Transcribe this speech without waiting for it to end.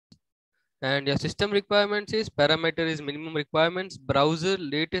And your system requirements is parameter is minimum requirements, browser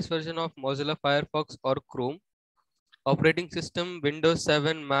latest version of Mozilla Firefox or Chrome, operating system Windows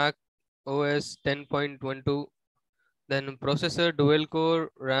 7, Mac OS 10.12, then processor dual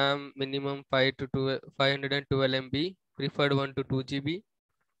core, RAM minimum 5 to 512 MB, preferred 1 to 2 GB,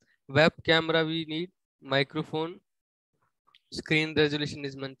 web camera we need, microphone, screen resolution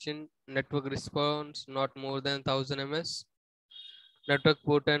is mentioned, network response not more than 1000 ms, network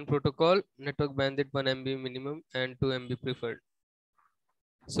port and protocol, network bandwidth 1 MB minimum and 2 MB preferred.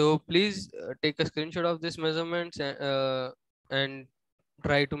 So please take a screenshot of this measurements and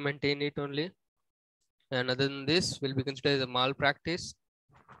try to maintain it only. And other than this, will be considered as a malpractice,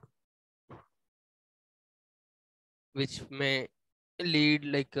 which may lead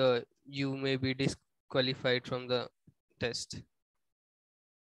like you may be disqualified from the test,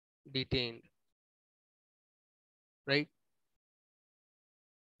 detained, right?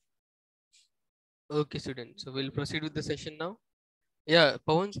 Okay, students. So we'll proceed with the session now. Yeah,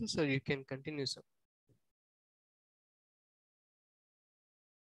 Pawan sir, you can continue, sir.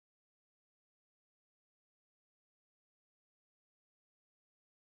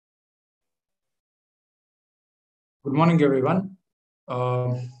 Good morning, everyone.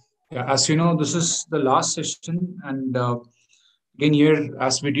 Yeah, as you know, this is the last session, and again, here,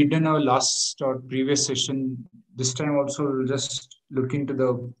 as we did in our last or previous session, this time also we'll just look into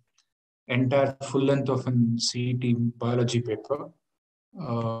the entire full length of an CET biology paper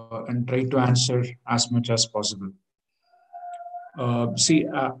and try to answer as much as possible.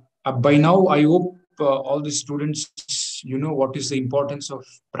 By now, I hope all the students, you know what is the importance of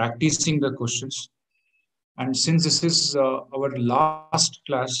practicing the questions. And since this is our last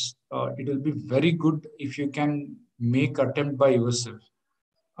class, it will be very good if you can make attempt by yourself.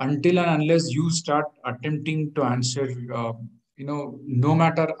 Until and unless you start attempting to answer, no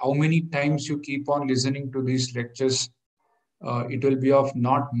matter how many times you keep on listening to these lectures, it will be of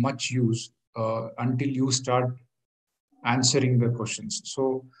not much use until you start answering the questions.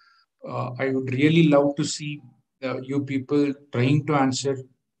 So I would really love to see you people trying to answer.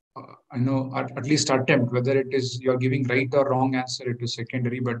 I know at least attempt, whether it is you're giving right or wrong answer, it is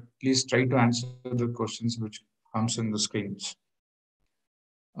secondary, but please try to answer the questions which comes in the screens.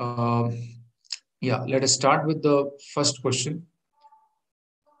 Um yeah, let us start with the first question.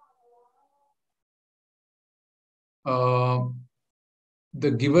 Uh,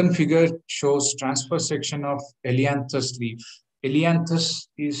 the given figure shows transfer section of Elianthus leaf. Elianthus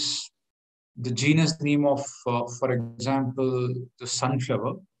is the genus name of, for example, the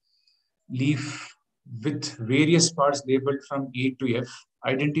sunflower leaf with various parts labeled from A to F.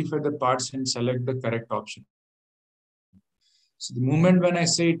 Identify the parts and select the correct option. So the moment when I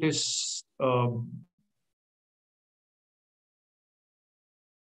say it is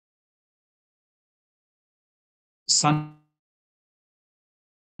sunflower,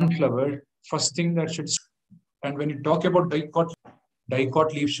 first thing that should, and when you talk about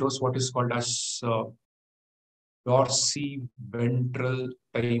dicot leaf shows what is called as dorsiventral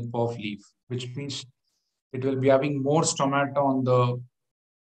type of leaf, which means it will be having more stomata on the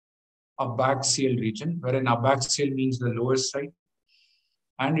abaxial region, wherein abaxial means the lower side,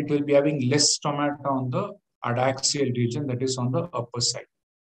 and it will be having less stomata on the adaxial region, that is on the upper side.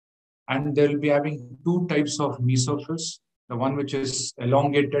 And they will be having two types of mesophils, the one which is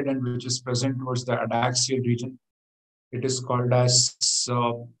elongated and which is present towards the adaxial region. It is called as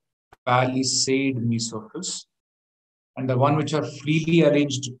palisade mesophils. And the one which are freely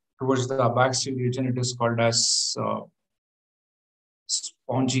arranged towards the abaxial region, it is called as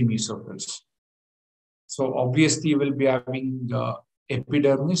spongy mesophils. So obviously you will be having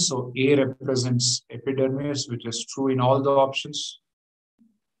epidermis. So A represents epidermis, which is true in all the options.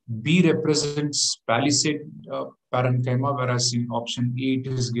 B represents palisade parenchyma, whereas in option A it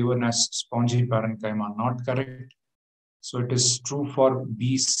is given as spongy parenchyma, not correct. So it is true for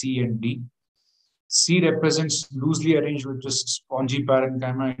B, C, and D. C represents loosely arranged, which is spongy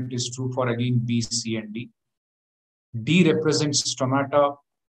parenchyma. It is true for again B, C, and D. D represents stomata.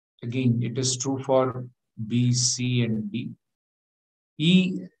 Again, it is true for B, C, and D.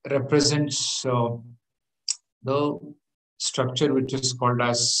 E represents the structure which is called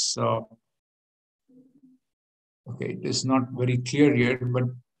as, okay, it is not very clear yet, but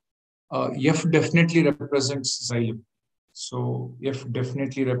F definitely represents xylem. So F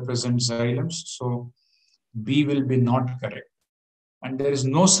definitely represents xylems. So B will be not correct. And there is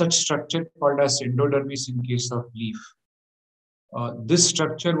no such structure called as endodermis in case of leaf. This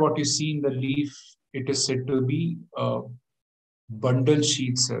structure, what you see in the leaf, it is said to be bundle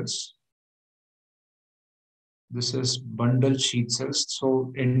sheath cells. This is bundle sheath cells.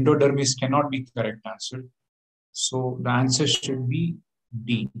 So endodermis cannot be correct answer. So the answer should be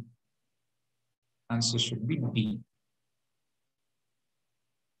D. Answer should be D.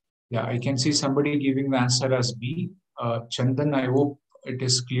 Yeah, I can see somebody giving the answer as B. Chandan, I hope it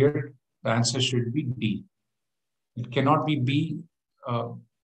is clear. The answer should be D. It cannot be B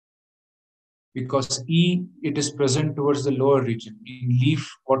because E, it is present towards the lower region. In leaf,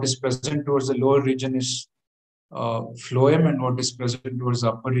 what is present towards the lower region is phloem, and what is present towards the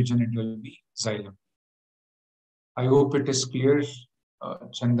upper region, it will be xylem. I hope it is clear,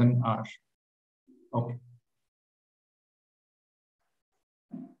 Chandan R. Okay.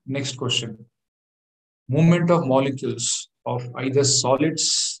 Next question. Movement of molecules of either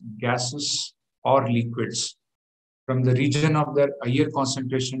solids, gases, or liquids from the region of their higher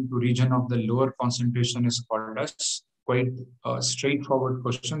concentration to region of the lower concentration is called as quite a straightforward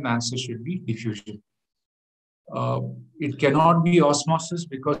question. The answer should be diffusion. It cannot be osmosis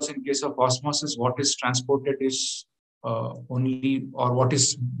because in case of osmosis, what is transported is only, or what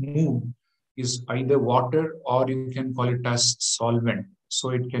is moved is either water, or you can call it as solvent.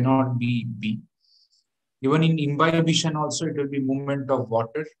 So it cannot be B. Even in imbibition also, it will be movement of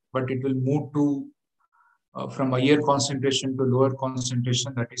water, but it will move to from higher concentration to lower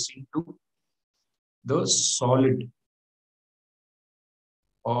concentration, that is into the solid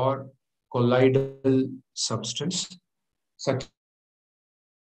or colloidal substance, such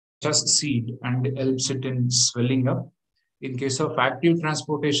as seed, and helps it in swelling up. In case of active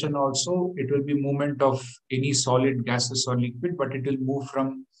transportation also, it will be movement of any solid, gases or liquid, but it will move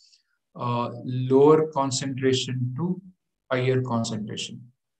from lower concentration to higher concentration.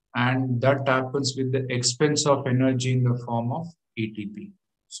 And that happens with the expense of energy in the form of ATP.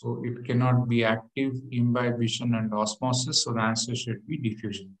 So it cannot be active, imbibition, and osmosis. So the answer should be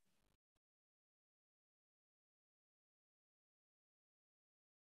diffusion.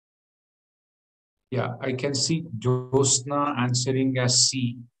 Yeah, I can see Josna answering as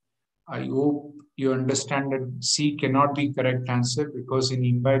C. I hope you understand that C cannot be correct answer because in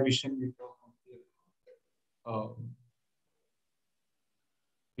imbibition uh,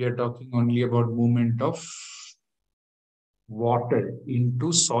 we are talking only about movement of water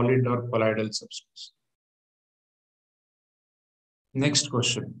into solid or colloidal substance. Next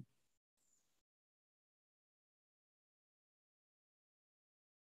question.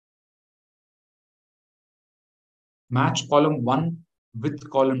 Match column 1 with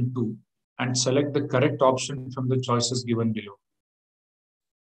column 2 and select the correct option from the choices given below.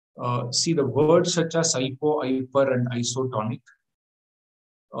 See the words such as hypo, hyper, and isotonic.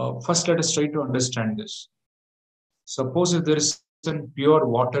 First, let us try to understand this. Suppose if there is some pure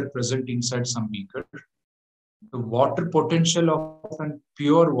water present inside some beaker, the water potential of a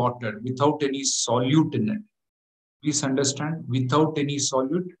pure water without any solute in it. Please understand, without any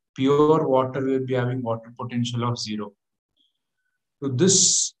solute, pure water will be having water potential of 0. To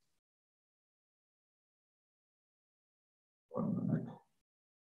this,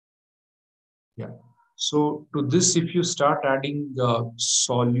 yeah. So to this, if you start adding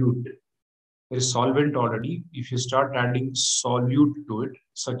solute, there is solvent already. If you start adding solute to it,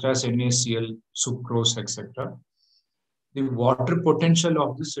 such as NaCl, sucrose, etc., the water potential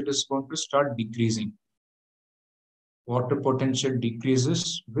of this, it is going to start decreasing. Water potential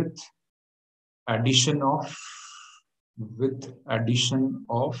decreases with addition of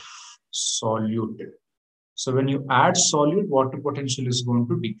solute. So when you add solute, water potential is going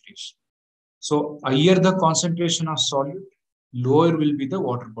to decrease. So higher the concentration of solute, lower will be the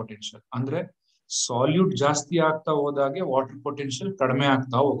water potential. Andre solute ಜಾಸ್ತಿ ಆಗ್ತಾ ಹೋದಾಗೆ water potential ಕಡಿಮೆ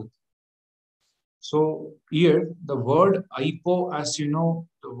ಆಗ್ತಾ ಹೋಗುತ್ತೆ. So here the word hypo, as you know,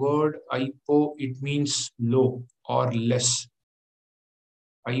 the word hypo, it means low or less.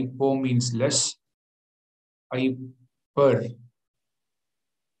 Hypo means less.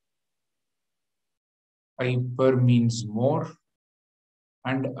 Hyper means more,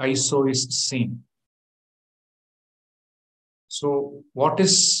 and iso is same. So what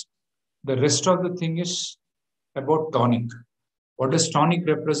is the rest of the thing is about tonic. What does tonic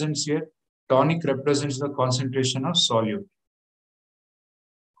represents here? Tonic represents the concentration of solute.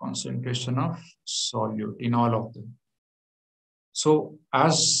 Concentration of solute in all of them. So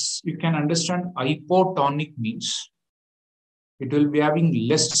as you can understand, hypotonic means it will be having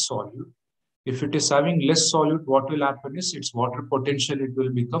less solute. If it is having less solute, what will happen is its water potential, it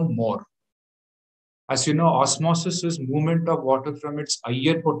will become more. As you know, osmosis is movement of water from its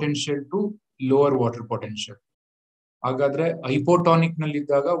higher potential to lower water potential. Hagadre hypotonic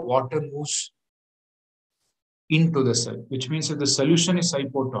nallidaga water moves into the cell, which means if the solution is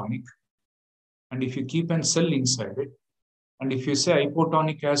hypotonic, and if you keep a cell inside it, and if you say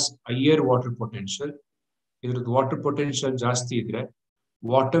hypotonic has higher water potential, idrad water potential ಜಾಸ್ತಿ ಇದ್ರೆ,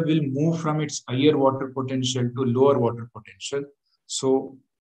 water will move from its higher water potential to lower water potential. So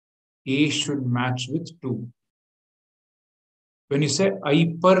A should match with 2. When you say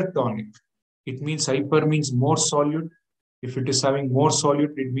hypertonic, it means hyper means more solute. If it is having more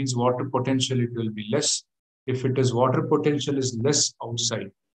solute, it means water potential it will be less. If it is water potential is less outside,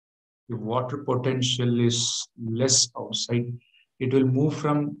 if water potential is less outside, it will move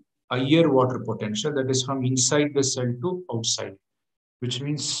from higher water potential, that is from inside the cell to outside, which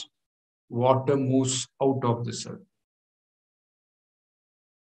means water moves out of the cell.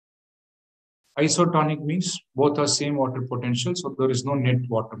 Isotonic means both are same water potential, so there is no net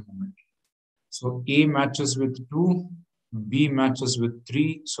water movement. So A matches with 2, B matches with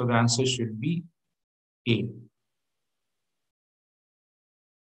 3, so the answer should be A.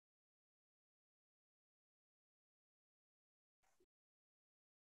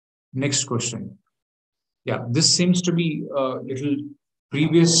 Next question. Yeah, this seems to be a little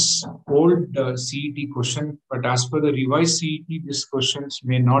previous old CET question, but as per the revised CET, these questions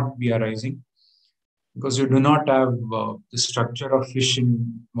may not be arising because you do not have the structure of fish in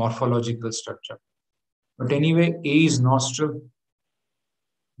morphological structure. But anyway, A is nostril,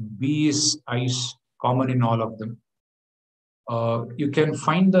 B is eyes, common in all of them. You can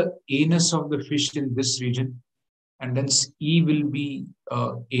find the anus of the fish in this region, and then E will be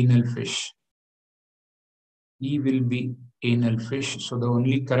anal fish. E will be anal fish. So the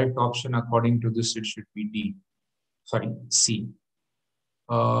only correct option according to this, it should be D. Sorry, C.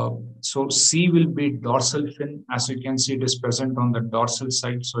 So C will be dorsal fin. As you can see, it is present on the dorsal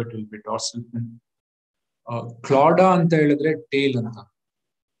side, so it will be dorsal fin. Clauda anta helidre tail anta.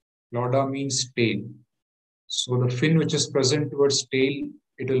 Clauda means tail. So the fin which is present towards tail,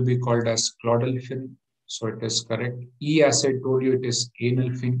 it will be called as caudal fin. So it is correct. E, as I told you, it is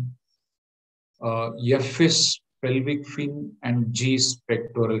anal fin. F is pelvic fin, and G is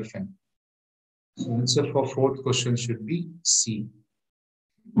pectoral fin. So answer for fourth question should be C.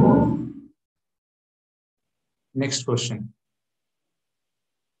 Next question.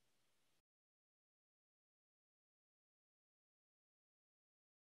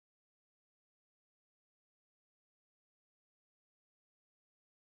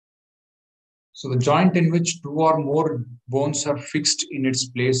 So the joint in which 2 or more bones are fixed in its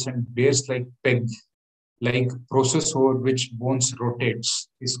place and bears like peg, like process over which bones rotates,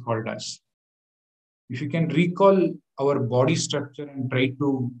 is called as. If you can recall our body structure and try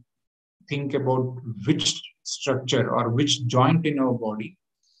to think about which structure or which joint in our body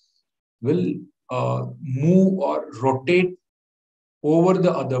will move or rotate over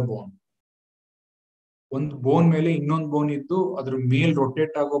the other bone. ಒಂದು ಬೋನ್ ಮೇಲೆ ಇನ್ನೊಂದು ಬೋನ್ ಇದ್ದು ಅದ್ರ ಮೇಲ್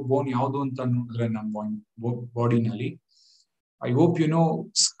rotate ಆಗೋ ಬೋನ್ ಯಾವುದು ಅಂತ ನೋಡಿದ್ರೆ ನಮ್ಮ ಬಾಡಿನಲ್ಲಿ, I hope you know,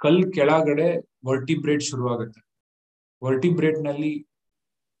 skull ಕೆಳಗಡೆ ವರ್ಟಿಬ್ರೇಟ್ ಶುರುವಾಗುತ್ತೆ. ವರ್ಟಿಬ್ರೇಟ್ ನಲ್ಲಿ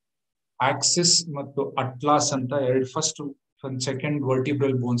ಆಕ್ಸಿಸ್ ಮತ್ತು ಅಟ್ಲಾಸ್ ಅಂತ ಎರಡು ಫಸ್ಟ್ ಸೆಕೆಂಡ್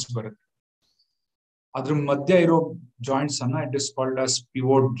ವರ್ಟಿಬ್ರಲ್ ಬೋನ್ಸ್ ಬರುತ್ತೆ. ಅದ್ರ ಮಧ್ಯ ಇರೋ ಜಾಯಿಂಟ್ಸ್ ಅನ್ನ it is called as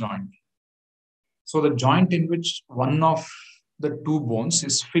pivot joint. So the joint in which one of the 2 bones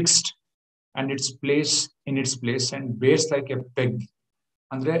is fixed and its place and bears like a peg.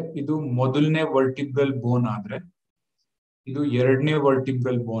 ಅಂದ್ರೆ ಇದು ಮೊದಲನೇ ವರ್ಟಿಬ್ರಲ್ ಬೋನ್ ಆದ್ರೆ, ಇದು ಎರಡನೇ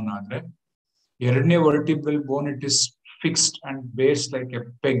ವರ್ಟಿಬ್ರಲ್ ಬೋನ್ ಆದ್ರೆ, ಎರಡನೇ vertebral bone it is fixed and ಬೇರ್ಸ್ like A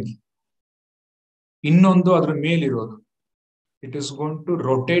peg. ಇನ್ನೊಂದು ಅದ್ರ ಮೇಲಿರೋದು it is going to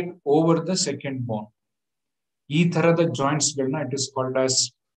rotate over the second ಬೋನ್. ಈ ತರದ ಜಾಯಿಂಟ್ಸ್ ಗಳನ್ನ it is called as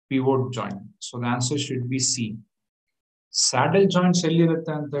pivot joint. So the answer should be C. Saddle joints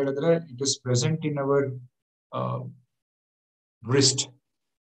ಎಲ್ಲಿರುತ್ತೆ ಅಂತ ಹೇಳಿದ್ರೆ, it is present in our wrist.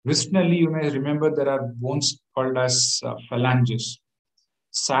 Wrist ನಲ್ಲಿ you may remember there are bones called as ಫಲಾಂಜಸ್.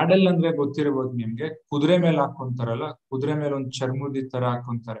 Saddle ಅಂದ್ರೆ ಗೊತ್ತಿರಬಹುದು ನಿಮ್ಗೆ, ಕುದುರೆ ಮೇಲೆ ಹಾಕೊಂತಾರಲ್ಲ, ಕುದುರೆ ಮೇಲೆ ಒಂದು ಚರ್ಮುದಿ ತರ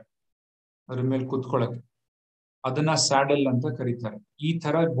ಹಾಕೊಂತಾರೆ ಅದ್ರ ಮೇಲೆ ಕುತ್ಕೊಳಕ್ಕೆ, ಅದನ್ನ ಸ್ಯಾಡಲ್ ಅಂತ ಕರೀತಾರೆ. ಈ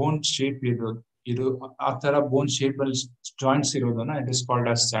ತರ ಬೋನ್ ಶೇಪ್ ಇದು ಆ ತರ ಬೋನ್ ಶೇಪ್ ಅಲ್ಲಿ ಜಾಯಿಂಟ್ಸ್ ಇರೋದನ್ನ it is called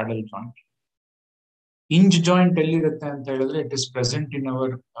as saddle joint. Hinge joint ಎಲ್ಲಿರುತ್ತೆ ಅಂತ ಹೇಳಿದ್ರೆ, it is present in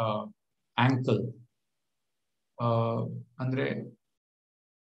our ankle. ಅಂದ್ರೆ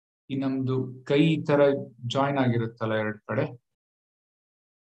ಈ ನಮ್ದು ಕೈ ಈ ತರ ಜಾಯಿನ್ ಆಗಿರುತ್ತಲ್ಲ ಎರಡು ಕಡೆ,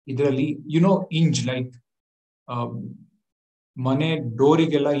 ಇದರಲ್ಲಿ ಯುನೋ ಇಂಜ್ ಲೈಕ್ ಮನೆ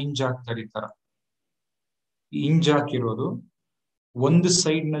ಡೋರಿಗೆಲ್ಲ ಇಂಜ್ ಹಾಕ್ತಾರೆ, ಈ ತರ ಇಂಜ್ ಹಾಕಿರೋದು ಒಂದು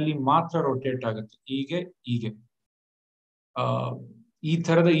ಸೈಡ್ ನಲ್ಲಿ ಮಾತ್ರ ರೊಟೇಟ್ ಆಗುತ್ತೆ, ಹೀಗೆ. ಈ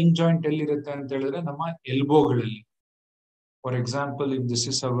ತರದ ಇಂಜ್ ಜಾಯಿಂಟ್ ಎಲ್ಲಿರುತ್ತೆ ಅಂತ ಹೇಳಿದ್ರೆ ನಮ್ಮ ಎಲ್ಬೋಗಳಲ್ಲಿ. For example, if this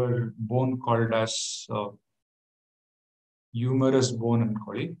is our bone called as humorous ಬೋನ್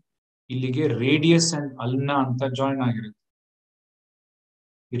ಅನ್ಕೊಳ್ಳಿ, ಇಲ್ಲಿಗೆ ರೇಡಿಯಸ್ ಅಂಡ್ ಅಲ್ನಾ ಅಂತ ಜಾಯಿನ್ ಆಗಿರುತ್ತೆ.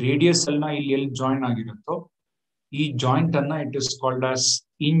 ಈ ರೇಡಿಯಸ್ ಅಲ್ನಾ ಇಲ್ಲಿ ಎಲ್ಲಿ ಜಾಯಿನ್ ಆಗಿರುತ್ತೋ ಈ ಜಾಯಿಂಟ್ ಅನ್ನ it is called as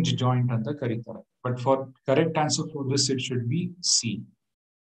hinge joint ಅಂತ ಕರೀತಾರೆ. But for correct answer for this it should be C.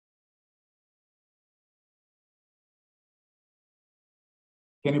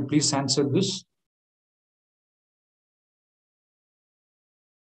 Can you please answer this?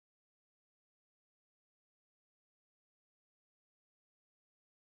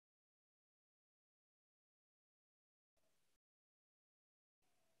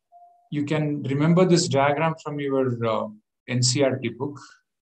 You can remember this diagram from your NCERT book.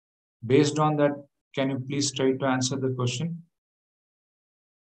 Based on that, can you please try to answer the question?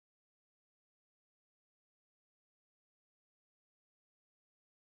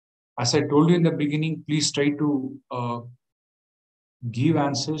 As I told you in the beginning, please try to give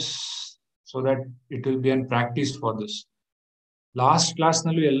answers so that it will be in practice for this. Last class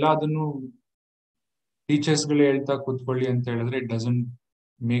nallu elladunu teachers ಗಳು ಹೇಳ್ತಾ ಕೂತ್ಕೊಳ್ಳಿ ಅಂತ ಹೇಳಿದ್ರೆ it doesn't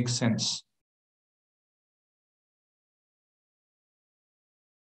make sense.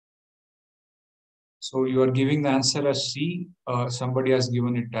 So you are giving the answer as C. Somebody has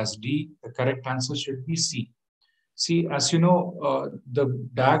given it as D. The correct answer should be C. See, as you know, the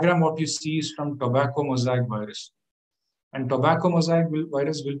diagram what you see is from tobacco mosaic virus. And tobacco mosaic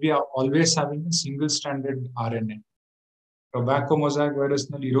virus will be always having a single stranded RNA. Tobacco mosaic virus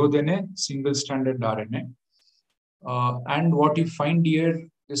nalli irodene single stranded RNA. And what you find here,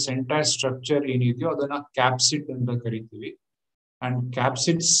 this entire structure ಏನಿದೆಯೋ ಅದನ್ನ capsid ಅಂತ ಕರಿತೀವಿ. And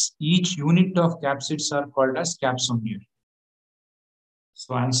capsids, each unit of capsids are called as capsomere. So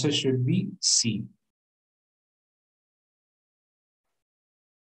answer should be C.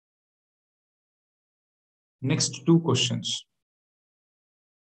 Next two questions.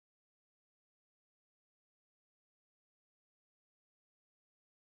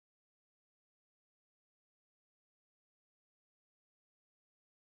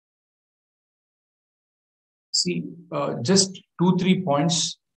 See, just 2-3 points.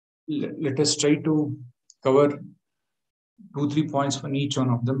 Let us try to cover 2-3 points from each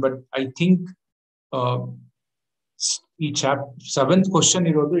one of them. But I think each seventh question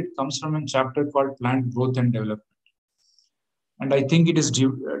it comes from a chapter called Plant Growth and Development. And I think it is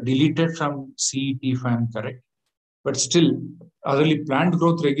deleted from CET if I am correct. But still, ಅದರಲ್ಲಿ plant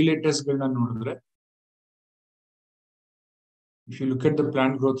growth regulators ಗಳನ್ನ ನೋಡಿದ್ರೆ, if you look at the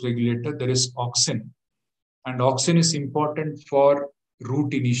plant growth regulator, there is auxin. And auxin is important for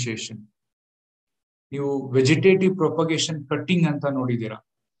root initiation. ನೀವು vegetative propagation cutting ಅಂತ ನೋಡಿದೀರಾ.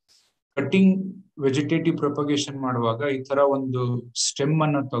 Cutting vegetative propagation ಮಾಡುವಾಗ ಈ ತರ ಒಂದು stem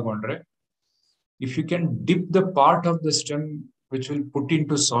ಅನ್ನ ತಗೊಂಡ್ರೆ, if you can drip the part of the stem which will put in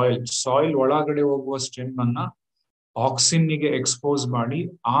to soil ಒಳಗಡೆ ಹೋಗುವ ಸ್ಟೆಮ್ ಅನ್ನ ಆಕ್ಸಿನ್ ಗೆ ಎಕ್ಸ್ಪೋಸ್ ಮಾಡಿ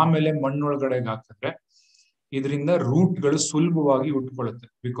ಆಮೇಲೆ ಮಣ್ಣೊಳಗಡೆಗೆ ಹಾಕಿದ್ರೆ ಇದರಿಂದ ರೂಟ್ ಗಳು ಸುಲಭವಾಗಿ ಉಟ್ಕೊಳ್ಳುತ್ತೆ.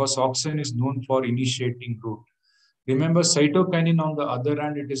 Because auxin is known for initiating root. Remember, cytokinin on the other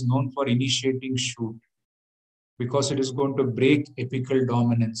hand, it is known for initiating shoot because it is going to break apical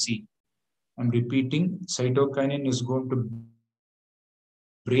dominancy. I'm repeating, cytokinin is going to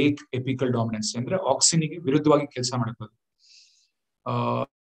break apical dominancy. Andre auxin ಗೆ ವಿರುದ್ಧವಾಗಿ ಕೆಲಸ ಮಾಡುತ್ತದೆ.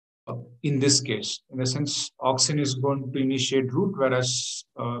 In this case, in the sense, auxin is going to initiate root, whereas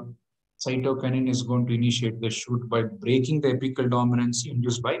cytokinin is going to initiate the shoot by breaking the apical dominancy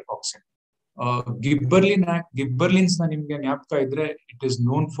induced by auxin. ಗಿಬ್ಬರ್ಲಿನ್ಸ್ ನಿಮ್ಗೆ ಜ್ಞಾಪಕ ಇದ್ರೆ, it is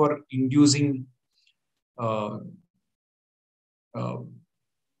known for inducing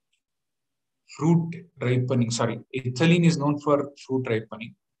fruit ripening. Sorry, ethylene is known for fruit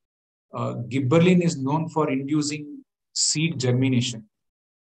ripening. Gibberellin is known for inducing seed germination.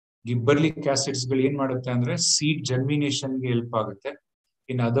 Gibberellic acids ಗಳು ಏನ್ ಮಾಡುತ್ತೆ ಅಂದ್ರೆ seed germination ಗೆ help ಆಗುತ್ತೆ.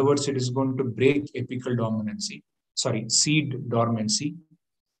 In other words, it is going to break apical dominancy. Sorry, seed dormancy.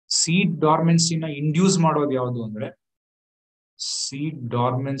 Seed dormancy na induce ಮಾಡೋದು ಯಾವುದು ಅಂದ್ರೆ, seed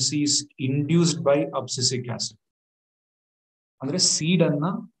dormancy is induced by abscisic acid. ಅಂದ್ರೆ seed ಅನ್ನ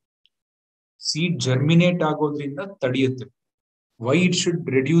seed germinate ಆಗೋದ್ರಿಂದ ತಡೆಯುತ್ತೆ. Why it should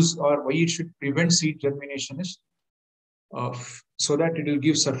reduce or why it should prevent seed germination is so that it will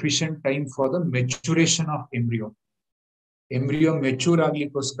give sufficient time for the maturation of embryo. Embryo mature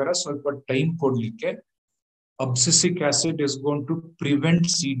ಆಗ್ಲಿಕ್ಕೋಸ್ಕರ ಸ್ವಲ್ಪ time ಕೊಡ್ಲಿಕ್ಕೆ abscisic acid is going to prevent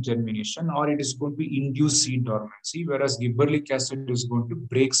seed germination, or it is going to induce seed dormancy, whereas gibberellic acid is going to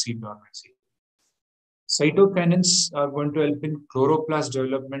break seed dormancy. Cytokinins are going to help in chloroplast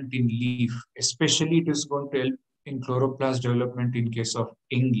development in leaf. Especially it is going to help in chloroplast development in case of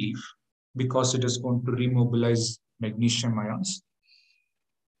young leaf because it is going to remobilize magnesium ions.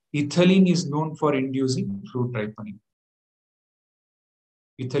 Ethylene is known for inducing fruit ripening.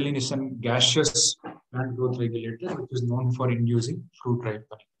 Ethylene is a gaseous plant growth regulator which is known for inducing fruit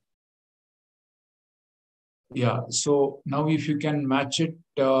ripening. Yeah, so now if you can match it,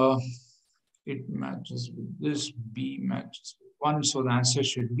 it matches with this, B matches with 1, so the answer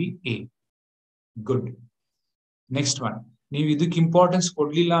should be A. Good. Next one. ನೀವು ಇದಕ್ಕೆ importance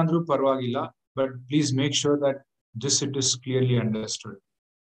ಕೊಡ್ಲಿಲ್ಲ ಅಂದ್ರೂ ಪರವಾಗಿಲ್ಲ, but please make sure that this it is clearly understood.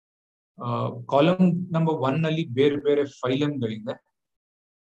 Column number 1 ನಲ್ಲಿ ಬೇರೆ ಬೇರೆ ಫೈಲಮ್ಗಳಿದೆ.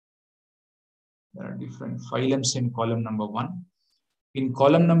 There are different phylums in column number 1. In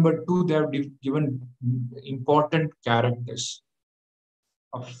column number 2, they have given important characters.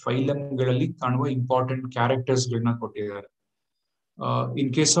 Of phylumಗಳಲ್ಲಿ ಕಾಣುವ important characters ಗಳನ್ನ ಕೊಟ್ಟಿದ್ದಾರೆ. In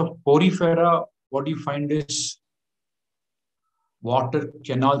case of Porifera, what you find is water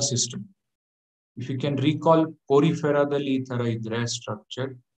canal system. If you can recall, Porifera ದಲ್ಲಿ ಈ ತರ ಇದ್ರೆ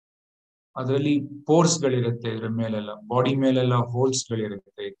structure, ಅದರಲ್ಲಿ force ಗಳಿರುತ್ತೆ, ಇದರ ಮೇಲೆಲ್ಲ ಬಾಡಿ ಮೇಲೆಲ್ಲ ಹೋಲ್ಸ್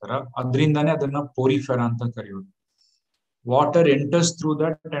ಗಳಿರುತ್ತೆ ಈ ತರ, ಅದರಿಂದಾನೇ ಅದನ್ನ ಪೋರಿಫೆರಾ ಅಂತ ಕರೆಯೋದು. Water enters through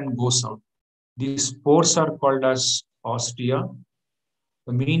that and goes out. These pores are called as ostia.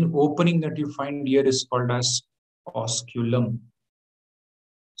 The main opening that you find here is called as osculum.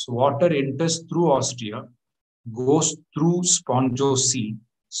 So water enters through ostia, goes through spongiocele.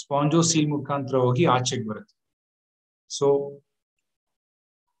 Spongiocele ಮುಖಾಂತರ ಹೋಗಿ ಆಚೆಗೆ ಬರುತ್ತೆ. So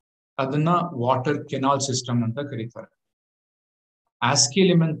ಅದನ್ನ water canal system ಅಂತ ಕರೀತಾರೆ.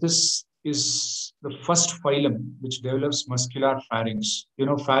 Ascalementhes is the first phylum which develops muscular pharynx. You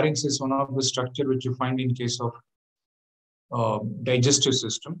know, pharynx is one of the structure which you find in case of digestive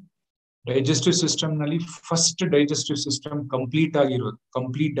system. Digestive system ನಲ್ಲಿ first digestive system complete ಆಗಿರೋದು,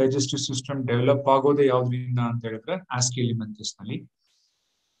 complete digestive system develop ಆಗೋದೇ ಯಾವ್ದ್ರಿಂದ ಅಂತ ಹೇಳಿದ್ರೆ Ascalementhes ನಲ್ಲಿ.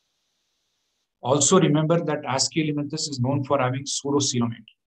 Also remember that Ascalementhes is known for having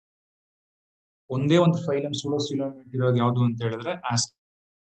pseudocoelomate. ಒಂದೇ ಒಂದು phylum pseudocoelomate ಇರೋದು ಯಾವುದು ಅಂತ ಹೇಳಿದ್ರೆ Ascalementhes.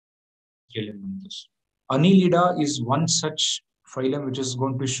 Annelida is one such phylum which is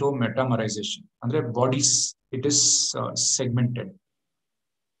going to show metamerization. Andre bodies, it is segmented.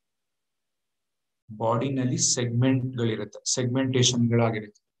 Body nalli segment ಗಳಿರುತ್ತೆ, segmentation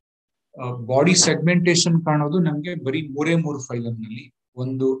ಗಳಾಗಿರುತ್ತೆ. Body segmentation ಕಾಣೋದು ನಮಗೆ ಬರೀ ಮೂರು ಫೈಲಮ್ ನಲ್ಲಿ.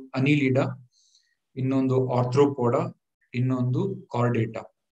 ಒಂದು Annelida, ಇನ್ನೊಂದು ಆರ್ಥ್ರೋಪೋಡಾ, ಇನ್ನೊಂದು Chordata.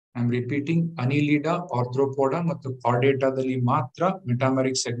 I am repeating, Annelida, Arthropoda ಮತ್ತು ಕಾರ್ಡೇಟಾದಲ್ಲಿ ಮಾತ್ರ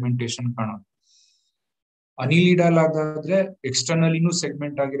ಮೆಟಾಮರಿಕ್ ಸೆಗ್ಮೆಂಟೇಶನ್ ಕಾಣೋದು. Annelida ಆದ್ರೆ ಎಕ್ಸ್ಟರ್ನಲಿನೂ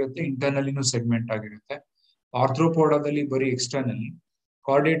ಸೆಗ್ಮೆಂಟ್ ಆಗಿರುತ್ತೆ, ಇಂಟರ್ನಲಿನೂ ಸೆಗ್ಮೆಂಟ್ ಆಗಿರುತ್ತೆ. ಆರ್ಥ್ರೋಪೋಡಾದಲ್ಲಿ ಬರೀ ಎಕ್ಸ್ಟರ್ನಲಿ,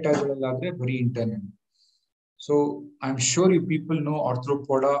 ಕಾರ್ಡೇಟಾಗಳಲ್ಲಾದ್ರೆ ಬರೀ internally. So I'm sure you people know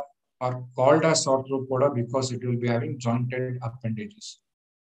arthropoda are called as arthropoda because it will be having jointed appendages.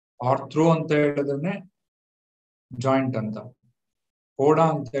 Arthro anta helidane joint anta, poda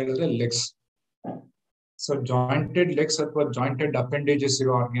anta helidre legs. So jointed legs athwa jointed appendages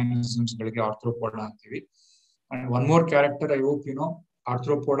iro organisms galige arthropoda antivi. And one more character, I hope you know,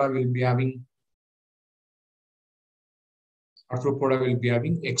 arthropoda will be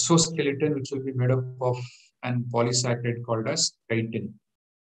having exoskeleton which will be made up of an polysaccharide called as chitin.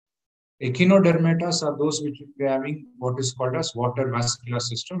 Echinodermata are those which will be having what is called as water vascular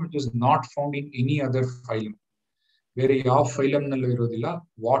system, which is not found in any other phylum. Where ಯಾವ phylum ನಲ್ಲೂ ಇರೋದಿಲ್ಲ.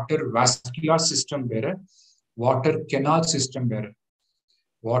 Water vascular system ಬೇರೆ, water canal system ಬೇರೆ.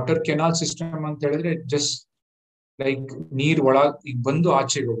 Water canal system ಅಂತ ಹೇಳಿದ್ರೆ just like ನೀರ್ ಒಳಗೆ ಬಂದು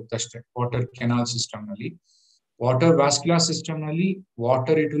ಆಚೆಗೆ ಹೋಗುತ್ತೆ ಅಷ್ಟೇ ವಾಟರ್ ಕೆನಾಲ್ ಸಿಸ್ಟಮ್ ನಲ್ಲಿ. Water vascular system ನಲ್ಲಿ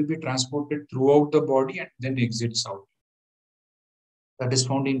water, it will be transported throughout the body and then exits out. That is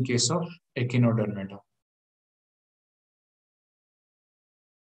found in case of echinodermata.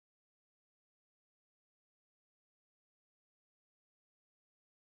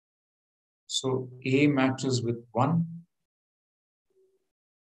 So A matches with 1,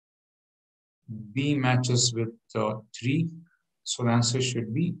 B matches with 3, so the answer should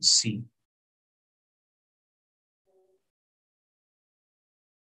be C.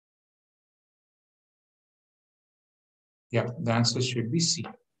 Yeah, the answer should be C.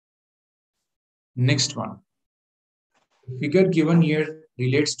 Next one. The figure given here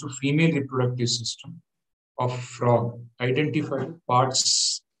relates to female reproductive system of frog. Identify the parts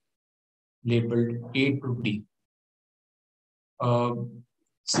labeled A to D.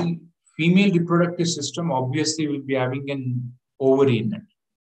 See, female reproductive system obviously will be having an ovary in it.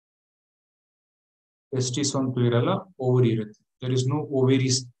 Testis on iralla, ovary irutte. There is no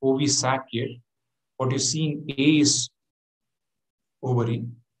ovary sac here. What you see in A is ovary.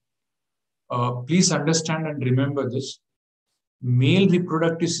 Please understand and remember this. Male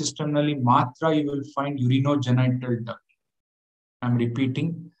reproductive system nalli matra you will find urinogenital duct. I am repeating,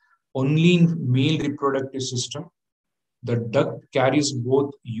 only in male reproductive system The duct carries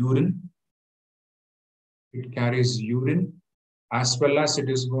both urine. It carries urine as well as it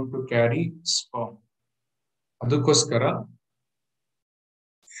is going to carry sperm. ಅದಕ್ಕೋಸ್ಕರ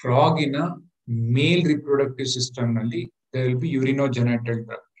ಫ್ರಾಗಿನ ಮೇಲ್ reproductive system ನಲ್ಲಿ there will be urinogenital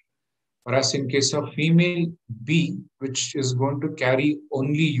duct. Whereas in case of female bee, which is going to carry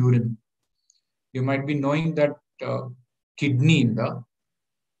only urine, you might be knowing that kidney in the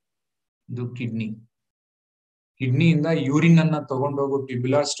kidney in the urine ಅನ್ನ ತಗೊಂಡೋಗೋ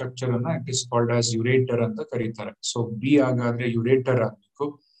tubular structure ಅನ್ನ it is called as ureter ಅಂತ ಕರೀತಾರೆ. So B ಆಗಾದ್ರೆ ureter ಆಗಬೇಕು.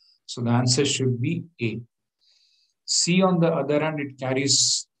 So the answer should be A. C on the other hand, it carries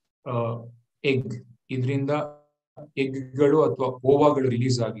egg. ಇದರಿಂದ ಎಗ್ಗಳು ಅಥವಾ ಓವಾಗಳು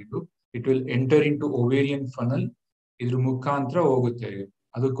release ಆಗಿದ್ದು it will enter into ovarian funnel. ಇದ್ರ ಮುಖಾಂತರ ಹೋಗುತ್ತೆ.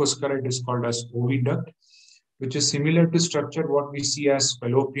 ಅದಕ್ಕೋಸ್ಕರ it is called as oviduct, which is similar to structure what we see as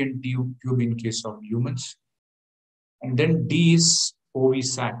fallopian tube in case of humans. And then D is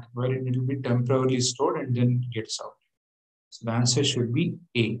ovisac, where it will be temporarily stored and then gets out. So the answer should be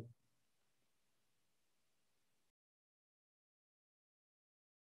A.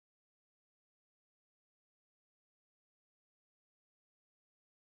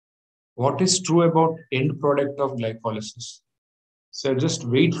 What is true about end product of glycolysis? So just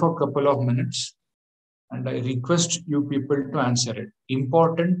wait for a couple of minutes and I request you people to answer it.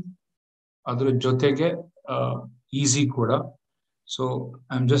 Important, adar jotege easy kuda. So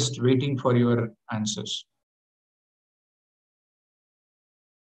I'm just waiting for your answers.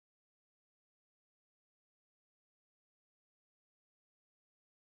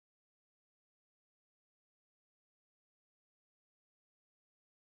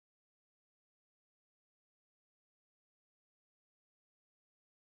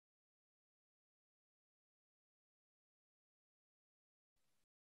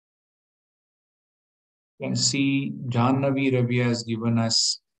 You can see Jannavi Ravi has given us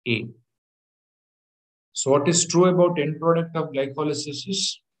A. So what is true about end product of glycolysis is,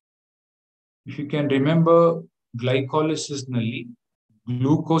 if you can remember, glycolysis nalli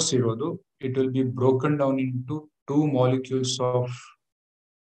glucose irodu, it will be broken down into two molecules of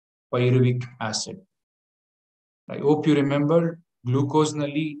pyruvic acid. I hope you remember glucose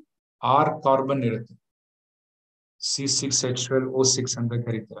nalli R carbon irutte, C6H12O6 anta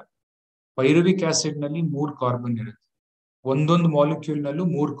karitare. Pyruvic acid nalli 3 carbon irutte. ಒಂದೊಂದು molecule ನಲ್ಲೂ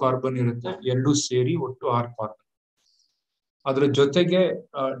 3 carbon ಇರುತ್ತೆ, ಎರಡು ಸೇರಿ ಒಟ್ಟು 6 carbon. ಅದರ ಜೊತೆಗೆ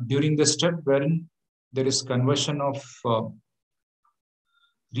during the step when there is conversion of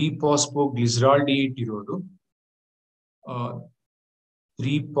 3-phosphoglyceraldehyde ಇರೋದು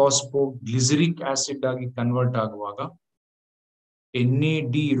 3-phosphoglyceric acid ಆಗಿ ಕನ್ವರ್ಟ್ ಆಗುವಾಗ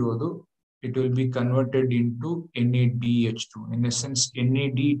NAD ಇರೋದು it will be converted into NADH2. In essence,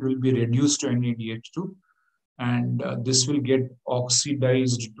 NAD it will be reduced to NADH2 and this will get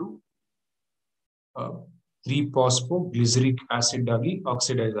oxidized to 3-phosphoglyceric acid ಆಗಿ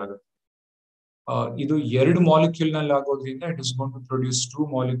oxidise ಆಗುತ್ತೆ. ಇದು ಎರಡು molecule ನಲ್ಲಿ ಆಗೋದ್ರಿಂದ it is going to produce 2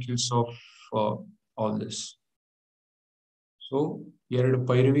 molecules of all this. So ಎರಡು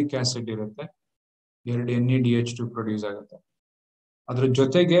pyruvic acid ಇರುತ್ತೆ, ಎರಡು NADH2 produce ಆಗುತ್ತೆ. ಅದರ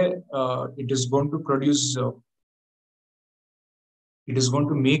ಜೊತೆಗೆ it is going to produce it is going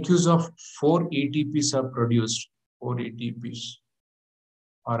to make use of 4 ATPs are produced. 4 ATPs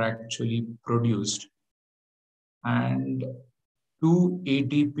are actually produced and 2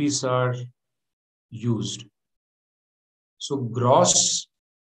 ATPs are used. So gross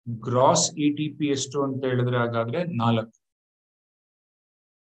ATP ಎಷ್ಟು ಅಂತ ಹೇಳಿದ್ರೆ ಹಾಗಾದ್ರೆ 4.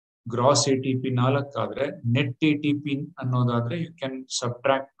 Gross ATP 4 ಆದ್ರೆ net ATP ಅನ್ನೋದಾದ್ರೆ you can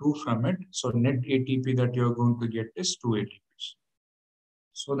subtract 2 from it. So net ATP that you are going to get is 2 ATPs.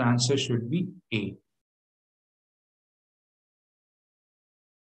 So the answer should be A.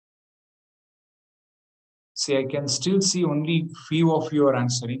 See, I can still see only few of you are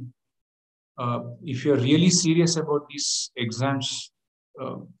answering. If you're really serious about these exams,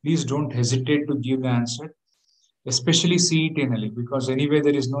 please don't hesitate to give the answer, especially CET because anyway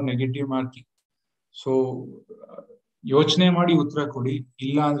there is no negative marking. So ಯೋಚನೆ ಮಾಡಿ ಉತ್ತರ ಕೊಡಿ,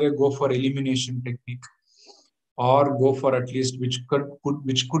 ಇಲ್ಲ ಅಂದ್ರೆ go for elimination technique or go for at least which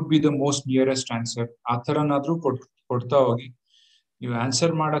could be the most nearest answer. ಆ ಥರನಾದ್ರೂ ಕೊಡ್ತಾ ಹೋಗಿ. ನೀವು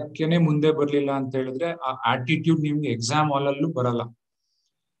ಆನ್ಸರ್ ಮಾಡಕ್ಕೇನೆ ಮುಂದೆ ಬರ್ಲಿಲ್ಲ ಅಂತ ಹೇಳಿದ್ರೆ ಆ ಆಟಿಟ್ಯೂಡ್ ನಿಮ್ಗೆ ಎಕ್ಸಾಮ್ ಹಾಲ್ ಅಲ್ಲೂ ಬರಲ್ಲ.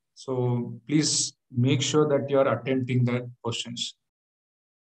 So please make sure that you are attempting the questions.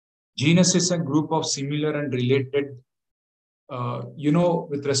 Genus is a group of similar and related,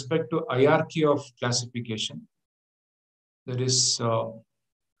 with respect to hierarchy of classification. There is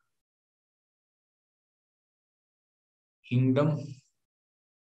kingdom,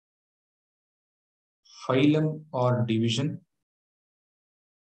 phylum or division,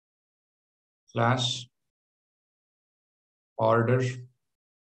 class, order,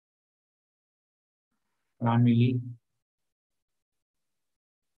 family,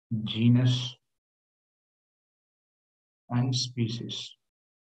 genus, and species.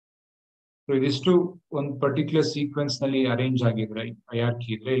 So idistu one particular sequence nalli arrange agidre hierarchy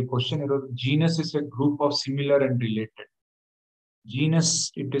idre il question irodu genus is a group of similar and related. Genus,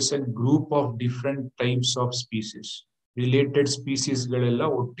 it is a group of different types of species. Related species ಗಳೆಲ್ಲ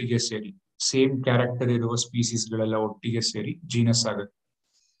ಒಟ್ಟಿಗೆ ಸೇರಿ same character ಇರುವ species ಗಳೆಲ್ಲ ಒಟ್ಟಿಗೆ ಸೇರಿ genus ಆಗುತ್ತೆ.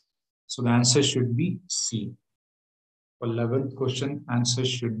 So the answer should be C. For 11th question, answer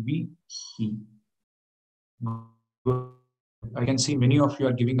should be C. I can see many of you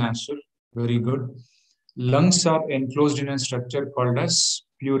are giving the answer. Very good. Lungs are enclosed in a structure called as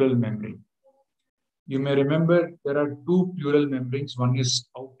pleural membrane. You may remember there are two pleural membranes. One is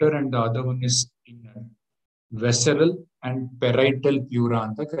outer and the other one is inner. Visceral and parietal pleura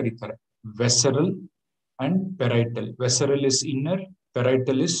anta karitare. Visceral and parietal. Visceral is inner,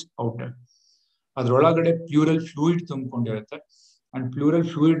 parietal is outer. ಅದರೊಳಗಡೆ pleural fluid ತುಂಬಿಕೊಂಡಿರುತ್ತೆ and pleural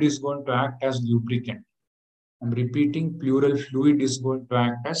fluid is going to act as lubricant. I'm repeating, pleural fluid is going to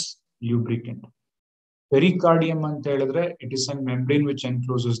act as lubricant. Pericardium anta ಹೇಳಿದ್ರೆ it is a membrane which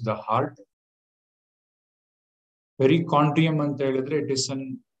encloses the heart. Perichondrium anta ಹೇಳಿದ್ರೆ it is a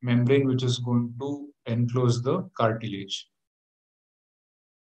membrane which is going to enclose the cartilage.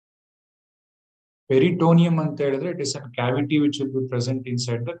 Peritoneum anta ಹೇಳಿದ್ರೆ it is a cavity which will be present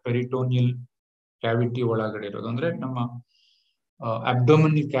inside the peritoneal cavity ಒಳಗಡೆ ಇರೋದು ಅಂದ್ರೆ ನಮ್ಮ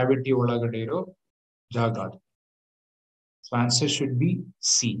abdominal cavity ಒಳಗಡೆ ಇರೋ ಜಾಗ ಅದು. So answer should be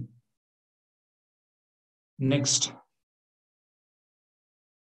C. Next.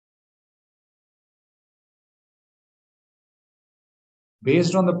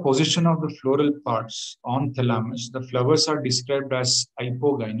 Based on the position of the floral parts on thalamus, the flowers are described as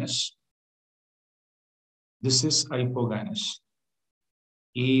hypogynous. This is hypogynous.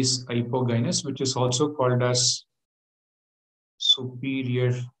 A is hypogynous, which is also called as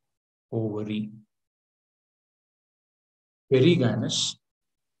superior ovary. Perigynous.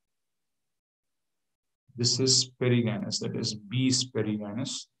 This is perigynous, that is B is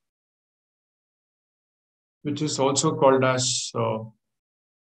perigynous, which is also called as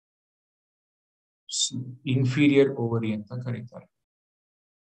inferior ovary anta karitare.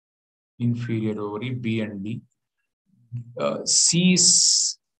 Inferior ovary, B and D. C is,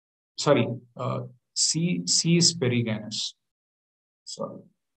 sorry, C is perigynous. Sorry,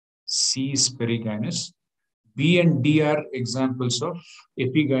 C is perigynous. B and D are examples of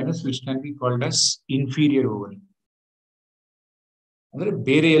epigynous, which can be called as inferior ovary. ಅಂದ್ರೆ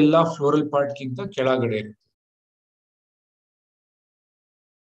ಬೇರೆ ಎಲ್ಲ floral part ಗಿಂತ ಕೆಳಗಡೆ ಇರುತ್ತೆ.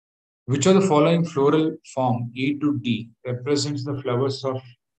 Which of the following floral form A to D represents the flowers of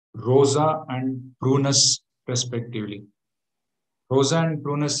rosa and prunus respectively? Rosa and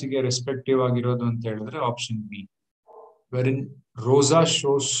prunus ಗೆ respective ಆಗಿರೋದು ಅಂತ ಹೇಳಿದ್ರೆ option B, wherein rosa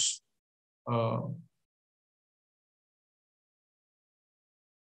shows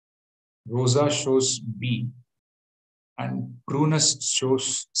B and prunus shows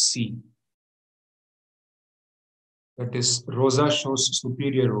C. That is, rosa shows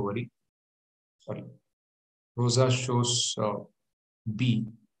superior ovary. Sorry, rosa shows B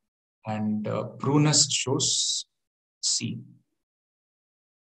and prunus shows C.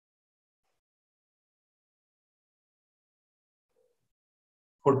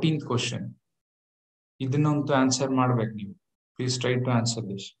 14th question. ಇದನ್ನೊಂದು answer ಮಾಡ್ಬೇಕು ನೀವು. Please try to answer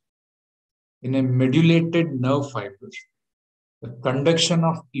this. In a medulated nerve fiber, the conduction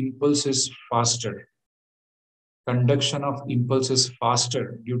of impulse is faster. Conduction of impulse is faster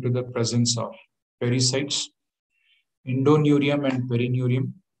due to the presence of pericytes, endoneurium and perineurium,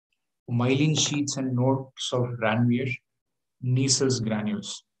 myelin sheaths and nodes of Ranvier, Niesel's granules.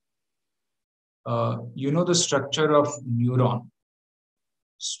 You know the structure of neuron.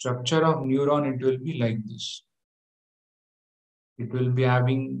 Structure of neuron, it will be like this. It will be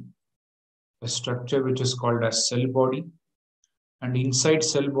having a structure which is called as cell body, and inside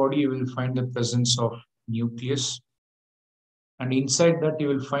cell body you will find the presence of nucleus, and inside that you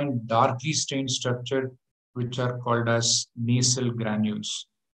will find darkly stained structure which are called as nasal granules.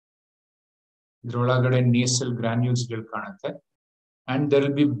 ಇದರೊಳಗಡೆ nasal granules ಗಳು ಕಾಣುತ್ತೆ, and there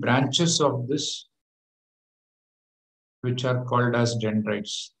will be branches of this which are called as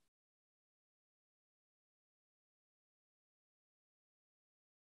dendrites.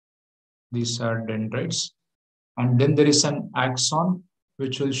 These are dendrites, and then there is an axon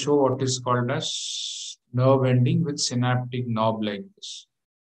which will show what is called as nerve ending with synaptic knob like this.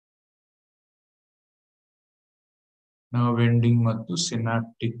 nerve ending ಮತ್ತು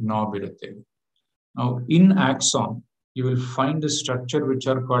synaptic knob ಇರುತ್ತೆ. Now in axon you will find the structure which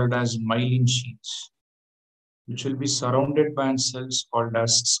are called as myelin sheaths, which will be surrounded by cells called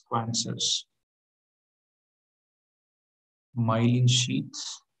as squamous cells. Myelin sheaths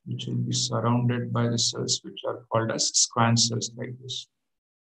which will be surrounded by the cells which are called as squamous cells, like this.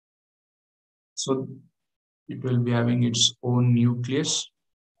 So it will be having its own nucleus.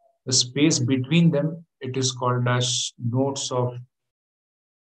 The space between them, it is called as nodes of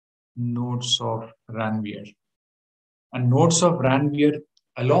Ranvier. And nodes of Ranvier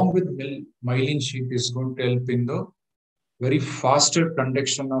along with myelin sheath is going to help in the very faster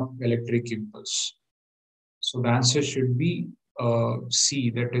conduction of electric impulse. So the answer should be C,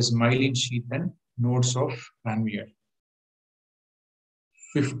 that is myelin sheath and nodes of Ranvier.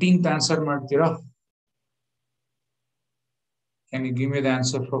 15th answer ಮಾಡ್ತೀರಾ? Can you give me the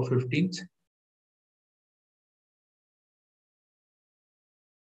answer for 15th?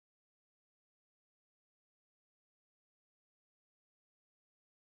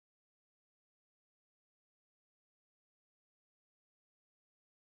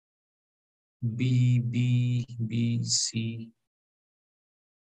 B, C.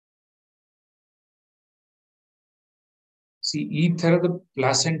 See, the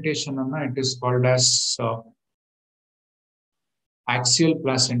placentation, it is called as axial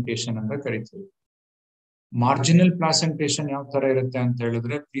placentation. Marginal placentation,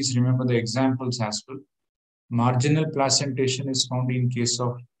 please remember the examples as well. Marginal placentation is found in case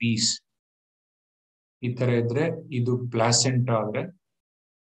of peas. Idu placenta adre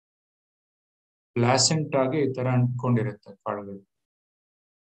placenta ge itara anಕೊಂಡಿರುತ್ತೆ ಕಾಳುಗಳು.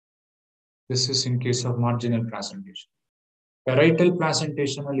 This is in case of marginal placentation. Parietal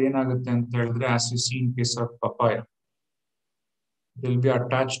placentation ಅಲ್ಲಿ ಏನಾಗುತ್ತೆ ಅಂತ ಹೇಳಿದ್ರೆ, as you see in case of papaya, it will be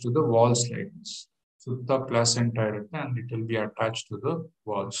attached to the walls like this. Sutta placenta irutte and it will be attached to the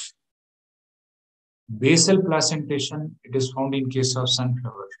walls. Basal placentation, it is found in case of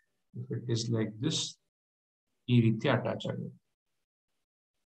sunflower. If it is like this, ee ರೀತಿ attach ಆಗುತ್ತೆ.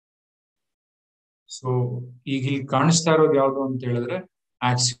 So ಈಗ ಇಲ್ಲಿ ಕಾಣಿಸ್ತಾ ಇರೋದು ಯಾವುದು ಅಂತ ಹೇಳಿದ್ರೆ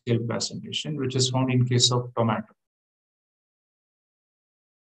axial placentation, which is found in case of tomato.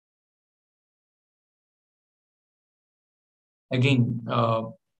 Again,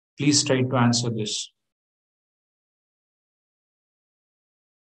 please try to answer this.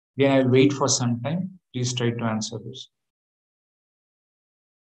 Again, I'll wait for some time. Please try to answer this.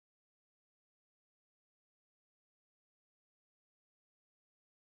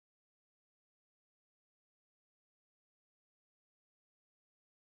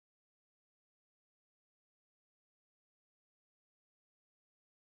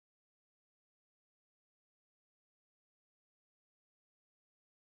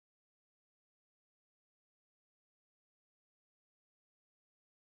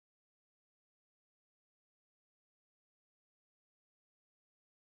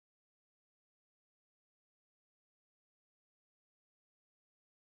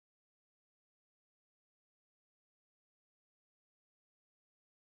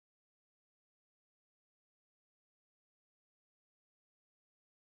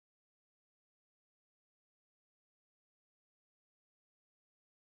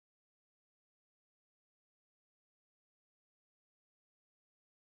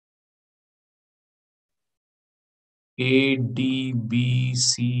 A, D, B,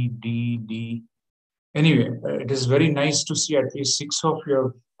 C, D, D. Anyway, it is very nice to see at least 6 of you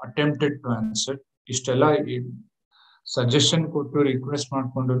have attempted to answer. Istella suggestion to request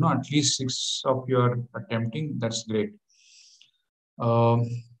ಮಾಡ್ಕೊಂಡು at least 6 of you are attempting. That's great.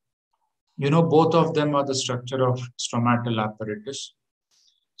 Both of them are the structure of stomatal apparatus.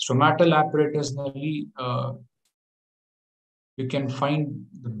 Stomatal apparatus nalli you can find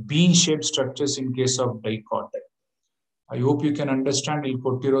the bean-shaped structures in case of dicot. I hope you can understand. Il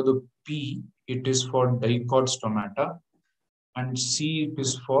kottirodu P, it is for dicot stomata, and C, it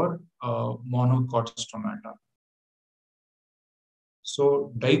is for monocot stomata. So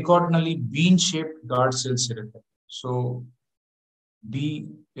dicot nalli bean-shaped guard cells irutte. So B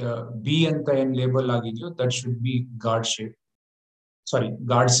anta en label agidyo, that should be guard shape. Sorry,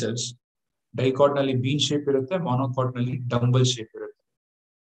 guard cells. Dicot nalli bean shape irutte, monocot nalli dumbbell shape irutte.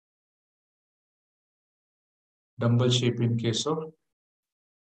 Dumbbell shape in case of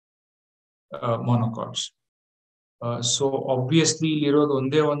monocots. So obviously, irodu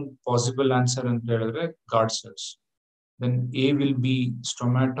onde one possible answer anta helidre guard cells. Then A will be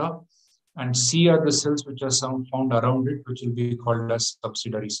stomata, and C are the cells which are found around it, which will be called as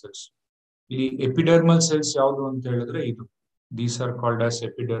subsidiary cells. The epidermal cells yavadu anta helidre idu. These are called as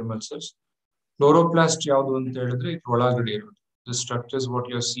epidermal cells. Chloroplast ಯಾವುದು ಅಂತ ಹೇಳಿದ್ರೆ ಇದು ಒಳಗಡೆ ಇರೋದು. The structures what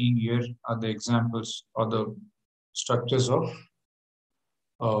you are seeing here are the examples or the structures of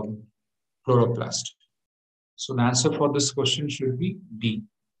chloroplast. So the answer for this question should be D.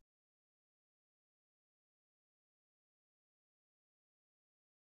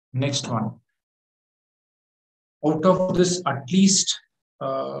 Next one. Out of this, at least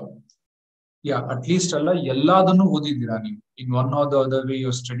ಅಲ್ಲ ಎಲ್ಲದನ್ನು ಓದಿದ್ದೀರಾ ನೀವು. In one or the other way,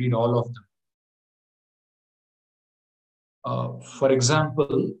 you studied all of them. For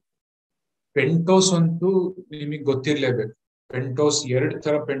example, pentose ಅಂತೂ ನಿಮಗೆ ಗೊತ್ತಿರ್ಲೇಬೇಕು. Pentose 2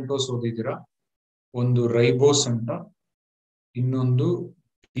 ತರ pentose ಓದಿದ್ದೀರಾ. ಒಂದು ribose ಅಂತ, ಇನ್ನೊಂದು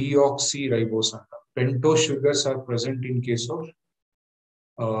deoxy ribose ಅಂತ. Pentose sugars are present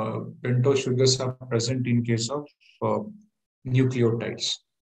in case of nucleotides.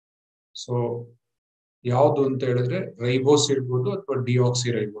 So ಯಾವುದು ಅಂತ ಹೇಳಿದ್ರೆ ರೈಬೋಸ್ ಇರ್ಬೋದು ಅಥವಾ deoxy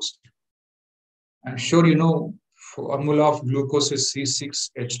ribose. I'm sure you know formula of glucose is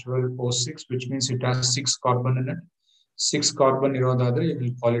C6H12O6, which means it has 6 carbon in it. 6 carbon irodadre you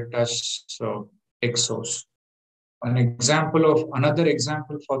will call it as hexose. Another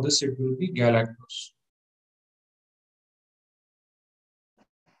example for this, it will be galactose.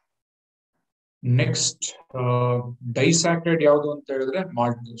 Next, disaccharide ಯಾವುದು ಅಂತ ಹೇಳಿದ್ರೆ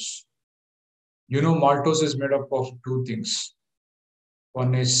maltose. You know, maltose is made up of two things.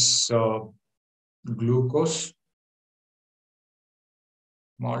 One is glucose.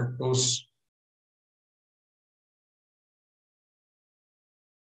 Maltose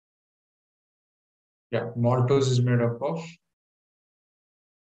is made up of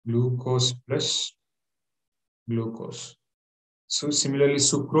glucose plus glucose. So similarly,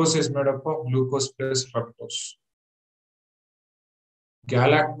 sucrose is made up of glucose plus fructose.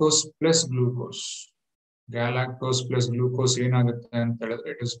 Galactose plus glucose. ಏನಾಗುತ್ತೆ ಅಂತ ಹೇಳಿದ್ರೆ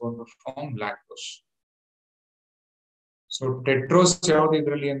it is going to form lactose. So tetrose ಯಾವುದು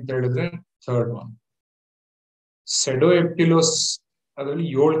ಇದರಲ್ಲಿ ಅಂತ ಹೇಳಿದ್ರೆ third one. Pseudoeptilose ಅದರಲ್ಲಿ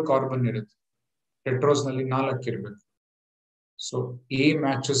 7 carbon ಇರುತ್ತೆ. ಟೆಟ್ರೋಸ್ ನಲ್ಲಿ 4 ಇರಬೇಕು. So A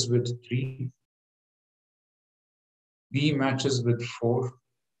matches with 3, B matches with 4,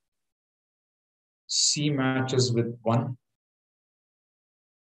 C matches with 1,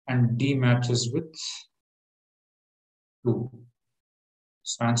 and D matches with 2.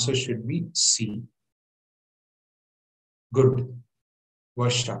 So answer should be C. Good.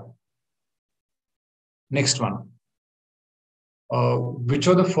 Varsha. Next one. Which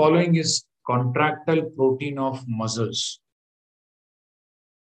of the following is contractile protein of muscles?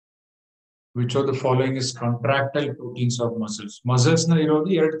 Which of the following is contractile proteins of muscles? Muscles na irodu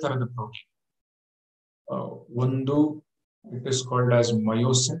 2 tarada protein. One, it is called as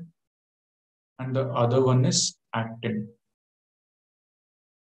myosin, and the other one is actin.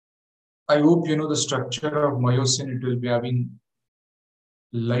 I hope you know the structure of myosin. It will be having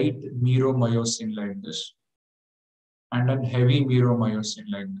light meromyosin like this, and then heavy meromyosin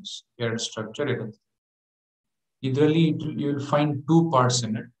like this. Here structure it. Idralli you will find 2 parts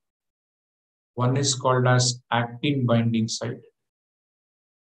in it. One is called as actin binding site.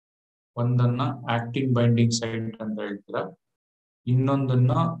 ಒಂದನ್ನ actin binding site ಅಂತ ಹೇಳ್ತೀರಾ.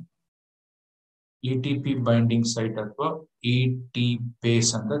 ಇನ್ನೊಂದನ್ನ ATP binding site ಅಥವಾ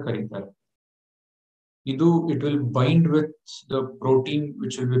ATPase ಅಂತ ಕರೀತಾರೆ. It will bind with the protein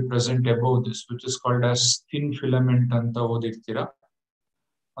which will be present above this, which is called as thin filament ಅಂತ ಓದಿರ್ತೀರಾ.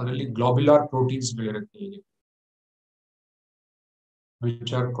 ಅದರಲ್ಲಿ globular proteins ಗಳಿರುತ್ತೆ,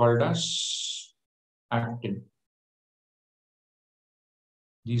 which are called as actin.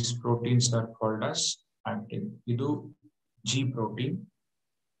 These proteins are called as actin. Idu G protein.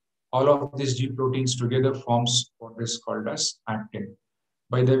 All of these G proteins together forms what is called as actin.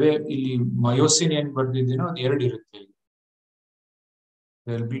 By the way, ಇಲ್ಲಿ myosin ಏನು ಬರ್ದಿದ್ದೀನೋ ಅದು 2 ಇರುತ್ತೆ.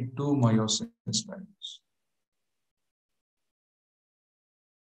 There will be 2 myosins like this.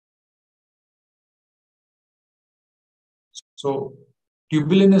 So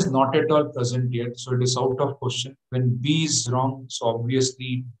tubulin is not at all present yet, so it is out of question. When B is wrong, so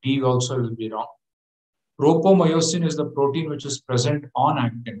obviously D also will be wrong. Tropomyosin is the protein which is present on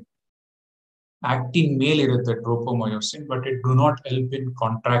actin. Actin male irutte tropomyosin, but it do not help in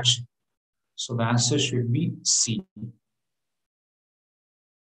contraction. So the answer should be C.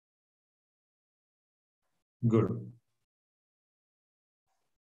 Good.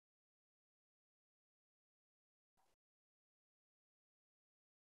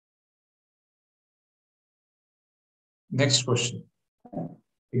 Next question.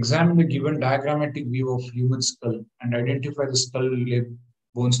 Examine the given diagrammatic view of human skull and identify the skull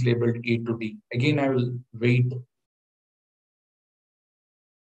bones labeled A to D. Again, I will wait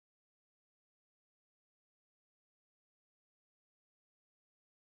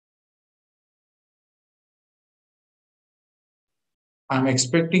I'm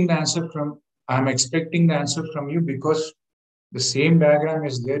expecting the answer from you because the same diagram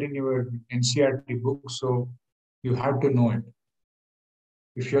is there in your NCRT book, so you have to know it.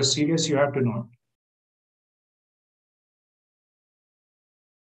 If you're serious, you have to know it.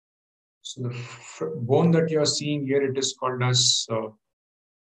 So the bone that you are seeing here, it is called as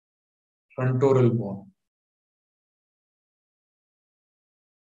frontoral bone.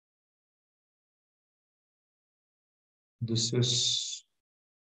 This is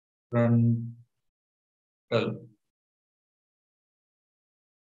frontal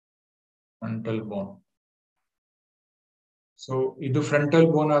bone. So, ಇದು frontal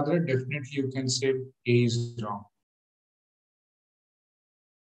bone ಆದರೆ definitely you can say A is wrong.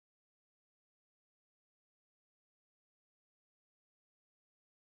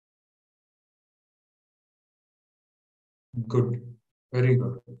 Good, very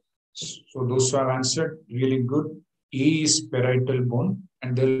good. So those who have answered, really good. A is parietal bone,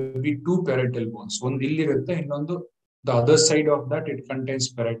 and there will be two parietal bones. One illirutte, innondu the other side of that it contains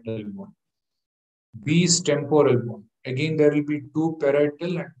parietal bone. B is temporal bone. Again, there will be two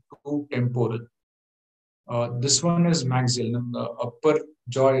parietal and two temporal. This one is maxill. The upper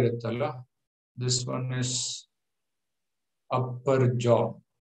jaw iruttalla. This one is upper jaw,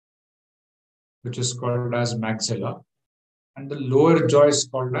 which is called as maxilla, and the lower jaw is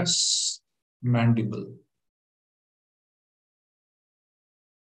called as mandible.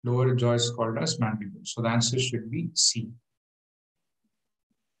 Lower jaw is called as mandible. So the answer should be C.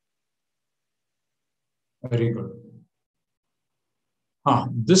 Very good.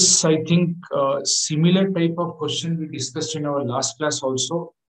 This, I think, similar type of question we discussed in our last class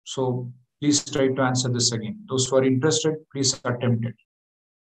also. So please try to answer this again. Those who are interested, please attempt it.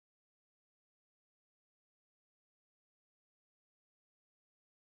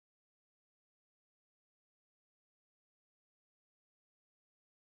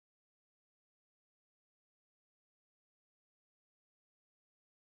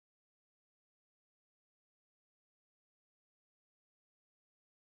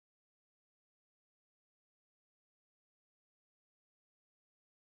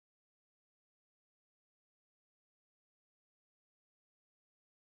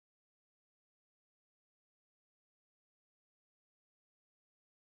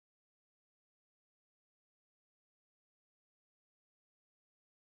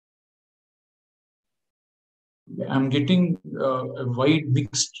 I'm getting a wide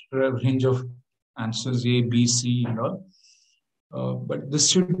mixed range of answers, A, B, C, and all. But this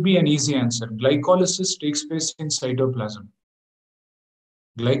should be an easy answer. Glycolysis takes place in cytoplasm.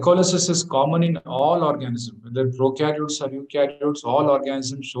 Glycolysis is common in all organisms, whether prokaryotes or eukaryotes. All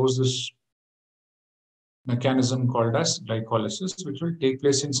organisms shows this mechanism called as glycolysis, which will take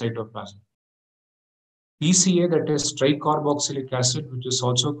place in cytoplasm. PCA, that is tricarboxylic acid, which is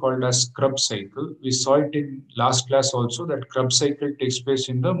also called as Krebs cycle. We saw it in last class also that Krebs cycle takes place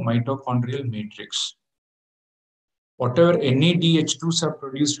in the mitochondrial matrix. Whatever NADH2s are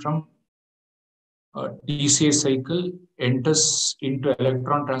produced from TCA cycle enters into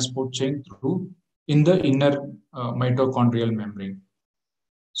electron transport chain through in the inner mitochondrial membrane.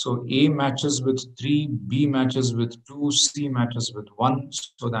 So A matches with 3, B matches with 2, C matches with 1.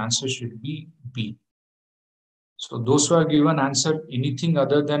 So the answer should be B. So those who have given answer anything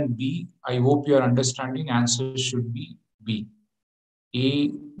other than B, I hope you are understanding answer should be B.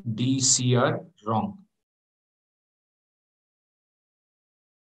 A, D, C are wrong.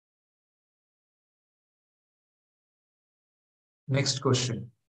 Next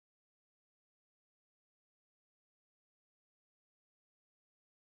question.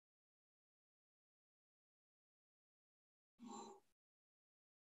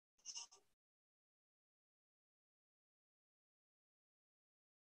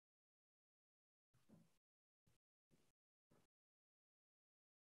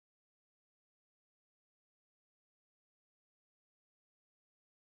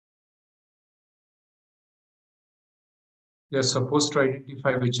 You are supposed to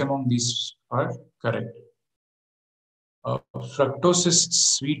identify which among these are correct. Fructose is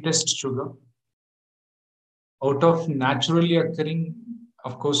sweetest sugar. Out of naturally occurring,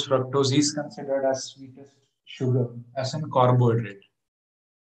 of course, fructose is considered as sweetest sugar, as in carbohydrate.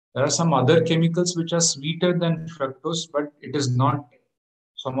 There are some other chemicals which are sweeter than fructose, but it is not.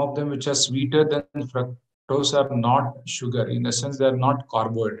 Some of them which are sweeter than fructose are not sugar. In the sense, they are not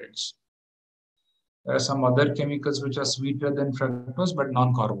carbohydrates. There are some other chemicals which are sweeter than fructose, but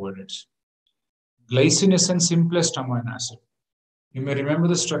non-carbohydrates. Glycine is the simplest amino acid. You may remember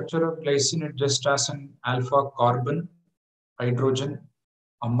the structure of glycine. It just has an alpha carbon, hydrogen,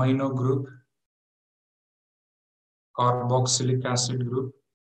 amino group, carboxylic acid group,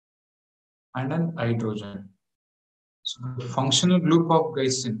 and an hydrogen. So the functional group of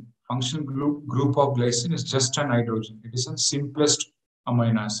glycine is just an hydrogen. It is the simplest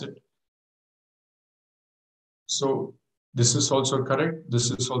amino acid. So this is also correct. This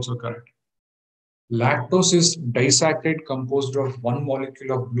is also correct. Lactose is disaccharide composed of one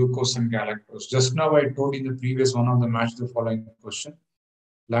molecule of glucose and galactose. Just now I told in the previous one of the match the following question.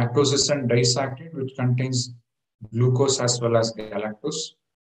 Lactose is a disaccharide which contains glucose as well as galactose.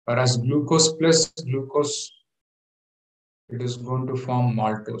 Whereas glucose plus glucose, it is going to form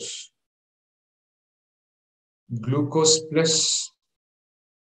maltose. Glucose plus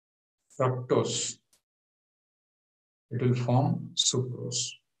fructose, it will form sucrose.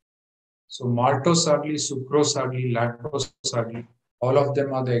 So maltose ugly, sucrose ugly, lactose ugly, all of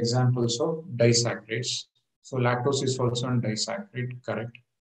them are the examples of disaccharides. So lactose is also a disaccharide, correct.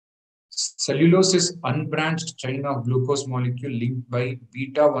 Cellulose is unbranched chain of glucose molecule linked by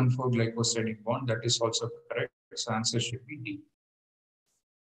beta 1,4 glycosidic bond. That is also correct. So answer should be D.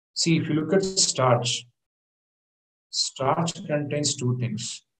 See, if you look at starch, starch contains two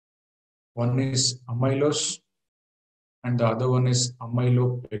things. One is amylose and the other one is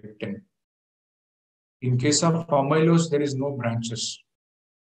amylopectin. In case of amylose, there is no branches.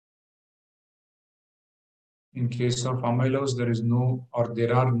 In case of amylose,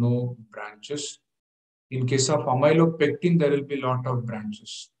 there are no branches. In case of amylopectin, there will be a lot of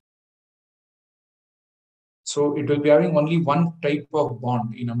branches. So it will be having only one type of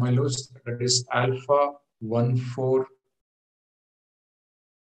bond in amylose, that is alpha 1,4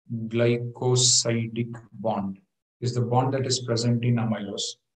 glycosidic bond is the bond that is present in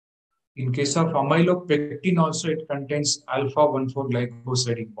amylose. In case of amylopectin also, it contains alpha 1,4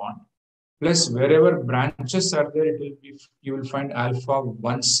 glycosidic bond. Plus wherever branches are there, you will find alpha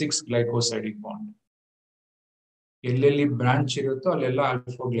 1,6 glycosidic bond. ಎಲ್ಲೆಲ್ಲಿ branch ಇರುತ್ತೋ ಅಲ್ಲೆಲ್ಲ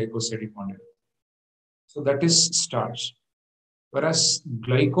alpha glycosidic bond ಇರುತ್ತೆ. So that is starch. Whereas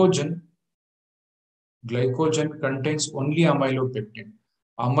glycogen contains only amylopectin.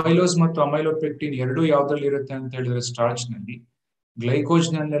 Amylose ಮತ್ತು amylopectin ಎರಡು ಯಾವುದರಲ್ಲಿ ಇರುತ್ತೆ ಅಂತ ಹೇಳಿದ್ರೆ starch ನಲ್ಲಿ.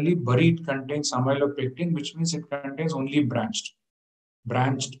 Glycogen ನಲ್ಲಿ ಬರೀ it contains amylopectin, which means it contains only branched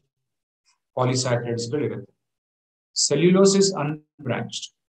polysaccharides ಗಳಿರುತ್ತೆ. Cellulose is unbranched.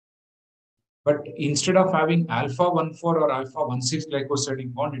 But instead of having alpha 1,4 or alpha 1,6 glycosidic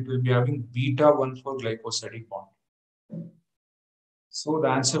bond, it will be having beta 1,4 glycosidic bond. So the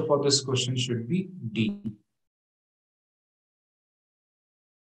answer for this question should be D.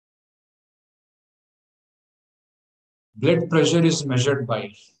 Blood pressure is measured by.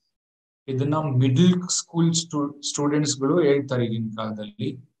 ಇದನ್ನ middle school ಸ್ಟೂಡೆಂಟ್ಸ್ಗಳು ಹೇಳ್ತಾರೆ ಈಗಿನ ಕಾಲದಲ್ಲಿ.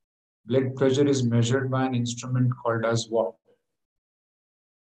 Blood pressure is measured by an instrument called as what?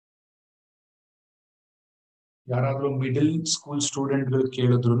 ಯಾರಾದ್ರೂ middle school ಸ್ಟೂಡೆಂಟ್ಗಳು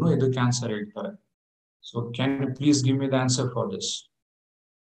ಕೇಳಿದ್ರು ಇದಕ್ಕೆ answer ಹೇಳ್ತಾರೆ. So can you please give me the answer for this?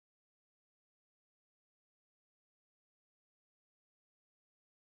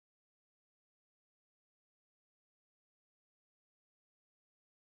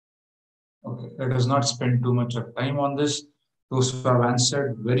 Okay, let us not spend too much of time on this. Those who have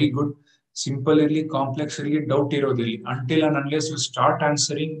answered, very good. Simple ಇರಲಿ, complex ಇರಲಿ, doubt ಇರೋದಿಲ್ಲ. Until and unless you start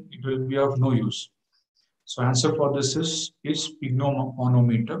answering, it will be of no use. So answer for this is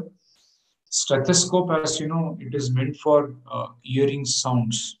sphygmomanometer. Stethoscope, as you know, it is meant for hearing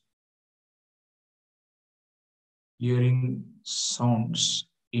sounds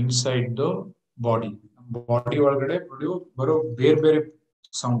inside the body. Body ಒಳಗಡೆ ಬರೋ ಬೇರೆ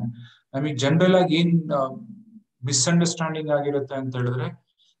sound. ನಮಗೆ general ಆಗಿ ಏನ್ misunderstanding ಆಗಿರುತ್ತೆ ಅಂತ ಹೇಳಿದ್ರೆ,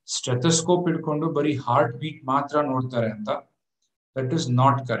 stethoscope ಇಟ್ಕೊಂಡು ಬರೀ ಹಾರ್ಟ್ ಬೀಟ್ ಮಾತ್ರ ನೋಡ್ತಾರೆ ಅಂತ. That is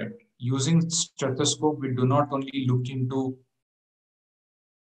not correct. Using stethoscope, we do not only look into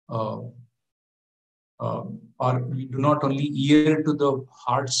or we do not only hear to the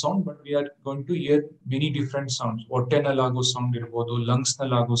heart sound, but we are going to hear many different sounds. ಹೊಟ್ಟೆನಲ್ಲಾಗೋ sound ಇರ್ಬೋದು, lungs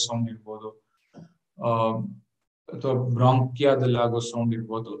ನಲ್ಲಾಗೋ sound ಇರ್ಬೋದು, ಅಥವಾ ಬ್ರಾಂಕಿಯಾದಲ್ಲಾಗೋ sound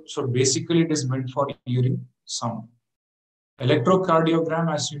ಇರ್ಬೋದು. So basically it is meant for hearing sound. Electrocardiogram,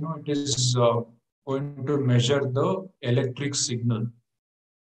 as you know, it is going to measure the electric signal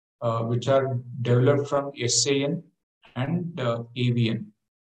which are developed from SAN and AVN.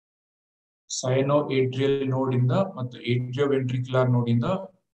 Sinoatrial node in the atrioventricular node in the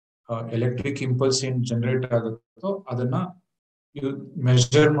electric impulse in generate ಆಗುತ್ತೋ ಅದನ್ನ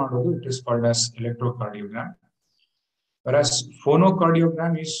measure ಮಾಡೋದು, it is called as electrocardiogram. Whereas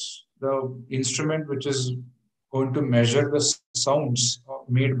phonocardiogram is the instrument which is going to measure the sounds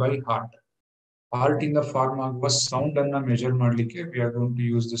made by heart. Heart in the form ಆಗುವ sound ಅನ್ನ measure ಮಾಡಲಿಕ್ಕೆ we are going to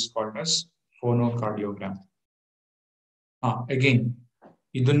use this called as phonocardiogram. Again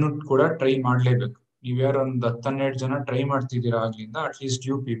ಇದನ್ನು ಕೂಡ try ಮಾಡಲೇಬೇಕು. ನೀವ್ಯಾರು ಒಂದು 10-12 ಜನ try ಮಾಡ್ತಿದ್ದೀರಾ ಆಗ್ಲಿಂದ, at least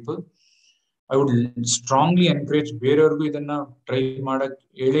you people, I would strongly encourage ಬೇರೆಯವ್ರಿಗೂ ಇದನ್ನ ಟ್ರೈ ಮಾಡಕ್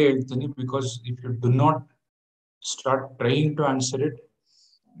ಹೇಳ್ತೀನಿ. Because if you do not start trying to answer it,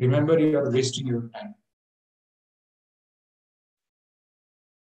 remember you are wasting your time.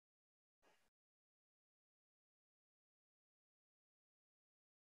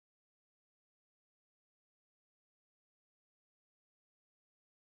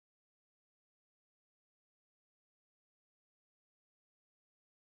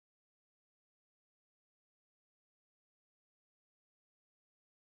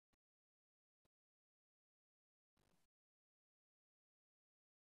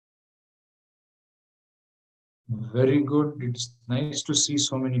 Very good. It's nice to see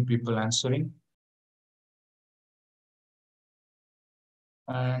so many people answering.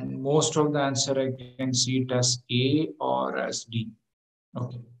 And most of the answer I can see it as A or as D.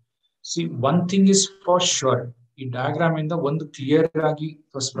 Okay. See, one thing is for sure. ಈ diagram ಇಂದ ಒಂದು clear ಆಗಿ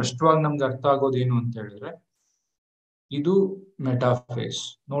ಸ್ಪಷ್ಟವಾಗಿ ನಮ್ಗೆ ಅರ್ಥ ಆಗೋದು ಏನು ಅಂತ ಹೇಳಿದ್ರೆ, ಇದು metaphase,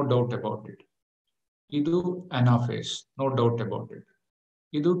 no doubt about it. ಇದು anaphase, no doubt about it.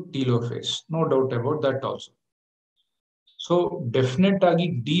 ಇದು telophase, no doubt about that also. So definite ಆಗಿ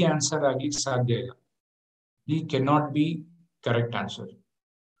ಡಿ ಆನ್ಸರ್ ಆಗ್ಲಿಕ್ಕೆ ಸಾಧ್ಯ ಇಲ್ಲ. D cannot be correct answer.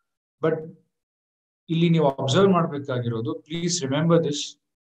 But ಇಲ್ಲಿ ನೀವು ಅಬ್ಸರ್ವ್ ಮಾಡ್ಬೇಕಾಗಿರೋದು, ಪ್ಲೀಸ್ ರಿಮೆಂಬರ್ ದಿಸ್,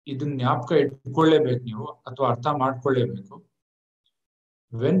 ಇದನ್ನ ಜ್ಞಾಪಕ ಇಟ್ಕೊಳ್ಳೇಬೇಕು ನೀವು, ಅಥವಾ ಅರ್ಥ ಮಾಡ್ಕೊಳ್ಳೇಬೇಕು.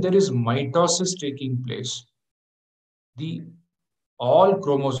 When there is mitosis taking place, the all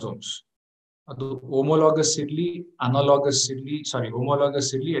chromosomes, ಅದು ಹೋಮೋಲಾಗಸ್ ಇರ್ಲಿ, ಅನಾಲಾಗಸ್ ಇರ್ಲಿ,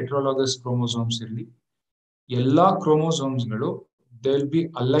 ಹೋಮೋಲಾಗಸ್ ಇರ್ಲಿ, ಹೆಟ್ರೋಲಾಗಸ್ ಕ್ರೋಮೋಸೋಮ್ಸ್ ಇರ್ಲಿ, ಎಲ್ಲಾ ಕ್ರೋಮೋಸೋಮ್ಸ್ಗಳು they will be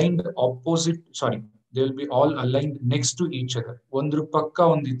aligned opposite, they will be all aligned next to each other. ಒಂದ್ರ ಪಕ್ಕ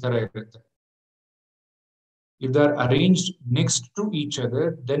ಒಂದು ಈ ತರ ಇರುತ್ತೆ. If they are arranged next to each other,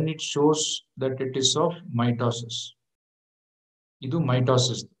 then it shows that it is of mitosis. ಇದು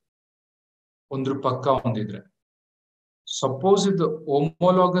mitosis. ಒಂದ್ರ ಪಕ್ಕ ಒಂದಿದ್ರೆ. Suppose if the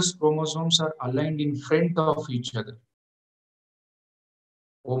homologous chromosomes are aligned in front of each other,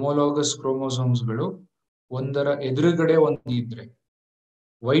 homologous chromosomes ಗಳು ಒಂದರ ಎದುರುಗಡೆ ಒಂದಿದ್ರೆ,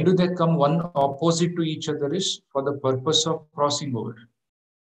 why do they come one opposite to each other? Is for the purpose of crossing over.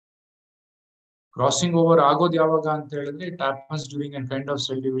 Crossing over ಆಗೋದು ಯಾವಾಗ ಅಂತ ಹೇಳಿದ್ರೆ, it happens during a kind of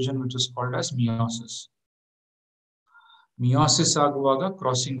cell division which is called as meiosis. Meiosis ಆಗುವಾಗ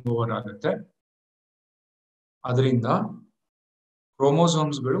crossing over ಆಗುತ್ತೆ. ಅದರಿಂದ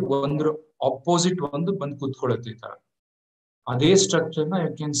ಕ್ರೋಮೋಸೋಮ್ಸ್ಗಳು ಒಂದ್ರ opposite ಒಂದು ಬಂದು ಕೂತ್ಕೊಳ್ಳುತ್ತೆ. ಈ ತರ ಅದೇ ಸ್ಟ್ರಕ್ಚರ್ ನ you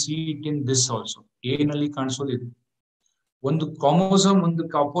can see it in this also. ಏನಲ್ಲಿ ಕಾಣಿಸೋದು ಇದು. ಒಂದು ಕ್ರೋಮೋಸೋಮ್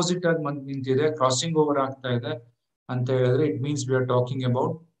ಒಂದಕ್ಕೆ ಆಪೋಸಿಟ್ ಆಗಿ ನಿಂತಿದೆ, ಕ್ರಾಸಿಂಗ್ ಓವರ್ ಆಗ್ತಾ ಇದೆ ಅಂತ ಹೇಳಿದ್ರೆ, it means we are talking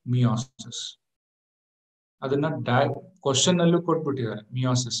about meiosis. ಅದನ್ನ ಕ್ವಶನ್ ಅಲ್ಲೂ ಕೊಟ್ಬಿಟ್ಟಿದ್ದಾರೆ,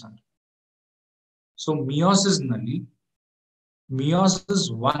 ಮಿಯೋಸಿಸ್ ಅಂತ. ಸೊ ಮಿಯೋಸಿಸ್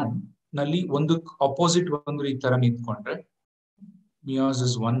 1 ನಲ್ಲಿ ಒಂದು ಅಪೋಸಿಟ್ ಒಂದು ಈ ತರ ನಿಂತ್ಕೊಂಡ್ರೆ,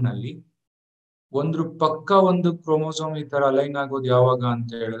 ಮಿಯೋಸಿಸ್ 1 ನಲ್ಲಿ ಒಂದ್ರ ಪಕ್ಕ ಒಂದು ಕ್ರೋಮೋಸೋಮ್ ಈ ತರ ಅಲೈನ್ ಆಗೋದು ಯಾವಾಗ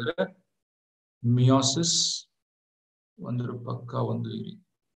ಅಂತ ಹೇಳಿದ್ರೆ, ಮಿಯೋಸಿಸ್ ಒಂದ್ರ ಪಕ್ಕ ಒಂದು ಇರಿ.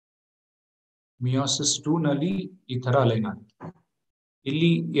 ಮಿಯೋಸಿಸ್ 2 ನಲ್ಲಿ ಈ ತರ ಅಲೈನ್ ಆಗುತ್ತೆ.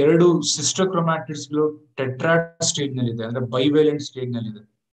 ಇಲ್ಲಿ ಎರಡು ಸಿಸ್ಟರ್ ಕ್ರೊಮ್ಯಾಟಿಡ್ಸ್ ಗಳು ಟೆಟ್ರಾಡ್ ಸ್ಟೇಜ್ ನಲ್ಲಿ ಇದೆ, ಅಂದ್ರೆ ಬೈವೇಲೆಂಟ್ ಸ್ಟೇಜ್ ನಲ್ಲಿ ಇದೆ.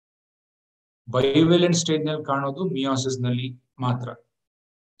 ಬೈವೇಲೆಂಟ್ ಸ್ಟೇಜ್ ನಲ್ಲಿ ಕಾಣೋದು ಮಿಯೋಸಿಸ್ ನಲ್ಲಿ ಮಾತ್ರ.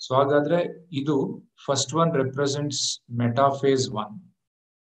 ಸೊ ಹಾಗಾದ್ರೆ ಇದು ಫಸ್ಟ್ ಒನ್ ರೆಪ್ರೆಸೆಂಟ್ಸ್ ಮೆಟಾಫೇಸ್ 1.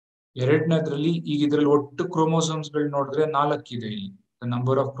 ಎರಡನೇದ್ರಲ್ಲಿ ಈಗ ಇದ್ರಲ್ಲಿ ಒಟ್ಟು ಕ್ರೋಮೋಸೋಮ್ಸ್ ಗಳು ನೋಡಿದ್ರೆ 4 ಇದೆ. ಇಲ್ಲಿ the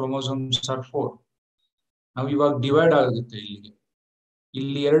number of chromosomes R 4. ನಾವು ಇವಾಗ ಡಿವೈಡ್ ಆಗುತ್ತೆ ಇಲ್ಲಿಗೆ.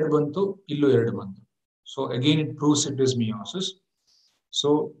 ಇಲ್ಲಿ 2 ಬಂತು, ಇಲ್ಲೂ 2 ಬಂತು. So again it proves it is meiosis. So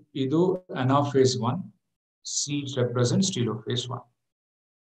ಇದು anaphase 1, C represents telophase 1.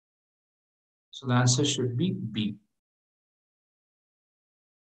 So the answer should be B.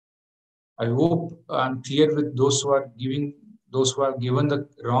 I hope I'm clear with those who are given the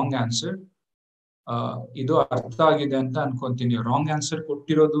wrong answer. ಇದು ಅರ್ಥ ಆಗಿದೆ ಅಂತ ಅನ್ಕೊಂತೀನಿ. ರಾಂಗ್ ಆನ್ಸರ್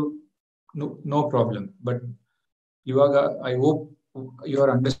ಕೊಟ್ಟಿರೋದು no problem, but ಇವಾಗ I hope you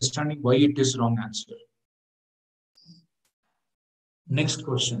are understanding why it is wrong answer. Next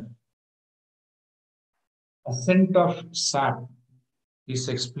question. Ascent of sap is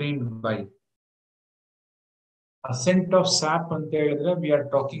explained by. Ascent of sap ಅಂತ ಹೇಳಿದ್ರೆ we are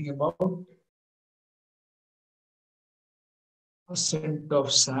talking about. Ascent of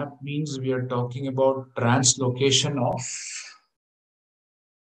sap means we are talking about translocation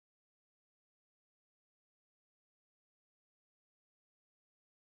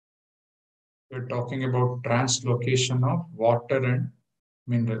of water and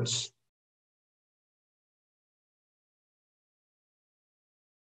minerals.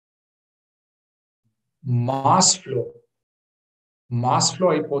 mass flow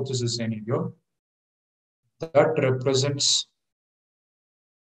hypothesis ಏನಿದೆಯೋ that represents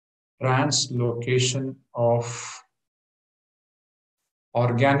translocation of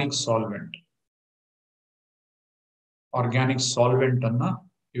organic solvent ಅನ್ನ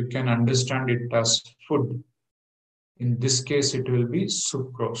you can understand it as food. In this case it will be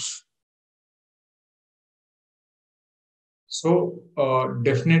sucrose. So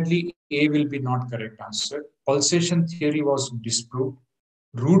definitely A will be not correct answer. Pulsation theory was disproved.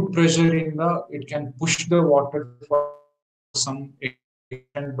 Root pressure in the it can push the water for some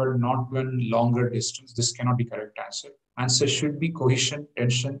extent but not one longer distance. This cannot be correct answer. Answer should be cohesion,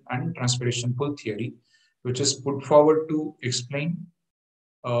 tension and transpiration pull theory, which is put forward to explain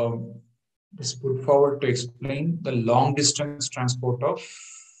the long distance transport of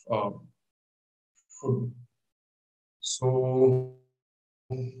food. So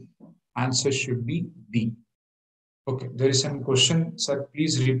answer should be D. Okay, there is some question, sir.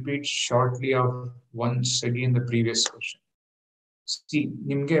 Please repeat shortly of once again the previous question. See,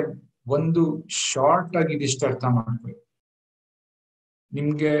 ನಿಮ್ಗೆ ಒಂದು short ಆಗಿ ಇದಿಷ್ಟು ಅರ್ಥ ಮಾಡ್ಕೊಳ್ಳಿ.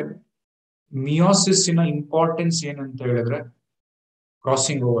 ನಿಮ್ಗೆ ಮಿಯೋಸಿಸ್ನ importance ಏನಂತ ಹೇಳಿದ್ರೆ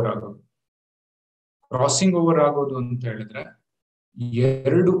crossing over ಆಗೋದು. ಕ್ರಾಸಿಂಗ್ ಓವರ್ ಆಗೋದು ಅಂತ ಹೇಳಿದ್ರೆ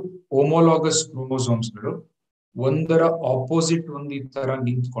ಎರಡು ಹೋಮೋಲಾಗಸ್ ಕ್ರೋಮೋಸೋಮ್ಸ್ಗಳು ಒಂದರ ಆಪೋಸಿಟ್ ಒಂದು ಈ ತರ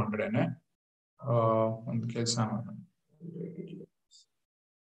ನಿಂತ್ಕೊಂಡ್ರೇನೆ ಒಂದು ಕೆಲಸ ಮಾಡೋಣ,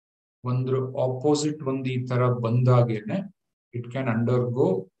 ಒಂದು ಆಪೋಸಿಟ್ ಒಂದು ಈ ತರ ಬಂದಾಗೇನೆ it can undergo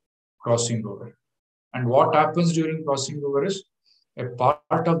crossing over. And what happens during crossing over is a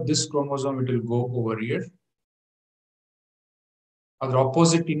part of this chromosome it will go over here. ಅದರ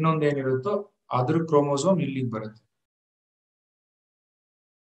ಆಪೋಸಿಟ್ ಇನ್ನೊಂದು ಏನಿರುತ್ತೋ ಅದ್ರ ಕ್ರೋಮೋಸೋಮ್ ಇಲ್ಲಿಗೆ ಬರುತ್ತೆ.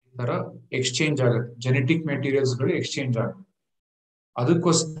 ಈ ತರ ಎಕ್ಸ್ಚೇಂಜ್ ಆಗುತ್ತೆ, ಜೆನೆಟಿಕ್ ಮೆಟೀರಿಯಲ್ಸ್ ಗಳು ಎಕ್ಸ್ಚೇಂಜ್ ಆಗುತ್ತೆ.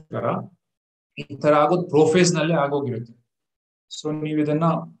 ಅದಕ್ಕೋಸ್ಕರ ಈ ತರ ಆಗೋದು ಪ್ರೋಫೇಸ್ ನಲ್ಲೇ ಆಗೋಗಿರುತ್ತೆ. ಸೊ ನೀವು ಇದನ್ನ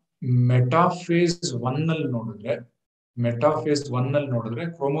ಮೆಟಾಫೇಸ್ ಒನ್ ನಲ್ಲಿ ನೋಡಿದ್ರೆ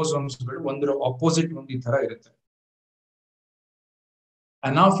ಕ್ರೋಮೋಸೋಮ್ಸ್ ಗಳು ಒಂದರ ಆಪೋಸಿಟ್ ಒಂದು ಈ ತರ ಇರುತ್ತೆ.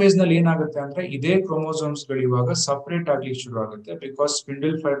 ಅನಾಫೇಸ್ ನಲ್ಲಿ ಏನಾಗುತ್ತೆ ಅಂದ್ರೆ ಇದೇ ಕ್ರೋಮೋಸೋಮ್ಸ್ ಗಳು ಇವಾಗ ಸಪರೇಟ್ ಆಗ್ಲಿಕ್ಕೆ ಶುರು ಆಗುತ್ತೆ, because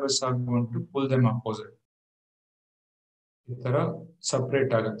spindle fibres are going to pull them opposite. ಈ ತರ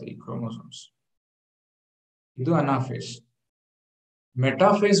ಸಪರೇಟ್ ಆಗುತ್ತೆ ಈ ಕ್ರೋಮೋಸೋಮ್ಸ್. ಇದು ಅನಾಫೇಸ್.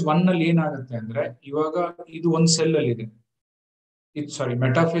 ಮೆಟಾಫೇಸ್ ಒನ್ ನಲ್ಲಿ ಏನಾಗುತ್ತೆ ಅಂದ್ರೆ ಇವಾಗ ಇದು ಒಂದ್ ಸೆಲ್ ಅಲ್ಲಿ ಇದೆ.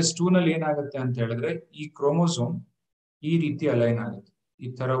 ಮೆಟಾಫೇಸ್ 2 ನಲ್ಲಿ ಏನಾಗುತ್ತೆ ಅಂತ ಹೇಳಿದ್ರೆ ಈ ಕ್ರೋಮೋಸೋಮ್ ಈ ರೀತಿ ಅಲೈನ್ ಆಗುತ್ತೆ. ಈ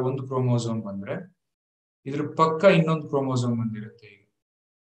ತರ ಒಂದು ಕ್ರೋಮೋಸೋಮ್ ಬಂದ್ರೆ ಇದ್ರ ಪಕ್ಕ ಇನ್ನೊಂದು ಕ್ರೋಮೋಸೋಮ್ ಬಂದಿರುತ್ತೆ. ಈಗ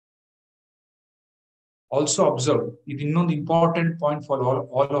ಆಲ್ಸೋ ಅಬ್ಸರ್ವ್, ಇದು ಇನ್ನೊಂದು important point for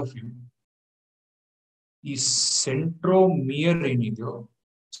all of you. ಈ ಸೆಂಟ್ರೋಮಿಯರ್ ಏನಿದೆಯೋ,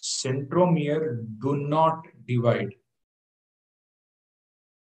 centromere do not divide.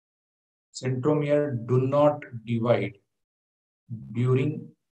 Centromere do not divide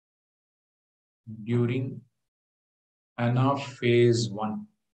during anaphase 1.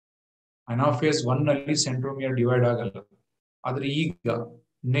 Anaphase 1 ನಲ್ಲಿ ಸೆಂಟ್ರೋಮಿಯರ್ ಡಿವೈಡ್ ಆಗಲ್ಲ. ಆದ್ರೆ ಈಗ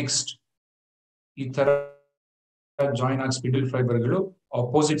ನೆಕ್ಸ್ಟ್ ಈ ತರ ಜಾಯಿನ್ ಆಗಿ ಸ್ಪಿಂಡಲ್ ಫೈಬರ್ಗಳು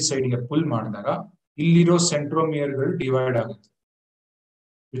ಆಪೋಸಿಟ್ ಸೈಡ್ ಗೆ ಪುಲ್ ಮಾಡಿದಾಗ ಇಲ್ಲಿರೋ ಸೆಂಟ್ರೋಮಿಯರ್ ಗಳು ಡಿವೈಡ್ ಆಗುತ್ತೆ.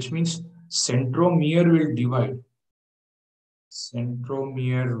 Which means centromere will divide.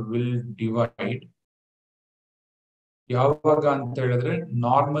 Centromere will divide ಯಾವಾಗ ಅಂತ ಹೇಳಿದ್ರೆ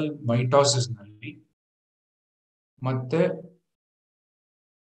ನಾರ್ಮಲ್ ಮೈಟೋಸಿಸ್ ನಲ್ಲಿ ಮತ್ತೆ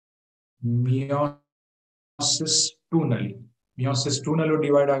ಮಿಯೋಸಿಸ್ 2 ನಲ್ಲಿ. ಮಿಯೋಸಿಸ್ 2 ನಲ್ಲೂ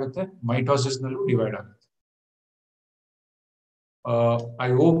ಡಿವೈಡ್ ಆಗುತ್ತೆ, ಮೈಟೋಸಿಸ್ ನಲ್ಲೂ ಡಿವೈಡ್ ಆಗುತ್ತೆ. I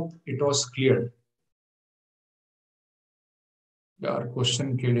hope it was clear. ಯಾರು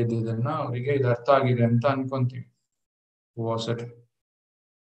ಕ್ವಶನ್ ಕೇಳಿದ್ದನ್ನ ಅವರಿಗೆ ಇದು ಅರ್ಥ ಆಗಿದೆ ಅಂತ ಅನ್ಕೊಂತೀವಿ. Was it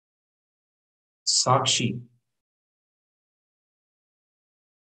Sakshi?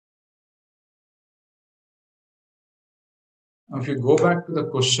 If you go back to the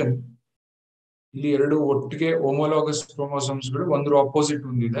question, ಇಲ್ಲಿ ಎರಡು ಒಟ್ಟಿಗೆ ಹೋಮೋಲಾಗಸ್ ಕ್ರೋಮೋಸೋಮ್ಸ್ ಗಳು ಒಂದರ ಆಪೋಸಿಟ್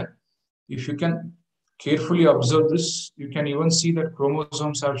ಒಂದಿದೆ. If you can carefully observe this, you can even see that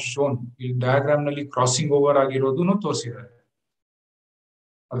chromosomes are shown. ಈ ಡಯಾಗ್ರಾಮ್ ನಲ್ಲಿ ಕ್ರಾಸಿಂಗ್ ಓವರ್ ಆಗಿರೋದನ್ನು ತೋರಿಸಿದ್ದಾರೆ.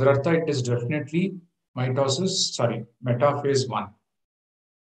 ಅದರ ಅರ್ಥ it is definitely metaphase 1.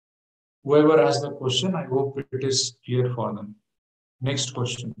 Whoever has the question, I hope it is clear for them. Next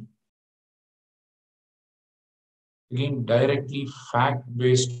question. Again, directly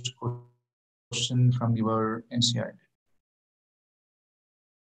fact-based question from your NCERT.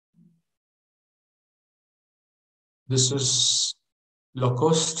 This is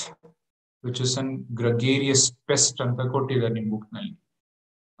locust, which is an gregarious pest anta kottidare ನಿಮ್ಮ book ನಲ್ಲಿ.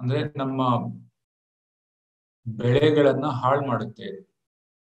 ಅಂದ್ರೆ ನಮ್ಮ ಬೆಳೆಗಳನ್ನ ಹಾಳು ಮಾಡುತ್ತೆ.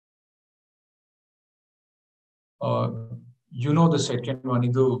 You know the second one.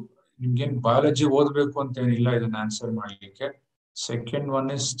 ಇದು ನಿಮ್ಗೇನು biology ಓದಬೇಕು ಅಂತ ಏನಿಲ್ಲ ಇದನ್ನ ಆನ್ಸರ್ ಮಾಡ್ಲಿಕ್ಕೆ. Second one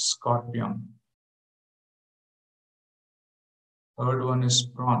is scorpion. Third one is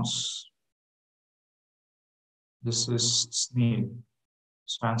prawns. This is snail.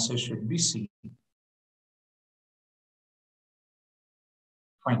 So answer should be C.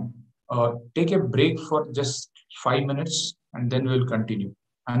 Fine. Take a break for just 5 minutes and then we'll continue.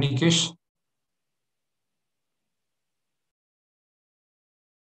 Anikesh?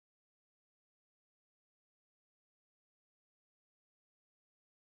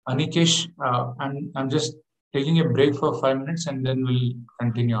 Anikesh, I'm just taking a break for 5 minutes and then we'll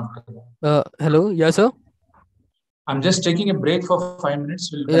continue after that. Hello. Yeah, sir. I'm just taking a break for 5 minutes.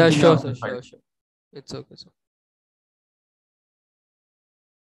 We'll Yeah, continue sure, after sir. 5. Sure. It's okay, sir.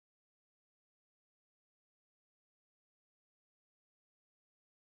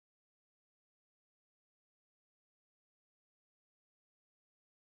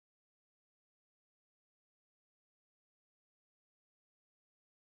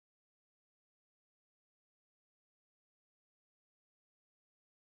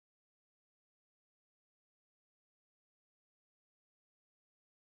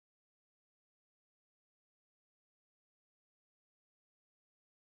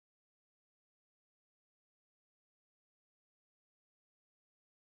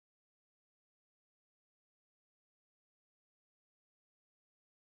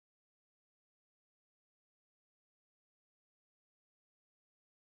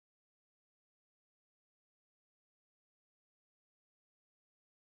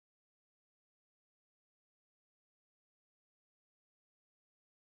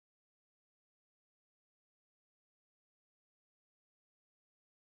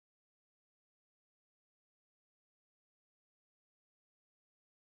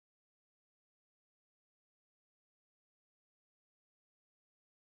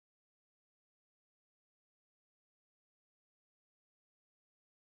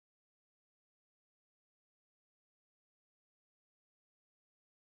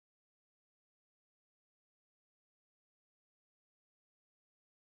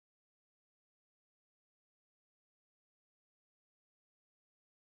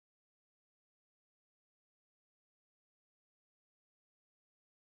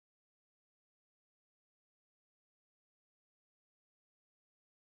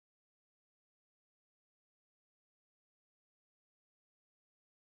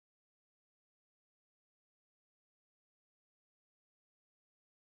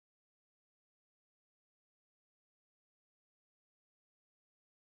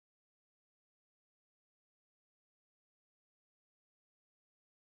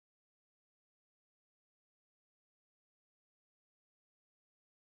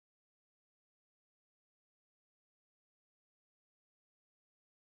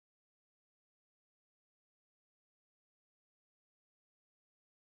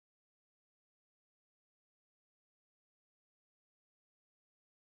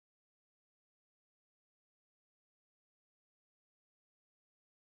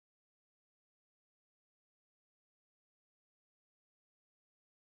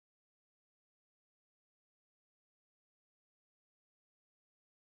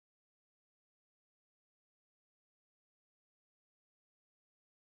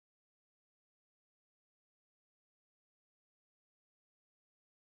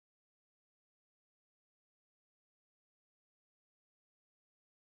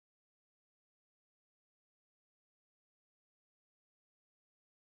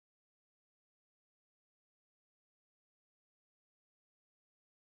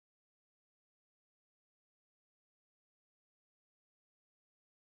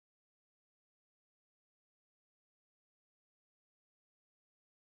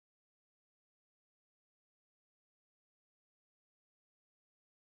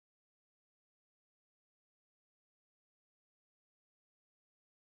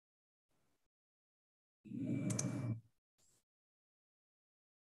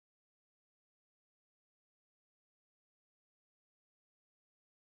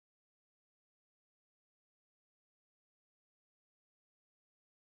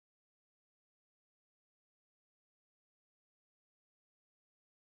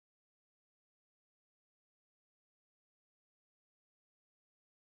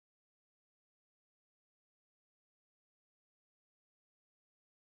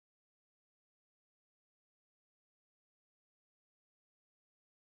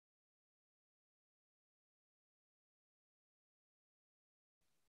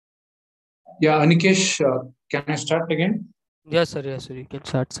 Yeah, Anikesh, can I start again? Yes, sir. Yes, sir. You can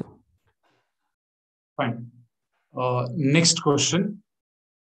start, sir. Fine. Next question.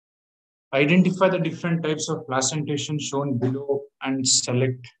 Identify the different types of placentation shown below and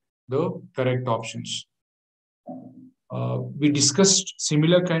select the correct options. We discussed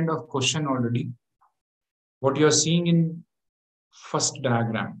similar kind of question already. What you are seeing in first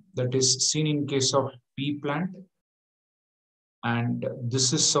diagram, that is seen in case of pea plant, and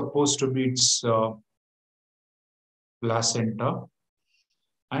this is supposed to be its placenta,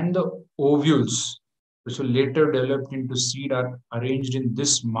 and the ovules, which will later develop into seed, are arranged in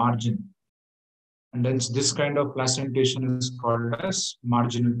this margin, and hence this kind of placentation is called as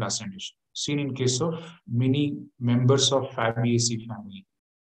marginal placentation, seen in case of many members of Fabaceae family.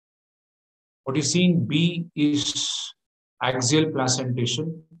 What you see in B is axial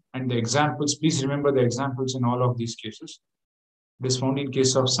placentation, and the examples, please remember the examples in all of these cases. It is found in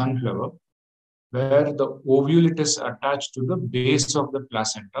case of sunflower, where the ovule it is attached to the base of the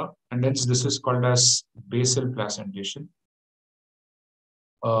placenta, and hence this is called as basal placentation.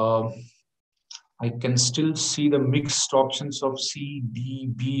 I can still see the mixed options of C, D,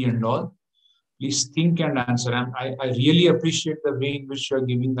 B, and all. Please think and answer. And I really appreciate the way in which you are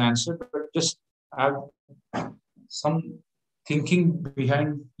giving the answer, but just have some thinking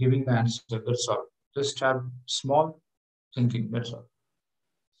behind giving the answer. That's all. Just have small thinking. That's all.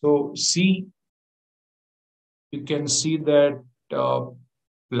 So C, you can see that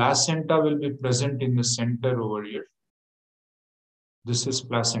placenta will be present in the center over here. This is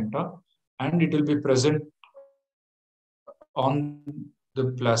placenta, and it will be present on the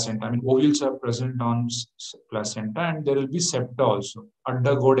placenta. I mean, ovules are present on placenta, and there will be septa also.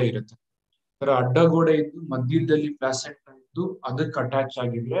 Addagode irutte. There are addagode iddu madhyadalli placenta iddu adಕ್ಕೆ attach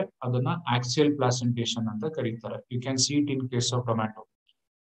ಆಗಿದ್ರೆ ಅದನ್ನ axial placentation ಅಂತ ಕರೀತಾರೆ. You can see it in case of tomato.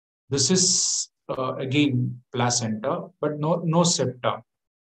 This is again placenta, but no septa.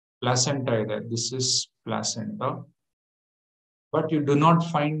 Placenta ಇದೆ. This is placenta, but you do not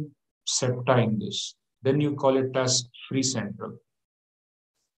find septa in this. Then you call it as free central.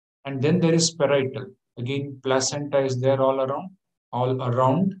 And then there is parietal. Again, placenta is there all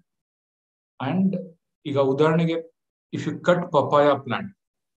around. And iga udaharanege, if you cut papaya plant,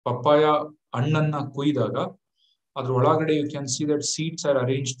 papaya hannanna kuyidaga, adra olagade you can see that seeds are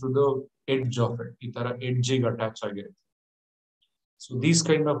arranged to the edge of it. Ee tara edge ಗೆ attach ಆಗಿರುತ್ತೆ. So this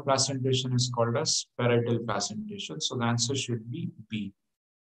kind of placentation is called as parietal placentation. So the answer should be B.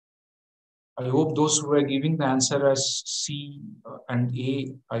 I hope those who are giving the answer as C and A,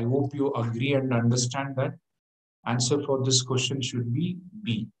 I hope you agree and understand that answer for this question should be B.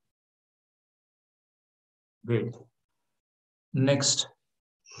 Great. Next,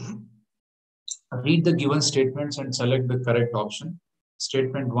 read the given statements and select the correct option.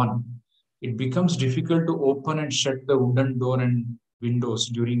 Statement 1. It becomes difficult to open and shut the wooden door and windows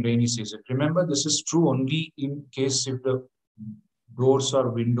during rainy season. Remember, this is true only in case if the doors or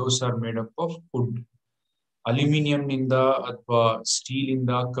windows are made up of wood. Aluminium ninda athwa steel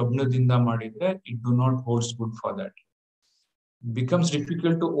inda kabnadinda madidre, it do not holds good for that. It becomes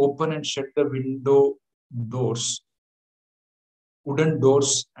difficult to open and shut the doors, wooden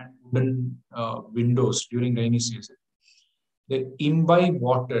doors and wooden windows during rainy season. They imbibe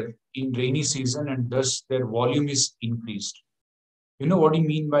water in rainy season, and thus their volume is increased. You know what you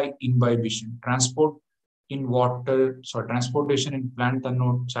mean by imbibition? Transportation in plant ಅನ್ನೋ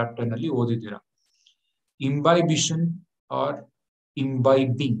chapter ನಲ್ಲಿ ಓದಿದ್ದೀರಾ. Imbibition or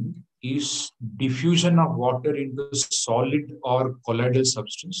imbibing is diffusion of water into solid or colloidal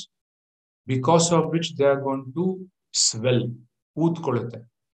substance, because of which they are going to swell, ಊದ್ಕೊಳ್ಳುತ್ತೆ.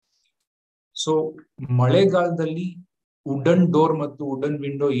 So ಮಳೆಗಾಲದಲ್ಲಿ wooden door ಮತ್ತು wooden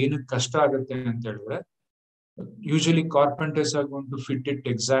window ಏನಕ್ಕೆ ಕಷ್ಟ ಆಗುತ್ತೆ ಅಂತ ಹೇಳಿದ್ರೆ, usually carpenters are going to fit it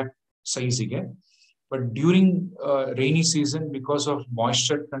exact size ಗೆ, but during rainy season, because of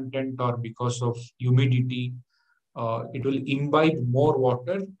moisture content or because of humidity, it will imbibe more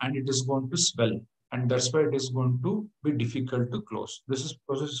water and it is going to swell, and that's why it is going to be difficult to close. This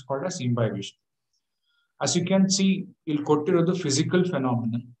process is called as imbibition. As you can see, you'll quote the physical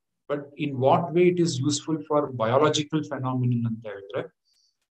phenomenon, but in what way it is useful for biological phenomenon anta ಹೇಳಿದ್ರೆ,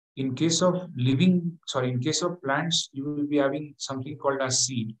 in case of plants, you will be having something called as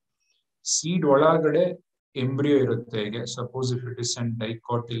seed. Seed ಒಳಗಡೆ embryo ಇರುತ್ತೆ. Suppose if it is a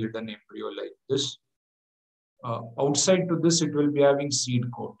dicotyledon embryo like this, outside to this it will be having seed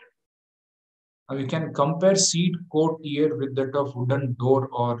coat. Now you can compare seed coat here with that of wooden door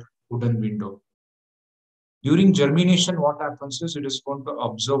or wooden window. During germination, what happens is it is going to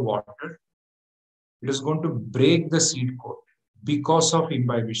absorb water. It is going to break the seed coat because of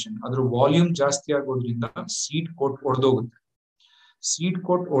imbibition. Adra volume ಜಾಸ್ತಿ ಆಗೋದ್ರಿಂದ seed coat ಒಡೆದೋಗುತ್ತೆ. Seed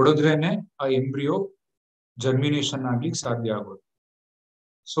coat ಒಡೆದ್ರೇನೆ ಆ embryo germination ಆಗ್ಲಿಕ್ಕೆ ಸಾಧ್ಯ ಆಗೋದು.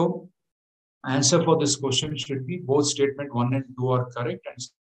 So answer for this question should be both statement 1 and 2 are correct, and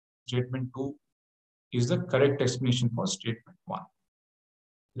statement 2 is the correct explanation for statement 1.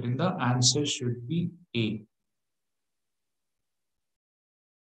 Then the answer should be A.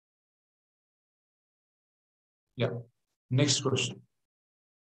 Yeah. Next question.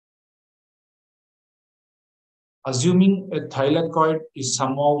 Assuming a thylakoid is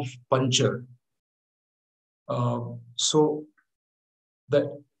somehow punctured, so that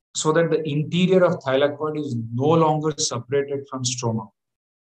the interior of thylakoid is no longer separated from stroma.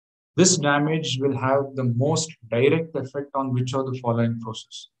 This damage will have the most direct effect on which of the following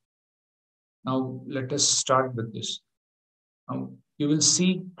process. Now let us start with this. Now you will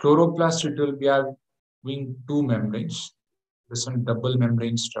see chloroplast, it will be having two membranes, different double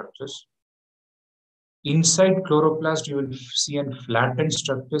membrane structures. Inside chloroplast, you will see and flattened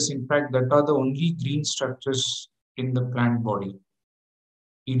structures. In fact, that are the only green structures in the plant body.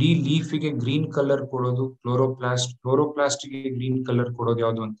 ಇಡೀ ಲೀಫಿಗೆ green colour ಕೊಡೋದು chloroplast, ಕ್ಲೋರೋಪ್ಲಾಸ್ಟ್ಗೆ green colour ಕೊಡೋದು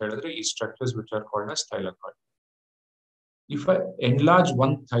ಯಾವುದು ಅಂತ ಹೇಳಿದ್ರೆ ಈ structures which are called as thylakoid. If I enlarge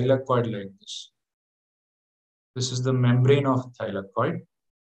one thylakoid like this is the membrane of thylakoid.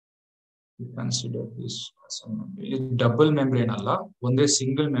 You consider this as a membrane. Double membrane ಅಲ್ಲ, ಒಂದೇ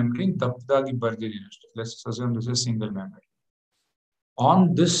single membrane ದಪ್ಪದಾಗಿ ಬರ್ದಿದ್ದೀನಿ ಅಷ್ಟೇ. Let's assume this is single membrane. On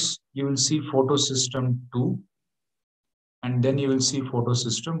this, you will see photosystem 2, and then you will see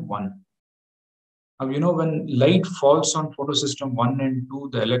photosystem 1. Now, you know, when light falls on photosystem 1 and 2,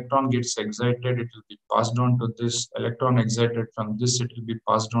 the electron gets excited, it will be passed on to this. Electron excited from this, it will be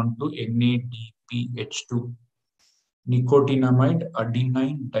passed on to NADPH2. Nicotinamide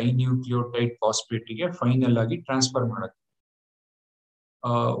adenine dinucleotide phosphate ಗೆ final ಆಗಿ transfer ಮಾಡುತ್ತೆ.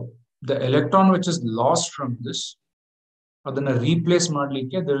 The electron which is lost from this, ಅದನ್ನ replace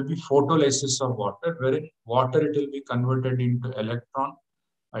ಮಾಡಲಿಕ್ಕೆ there will be photolysis of water, wherein water it will be converted into electron,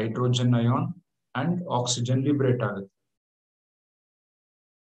 hydrogen ion and oxygen liberate ಆಗುತ್ತೆ.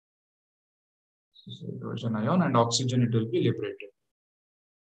 Hydrogen ion and oxygen it will be liberated.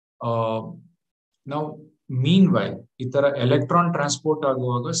 Now meanwhile ಈ ತರ electron transport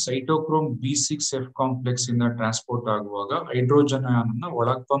ಆಗುವಾಗ cytochrome B6F complex ಇಂದ transport ಆಗುವಾಗ hydrogen ion ಅನ್ನ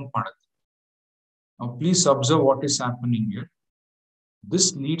ಒಳಗೆ pump ಮಾಡುತ್ತೆ. Now please observe what is happening here. This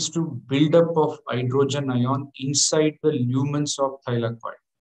leads to buildup of hydrogen ion inside the lumens of thylakoid.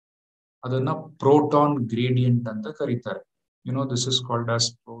 ಅದನ್ನ proton gradient ಅಂತ ಕರೀತಾರೆ. You know, this is called as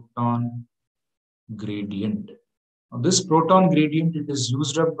proton gradient. Now, this proton gradient, it is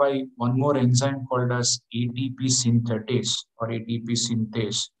used up by one more enzyme called as ATP synthetase or ATP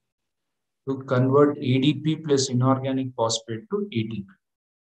synthase to convert ADP plus inorganic phosphate to ATP.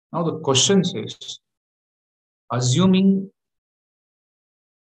 Now the question says, assuming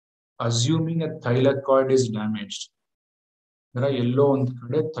a thylakoid is damaged, ಎಲ್ಲೋ ಒಂದ್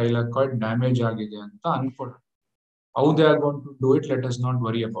ಕಡೆ thylakoid damage ಆಗಿದೆ ಅಂತ ಅನ್ಕೊಳ್ಳಿ. How they are going to do it, let us not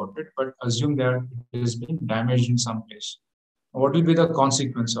worry about it, but assume that it has been damaged in some place. What will be the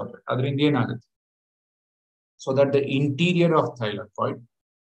consequence of it? ಅದರಿಂದ ಏನಾಗುತ್ತೆ? So that the interior of thylakoid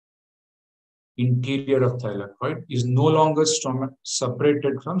is no longer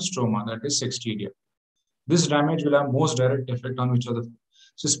separated from stroma, that is exterior. This damage will have most direct effect on which other.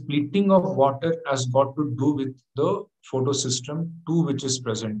 So splitting of water has got to do with the photosystem 2 which is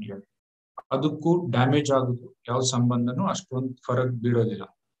present here. ಅದಕ್ಕೂ damage ಆಗುದು ಯಾವ ಸಂಬಂಧನೂ ಅಷ್ಟೊಂದು ಫರಕ್ ಬೀಳೋದಿಲ್ಲ.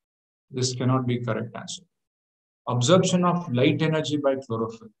 This cannot be correct answer. Absorption of light energy by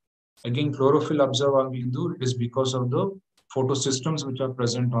chlorophyll. Again, chlorophyll absorb ಆಗಿದ್ದು, it is because of the photosystems which are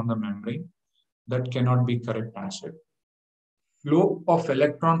present on the membrane. That cannot be correct answer. Flow of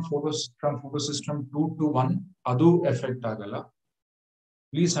electron from photosystem 2 to 1, adu effect ಆಗಲ್ಲ.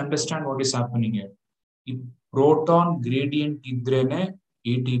 Please understand what is happening here. If proton gradient ಇದ್ರೇನೆ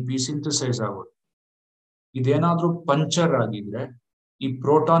ATP synthesize ಆಗೋದು. ಇದೇನಾದ್ರೂ puncture ಆಗಿದ್ರೆ ಈ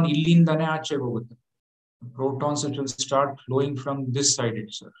proton ಇಲ್ಲಿಂದನೇ ಆಚೆಗೆ ಹೋಗುತ್ತೆ. Protons it will start flowing from this side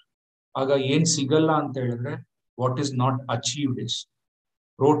itself. ಆಗ ಏನ್ ಸಿಗಲ್ಲ ಅಂತ ಹೇಳಿದ್ರೆ what is not achieved is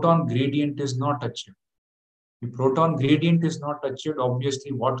proton gradient is not achieved. The proton gradient is not achieved,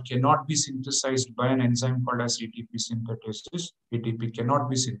 obviously what cannot be synthesized by an enzyme called as ATP synthetase is ATP cannot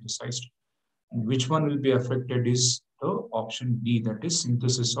be synthesized. And which one will be affected is the option B, that is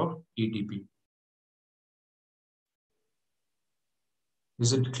synthesis of ATP. Is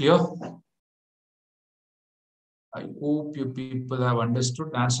it clear? I hope you people have understood.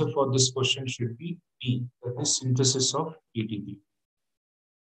 The answer for this question should be B, that is synthesis of ATP.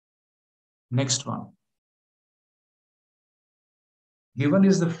 Next one. Given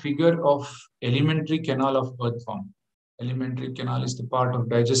is the figure of alimentary canal of earthworm. Alimentary canal is the part of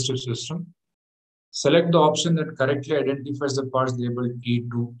digestive system. Select the option that correctly identifies the parts labeled A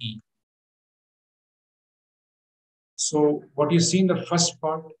to E. So what you see in the first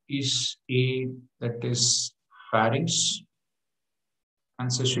part is A, that is pharynx.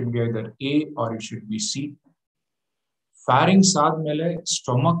 Answer should be either A or it should be C. Pharynx ಆದ್ಮೇಲೆ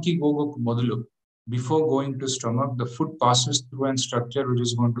stomach ಗೆ ಹೋಗೋಕ್ ಮೊದಲು, before going to stomach, the food passes through a structure which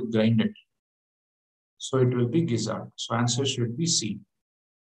is going to grind it. So it will be gizzard. So answer should be C.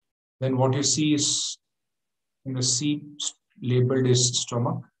 Then what you see is in the C labeled is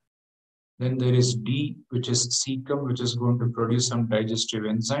stomach. Then there is D, which is cecum, which is going to produce some digestive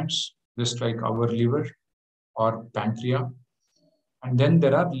enzymes, just like our liver or pancreas. And then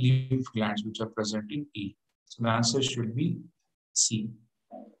there are lymph glands, which are present in E. So the answer should be C.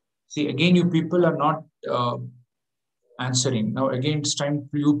 See, again, you people are not answering. Now, again, it's time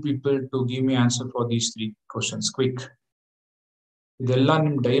for you people to give me answer for these three questions, quick. ಇದೆಲ್ಲ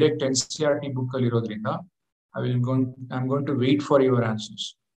ನಿಮ್ direct NCERT book ಅಲ್ಲಿ ಇರೋದ್ರಿಂದ I'm going to wait for your answers.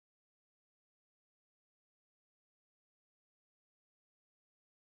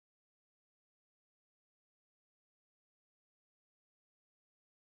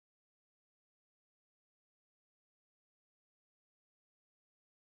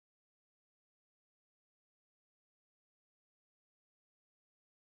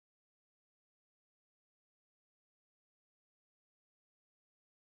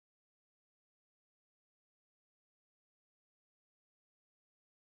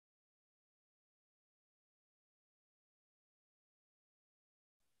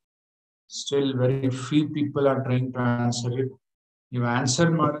 Still very few people are trying to answer it. ನೀವು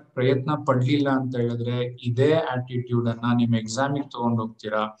answer ಮಾಡಕ್ ಪ್ರಯತ್ನ ಪಡ್ಲಿಲ್ಲ ಅಂತ ಹೇಳಿದ್ರೆ ಇದೇ ಆಟಿಟ್ಯೂಡ್ ಅನ್ನ ನಿಮ್ ಎಕ್ಸಾಮಿಗೆ ತಗೊಂಡ್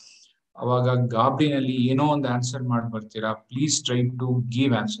ಹೋಗ್ತೀರಾ. ಅವಾಗ ಗಾಬರಿನಲ್ಲಿ ಏನೋ ಒಂದು ಆನ್ಸರ್ ಮಾಡಿ ಬರ್ತೀರಾ. Please try to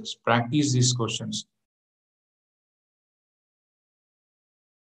give answers, practice these questions.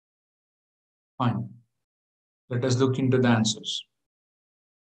 Fine. Let us look into the answers.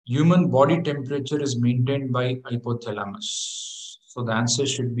 Human body temperature is maintained by hypothalamus. So the answer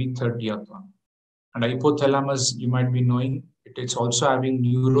should be 30th one. And hypothalamus, you might be knowing, it's also having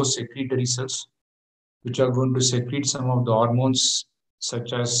neurosecretory cells, which are going to secrete some of the hormones such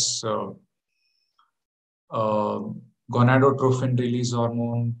as gonadotrophin release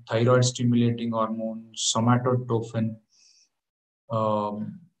hormone, thyroid stimulating hormone, somatotrophin,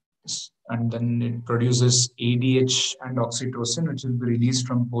 and then it produces ADH and oxytocin, which will be released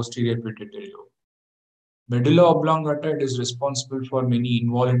from posterior pituitary lobe. Medulla oblongata, it is responsible for many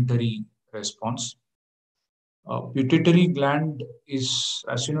involuntary response. Pituitary gland is,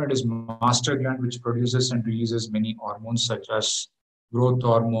 as you know, it is master gland which produces and releases many hormones such as growth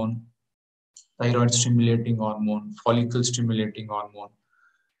hormone, thyroid stimulating hormone, follicle stimulating hormone,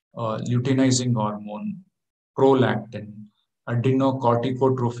 luteinizing hormone, prolactin,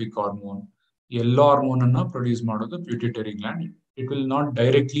 adrenocorticotropic hormone. Yellow hormone anna produce ಮಾಡೋದು pituitary gland. It will not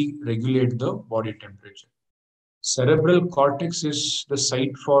directly regulate the body temperature. Cerebral cortex is the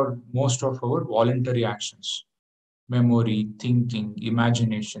site for most of our voluntary actions. Memory, thinking,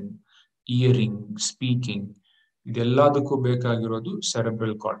 imagination, hearing, speaking. ಇದೆಲ್ಲದಕ್ಕೂ ಬೇಕಾಗಿರೋದು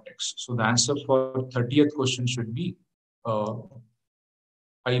cerebral cortex. So the answer for 30th question should be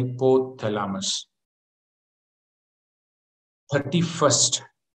hypothalamus. 31st.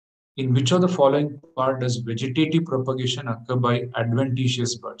 In which of the following part does vegetative propagation occur by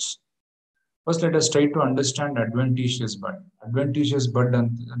adventitious buds? First, let us try to understand adventitious bud. Adventitious bud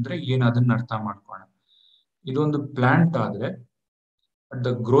ಅಂದ್ರೆ ಏನು ಅದನ್ನ ಅರ್ಥ ಮಾಡ್ಕೋಣ. ಇದೊಂದು plant ಆದ್ರೆ at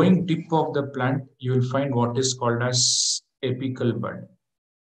the growing tip of the plant you will find what is called as apical bud.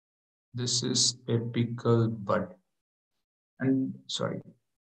 This is apical bud. And sorry,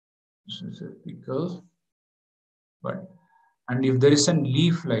 this is apical bud. And if there is a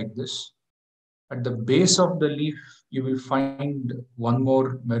leaf like this, at the base of the leaf you will find one more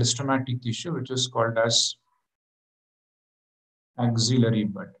meristematic tissue which is called as axillary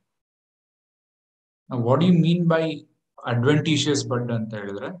bud. Now what do you mean by adventitious bud anta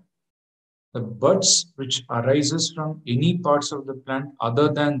helidre? The buds which arises from any parts of the plant other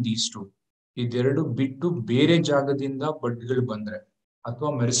than these two, ಇದೆರಡು ಬಿಟ್ಟು ಬೇರೆ ಜಾಗದಿಂದ ಬಡ್ಗಳು ಬಂದ್ರೆ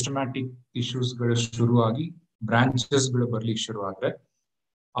ಅಥವಾ meristematic tissues ಗಳು ಶುರುವಾಗಿ branches ಗಳು ಬರ್ಲಿಕ್ಕೆ ಶುರು ಆದ್ರೆ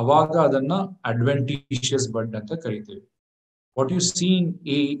ಅವಾಗ ಅದನ್ನ adventitious bud ಅಂತ ಕರಿತೀವಿ. What you see in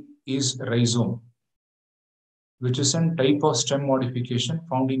A is rhizome, which is a type of stem modification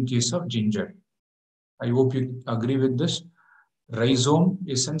found in case of ginger. I hope you agree with this. Rhizome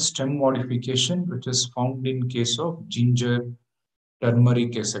is a stem modification which is found in case of ginger,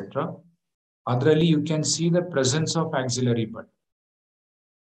 turmeric, etc. Otherly, you can see the presence of axillary bud.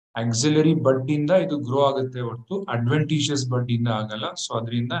 Auxiliary ಬಡ್ಡಿಂದ ಇದು grow ಆಗುತ್ತೆ ಹೊರತು adventitious ಬಡ್ಡಿಂದ ಆಗಲ್ಲ. So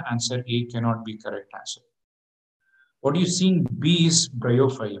ಅದರಿಂದ answer A cannot be correct answer. What you seen B is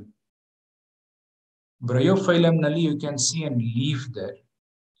ಬ್ರಯೋಫೈಲಮ್. Bryophyllum nalli you can see a leaf there.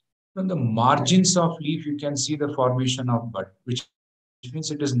 On the margins of leaf you can see the formation of bud, which means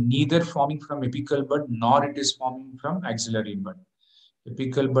it is neither forming from apical bud nor it is forming from axillary bud.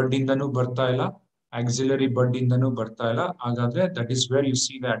 Apical bud indanu barta illa, axillary bud indanu barta illa. Hagadre that is where you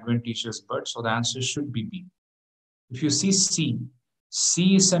see the adventitious bud. So the answer should be B. If you see C,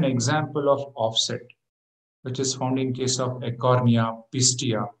 C is an example of offset, which is found in case of Ecornia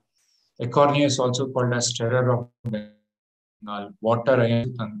pistia. Ecornia is also called as terror of Bengal, water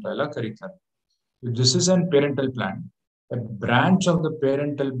hyacinth anta ella kariತಾರೆ. If this is an parental plant, a branch of the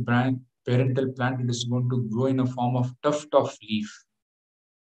parental plant, it is going to grow in a form of tuft of leaf.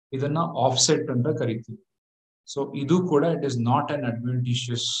 ಇದನ್ನ offset ಅಂತ ಕರಿತೀವಿ. So ಇದು ಕೂಡ it is not an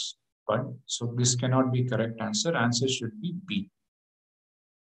adventitious bud. So this cannot be correct answer. Answer should be B.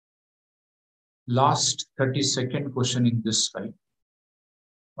 Last 30-second question in this slide.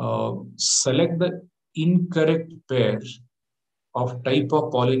 Select the incorrect pair of type of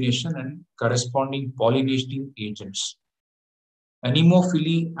pollination and corresponding pollinating agents.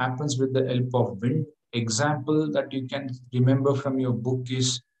 Anemophily happens with the help of wind. Example that you can remember from your book is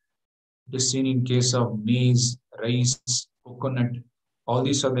seen in case of maize, rice, coconut. All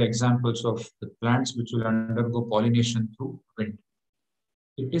these are the examples of the plants which will undergo pollination through wind.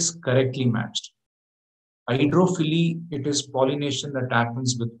 It is correctly matched. Hydrophily, it is pollination that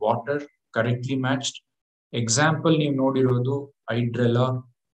happens with water, correctly matched. Example ನೀವು ನೋಡಿರೋದು hydrella.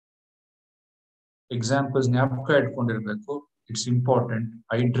 Examples ಜ್ಞಾಪಕ ಇಟ್ಕೊಂಡಿರಬೇಕು. It's important.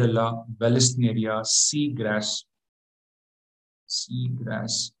 Hydrella, Vallisneria, seagrass,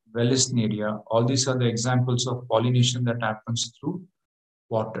 Vallisneria. All these are the examples of pollination that happens through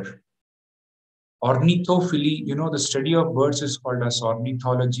water. Ornithophily, you know, the study of birds is called as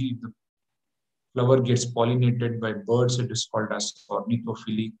ornithology. The flower gets pollinated by birds, it is called as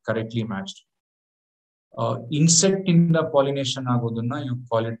ornithophily, correctly matched. Insect in the pollination agodunna you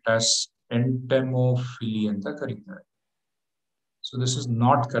call it as entomophily anta kariತಾರೆ. So this is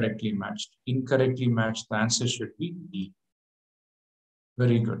not correctly matched. Incorrectly matched, the answer should be D.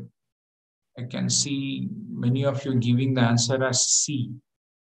 Very good. I can see many of you giving the answer as C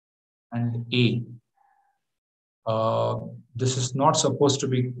and A. This is not supposed to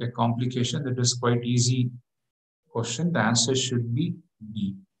be a complication. It is quite easy question. The answer should be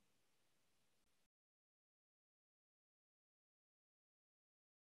B.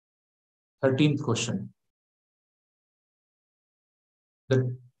 Thirteenth question. The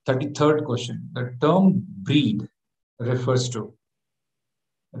 33rd question. The term breed refers to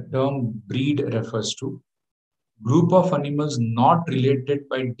group of animals not related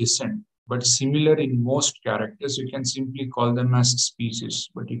by descent but similar in most characters. You can simply call them as species,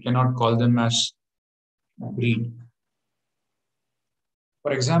 but you cannot call them as breed.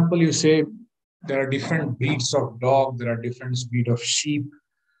 For example, you say there are different breeds of dog, there are different breeds of sheep,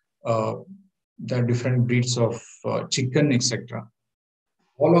 there are different breeds of chicken, etc.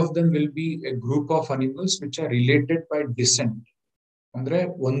 All of them will be a group of animals which are related by descent. Andre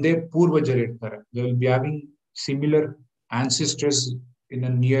onde purvajaru irtare. They will be having similar ancestors in a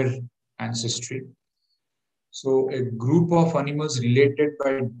near ancestry. So a group of animals related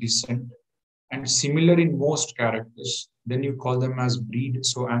by descent and similar in most characters, then you call them as breed.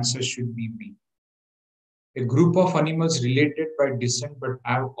 So answer should be B. A group of animals related by descent but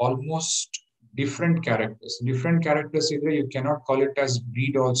have almost different characters. Different characters, either you cannot call it as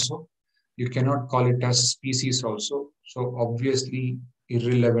breed also, you cannot call it as species also. So obviously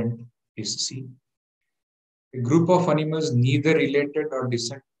irrelevant is C. A group of animals neither related or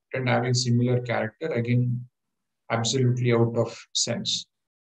descent and having similar character, again absolutely out of sense.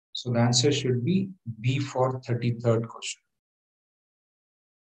 So the answer should be B for 33rd question.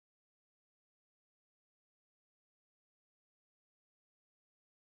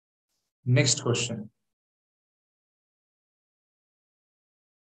 Next question.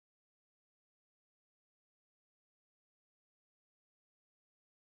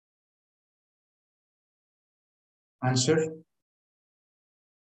 Answer.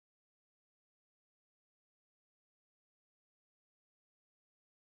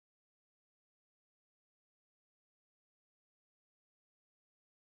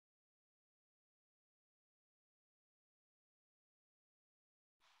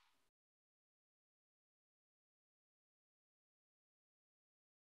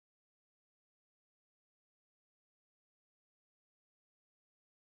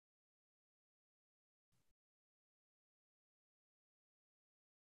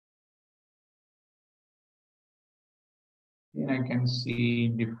 I can see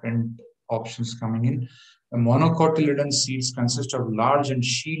different options coming in. The monocotyledon seeds consist of large and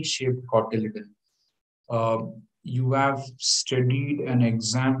shield-shaped cotyledon. Uh, you have studied an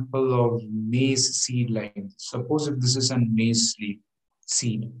example of maize seed line. Suppose if this is a maize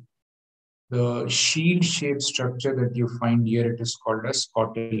seed, the shield-shaped structure that you find here, it is called as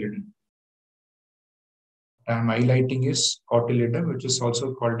cotyledon. What I'm highlighting is cotyledon, which is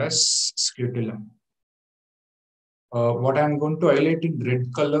also called as scutellum. What I'm going to highlight in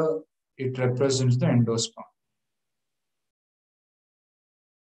red color, it represents the endosperm.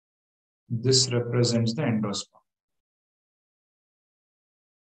 This represents the endosperm.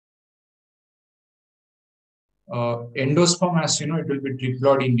 Endosperm, as you know, it will be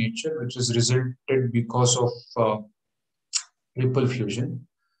triploid in nature, which is resulted because of triple fusion.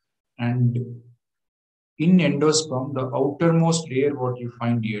 And in endosperm, the outermost layer, what you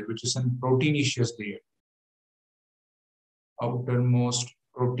find here, which is a proteinaceous layer. Outermost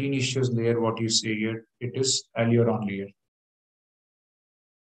proteinaceous layer, what you see here, it is alluron layer.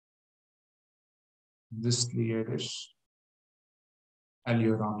 This layer is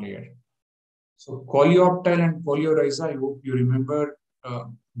alluron layer. So coleoptile and coleorhiza, I hope you remember,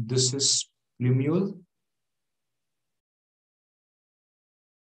 this is plumule.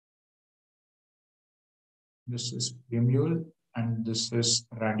 This is plumule and this is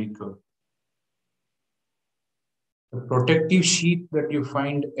radicle. The protective sheath that you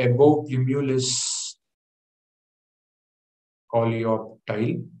find above plumule is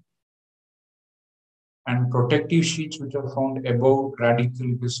coleoptile, and protective sheets which are found above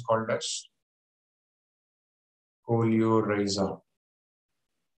radicle is called as coleorhiza.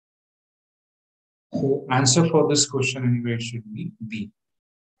 So answer for this question anyway should be B.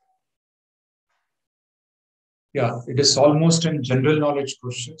 Yeah, it is almost in general knowledge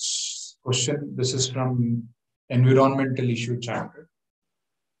question. This is from environmental issue chapter.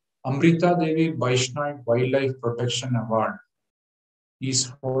 Amrita Devi Vaishnav Wildlife Protection Award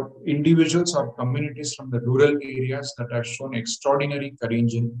is for individuals or communities from the rural areas that have shown extraordinary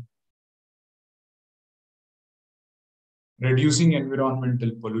courage in reducing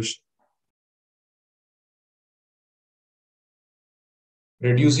environmental pollution,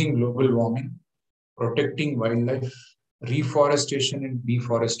 reducing global warming, protecting wildlife, reforestation in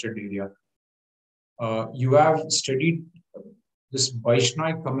deforested area. You have studied this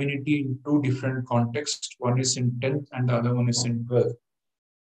Vaishnav community in two different contexts. One is in 10th and the other one is in 12th.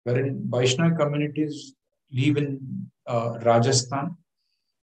 Wherein Vaishnav communities live in Rajasthan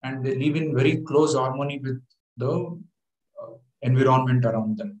and they live in very close harmony with the environment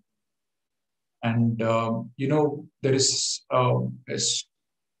around them. And there is a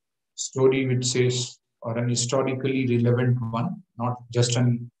story which says, or an historically relevant one, not just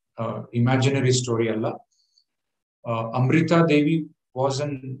an imaginary story. Allah. Amrita Devi was a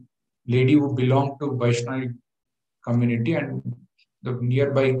lady who belonged to Vaishnav community, and the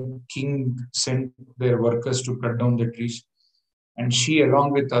nearby king sent their workers to cut down the trees. And she,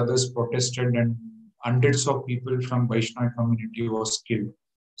 along with others, protested, and hundreds of people from Vaishnav community was killed.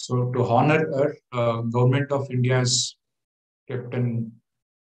 So, to honor her, Government of India has kept an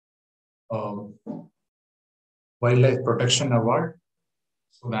Wildlife Protection Award.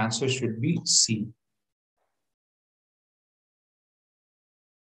 So, the answer should be C.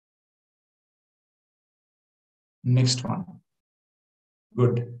 Next one.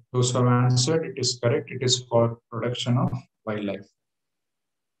 Good. Those who have answered, it is correct. It is for protection of wildlife.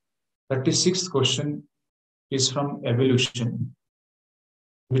 36th question is from evolution.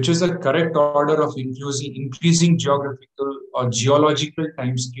 Which is the correct order of increasing geographical or geological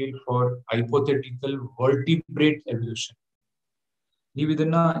timescale for hypothetical vertebrate evolution? ನೀವು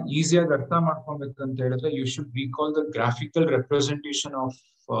ಇದನ್ನ ಈಸಿಯಾಗಿ ಅರ್ಥ ಮಾಡ್ಕೊಬೇಕು ಅಂತ ಹೇಳಿದ್ರೆ you should recall the graphical representation of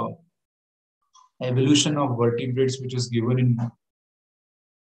evolution of vertebrates which is given in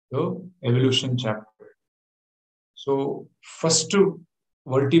the evolution chapter. So first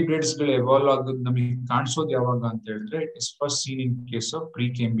vertebrates ಗಳು evolve ಆಗೋದು ನಮಗೆ ಕಾಣಿಸೋದು ಯಾವಾಗ ಅಂತ ಹೇಳಿದ್ರೆ it is first seen in case of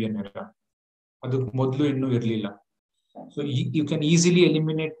Precambrian era. ಅದಕ್ಕೆ ಮೊದಲು ಇನ್ನೂ ಇರಲಿಲ್ಲ. So you can easily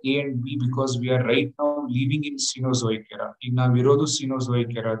eliminate A and B because we are right now living in Cenozoic era. ಈಗ ನಾವಿರೋದು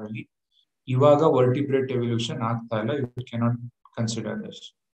Cenozoic era ದಲ್ಲಿ. ಇವಾಗ vertebrate evolution ಆಗ್ತಾ ಇಲ್ಲ. You cannot consider this.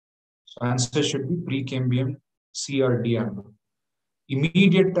 So answer should be Precambrian, C or D.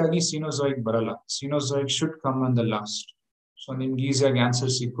 Immediate ಆಗಿ Cenozoic ಬರಲ್ಲ. Cenozoic should come on the last. So ನಿಮ್ಗೆ ಈಸಿಯಾಗಿ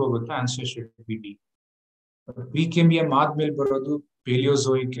answer ಸಿಕ್ಕೋಗುತ್ತೆ. Answer should be D. ಪ್ರೀಕೇಂಬಿಯಂ ಆದ್ಮೇಲೆ ಬರೋದು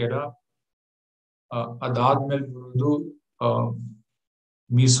ಪೇಲಿಯೋzoic era. ಅದಾದ್ಮೇಲೆ ಬರೋದು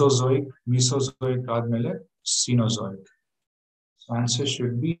ಮೀಸೋzoic ಆದ್ಮೇಲೆ Cenozoic. So answer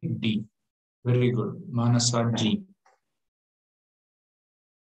should be D. Very good. Manasa G.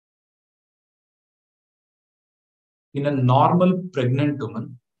 In a normal pregnant woman,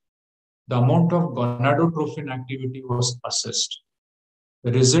 the amount of gonadotrophin activity was assessed.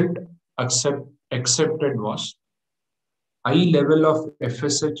 The result accepted was high level of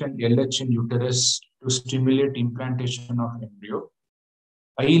FSH and LH in uterus to stimulate implantation of embryo,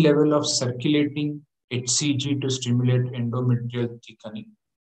 high level of circulating HCG to stimulate endometrial thickening,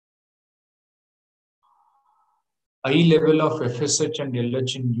 high level of FSH and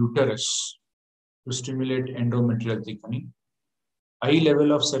LH in uterus to stimulate endometrial thickening, high level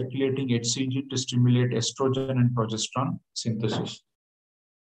of circulating HCG to stimulate estrogen and progesterone synthesis.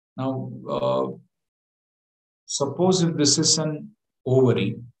 Now, suppose if this is an ovary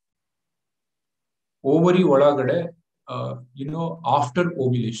ಒಳಗಡೆ, after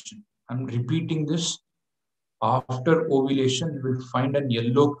ovulation, I'm repeating this, after ovulation, you will find an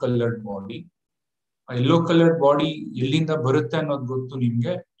yellow colored body. A yellow colored body, ಎಲ್ಲಿಂದ ಬರುತ್ತೆ ಅನ್ನೋದು ಗೊತ್ತು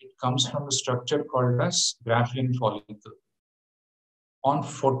ನಿಮಗೆ. It comes from a structure called as Graafian follicle. On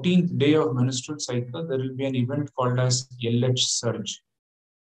 14th day of menstrual cycle, there will be an event called as LH surge.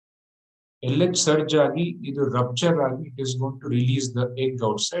 LH surge agi, idu rupture agi, it is going to release the egg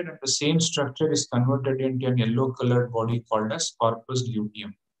outside, and the same structure is converted into an yellow colored body called as corpus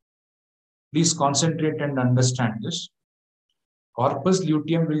luteum. Please concentrate and understand this. Corpus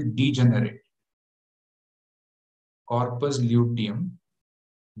luteum will degenerate. Corpus luteum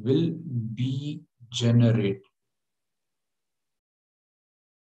will degenerate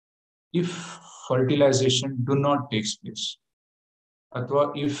if fertilization do not take place. Athwa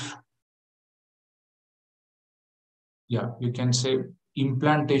if, you can say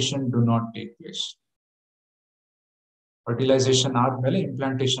implantation do not take place. Fertilization ಆದ್ಮೇಲೆ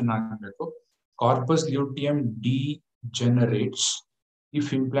implantation ಆಗಬೇಕು. Corpus luteum degenerates if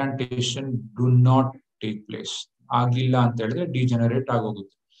implantation do not take place. ಆಗಿಲ್ಲ ಅಂತ ಹೇಳಿದ್ರೆ degenerate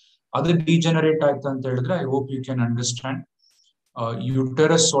ಆಗೋಗುತ್ತೆ. ಅದು degenerate ಆಯ್ತು ಅಂತ ಹೇಳಿದ್ರೆ I hope you can understand,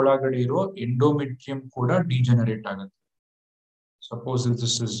 uterus ಒಳಗಡೆ ಇರೋ endometrium ಕೂಡ degenerate ಆಗುತ್ತೆ. Suppose if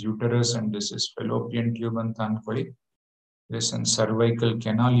this is uterus and this is fallopian tube ಅಂತ ಅನ್ಕೊಳ್ಳಿ. There is a cervical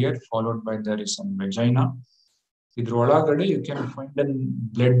canal here, followed by there is a vagina. ಇದ್ರ ಒಳಗಡೆ you can find a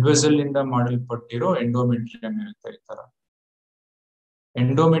blood vessel ಇಂದ ಮಾಡಲ್ಪಟ್ಟಿರೋ endometrium ಇರುತ್ತೆ. ಈ ತರ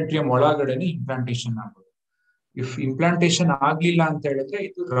ಎಂಡೋಮೆಟ್ರಿಯಂ ಒಳಗಡೆನೆ ಇಂಪ್ಲಾಂಟೇಶನ್ ಆಗುತ್ತೆ. ಇಫ್ ಇಂಪ್ಲಾಂಟೇಶನ್ ಆಗ್ಲಿಲ್ಲ ಅಂತ ಹೇಳಿದ್ರೆ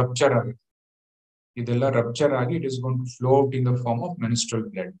ಇದು ರಪ್ಚರ್ ಆಗುತ್ತೆ. ಇದೆಲ್ಲ ರಪ್ಚರ್ ಆಗಿ it is going to flow out in the form of menstrual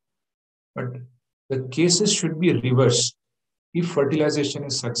blood. But the cases should be reversed if fertilization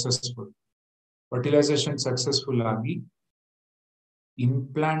is successful. Fertilization successful ಆಗಿ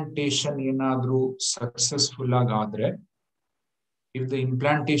implantation ಏನಾದ್ರೂ successful ಆಗಾದ್ರೆ, if the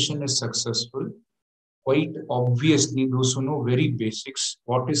implantation is successful, quite obviously those who know very basics,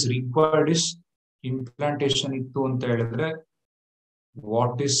 what is required is implantation ittu anta ಹೇಳಿದ್ರೆ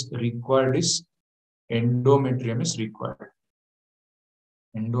what is required is endometrium is required.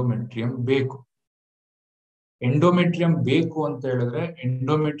 Endometrium ಬೇಕು. Endometrium ಬೇಕು ಅಂತ ಹೇಳಿದ್ರೆ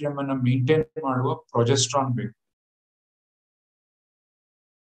endometrium ಅನ್ನ maintain ಮಾಡುವ progesterone ಬೇಕು.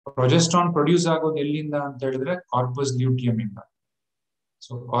 Progesterone produce ಆಗೋದು ಎಲ್ಲಿಂದ ಅಂತ ಹೇಳಿದ್ರೆ ಕಾರ್ಪಸ್ ಲ್ಯೂಟಿಯಂ ಇಂದ.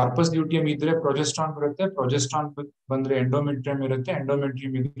 ಸೊ ಕಾರ್ಪಸ್ ಲ್ಯೂಟಿಯಂ ಇದ್ರೆ ಪ್ರೊಜೆಸ್ಟ್ರಾನ್ ಬರುತ್ತೆ, ಪ್ರೊಜೆಸ್ಟ್ರಾನ್ ಬಂದ್ರೆ ಎಂಡೋಮೆಟ್ರಿಯಂ ಇರುತ್ತೆ,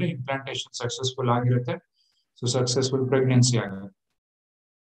 ಎಂಡೋಮೆಟ್ರಿಯಂ ಇದ್ರೆ ಇಂಪ್ಲಾಂಟೇಶನ್ ಸಕ್ಸಸ್ಫುಲ್ ಆಗಿರುತ್ತೆ. ಸೊ ಸಕ್ಸಸ್ಫುಲ್ ಪ್ರೆಗ್ನೆನ್ಸಿ ಆಗುತ್ತೆ.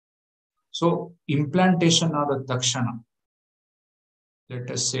 ಸೊ ಇಂಪ್ಲಾಂಟೇಶನ್ ಆದ ತಕ್ಷಣ, let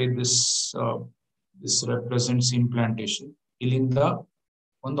us say this represents implantation. ಇಲ್ಲಿಂದ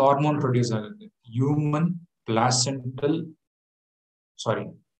ಒಂದು ಹಾರ್ಮೋನ್ ಪ್ರೊಡ್ಯೂಸ್ ಆಗುತ್ತೆ,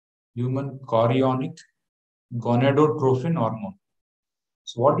 human chorionic gonadotrophin hormone.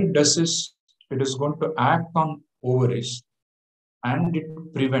 So what it does is it is going to act on ovaries and it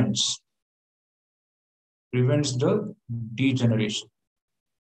prevents the degeneration.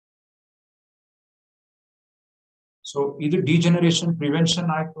 So ಇದು degeneration prevention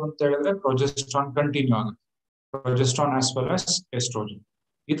ಆಯ್ತು ಅಂತ ಹೇಳಿದ್ರೆ progesterone continue ಆಗುತ್ತೆ, progesterone as well as estrogen.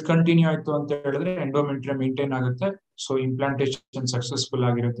 ಇದು continue ಆಯ್ತು ಅಂತ ಹೇಳಿದ್ರೆ endometrium maintain ಆಗುತ್ತೆ. ಸೊ ಇಂಪ್ಲಾಂಟೇಶನ್ ಸಕ್ಸಸ್ಫುಲ್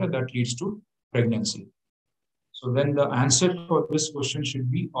ಆಗಿರುತ್ತೆ, that leads to pregnancy. So then the answer for this question should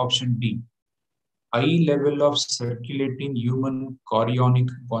be option D. High level of circulating human chorionic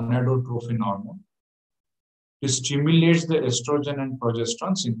gonadotrophin hormone. It stimulates the estrogen and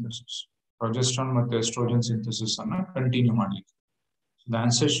progesterone synthesis. Progesterone ಮತ್ತು estrogen synthesis ಅನ್ನ continue ಮಾಡಲಿಕ್ಕೆ. The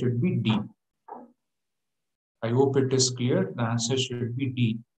answer should be D. I hope it is clear. The answer should be D.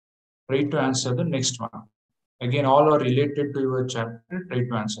 Try to answer the next one. Again, all are related to your chapter. Try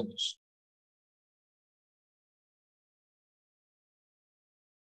to answer this.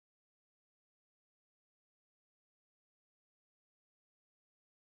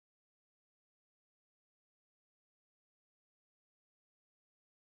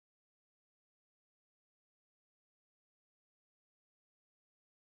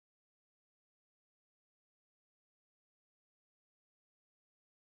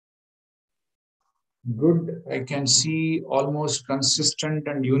 Good. I can see almost consistent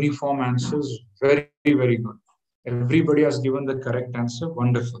and uniform answers. Very, very good. Everybody has given the correct answer.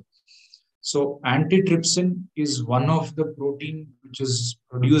 Wonderful. So antitrypsin is one of the protein which is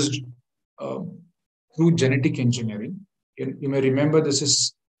produced uh, through genetic engineering. You may remember this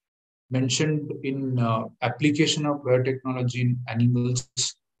is mentioned in application of biotechnology in animals,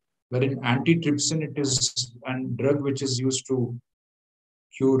 wherein antitrypsin it is a drug which is used to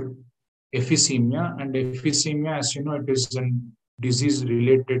cure emphysema, and emphysema, as you know, it is a disease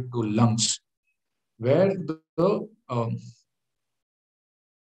related to lungs, where the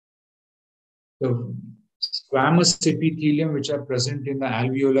squamous epithelium which are present in the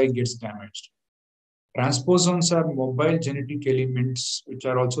alveoli gets damaged. Transposons are mobile genetic elements which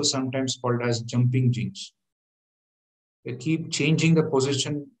are also sometimes called as jumping genes. They keep changing the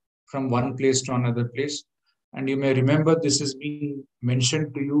position from one place to another place. And you may remember this is being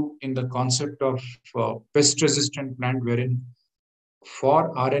mentioned to you in the concept of pest resistant plant, wherein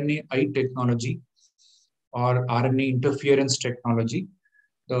for RNAi technology or RNA interference technology,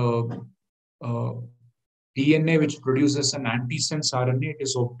 the uh, DNA which produces an antisense RNA, it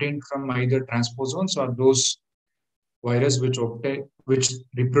is obtained from either transposons or those virus which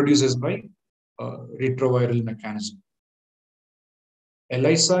reproduces by retroviral mechanism.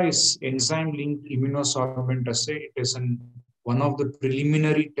 ELISA is enzyme-linked immunosorbent assay. It is one of the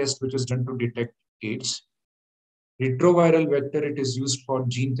preliminary tests which is done to detect AIDS. Retroviral vector, it is used for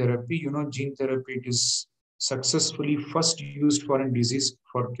gene therapy. You know, gene therapy, it is successfully first used for a disease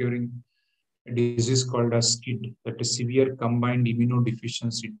for curing a disease called as SCID, that is severe combined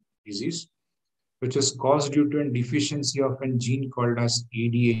immunodeficiency disease, which is caused due to a deficiency of a gene called as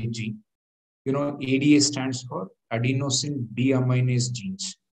ADA gene. You know, ADA stands for adenosine deaminase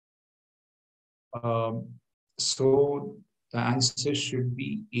genes. So the answer should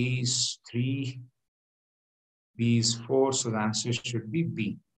be A is 3, B is 4. So the answer should be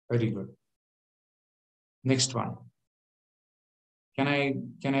B. Very good. Next one. Can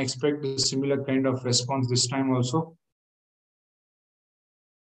I expect a similar kind of response this time also?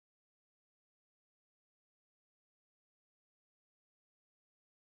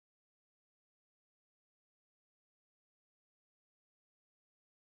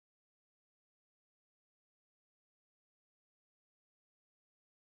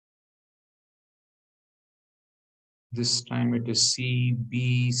 This time it is C,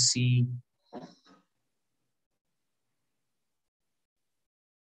 B, C.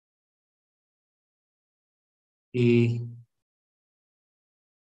 A.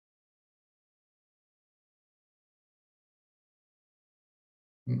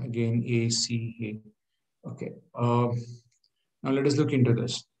 Again, A, C, A. Okay. Now let us look into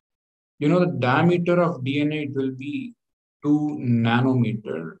this. You know, the diameter of DNA, it will be 2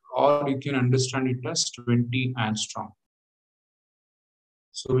 nanometer, or you can understand it as 20 angstrom.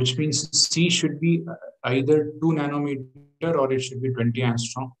 So which means C should be either 2 nanometer or it should be 20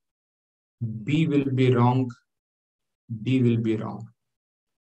 angstrom. B will be wrong. D will be wrong.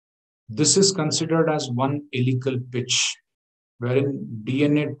 This is considered as one helical pitch, wherein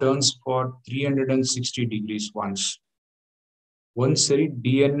DNA turns for 360 degrees once. ಒಂದ್ಸರಿ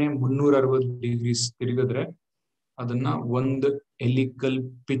DNA 360 degrees ತಿರುಗಿದ್ರೆ ಅದನ್ನ ಒಂದು ಎಲಿಕಲ್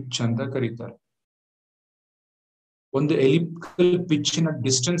pitch ಅಂತ ಕರೀತಾರೆ. ಒಂದು ಎಲಿಕಲ್ pitch ನ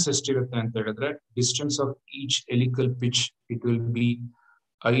distance ಎಷ್ಟಿರುತ್ತೆ ಅಂತ ಹೇಳಿದ್ರೆ, distance of each ಎಲಿಕಲ್ pitch it will be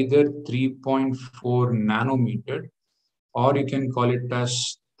either 3.4 nanometer or you can call it as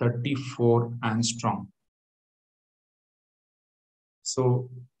 34 angstrom. So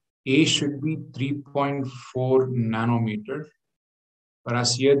A should be 3.4 nanometer,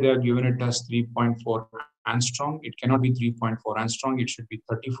 whereas here they are given it as 3.4 angstrom. It cannot be 3.4 angstrom, it should be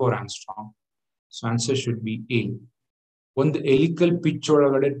 34 angstrom. So answer should be A. ಒಂದು ಎಲಿಕಲ್ pitch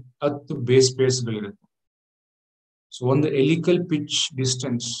ಒಳಗಡೆ 10 base ಪೇರ್ಸ್ಗಳಿರುತ್ತೆ. So on the helical pitch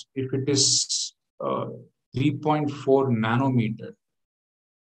distance, if it is 3.4 nanometer,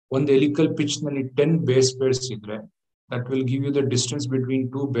 on the helical pitch nalli 10 base pairs idre, that will give you the distance between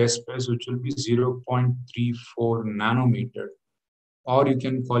two base pairs, which will be 0.34 nanometer, or you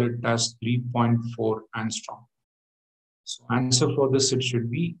can call it as 3.4 angstrom. So answer for this, it should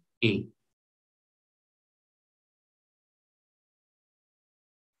be A.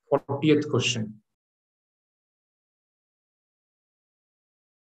 40th question.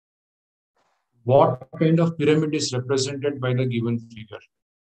 What kind of pyramid is represented by the given figure?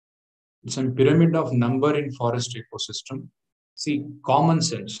 It's a pyramid of number in forest ecosystem. See, common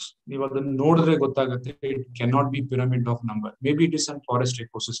sense. It cannot be pyramid of number. Maybe it is a forest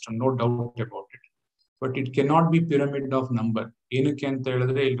ecosystem, no doubt about it. but it cannot be pyramid of number. ಏನಕ್ಕೆ ಅಂತ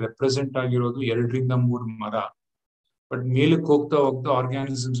ಹೇಳಿದ್ರೆ ಇಲ್ಲಿ represent ಆಗಿರೋದು 2-3 ಮರ, but ಮೇಲಕ್ಕೆ ಹೋಗ್ತಾ ಹೋಗ್ತಾ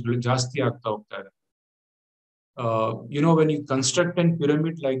ಆರ್ಗ್ಯಾನಿಸಮ್ಸ್ಗಳು ಜಾಸ್ತಿ ಆಗ್ತಾ ಹೋಗ್ತಾ ಇದೆ. When you construct a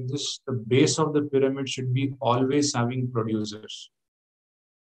pyramid like this, the base of the pyramid should be always having producers.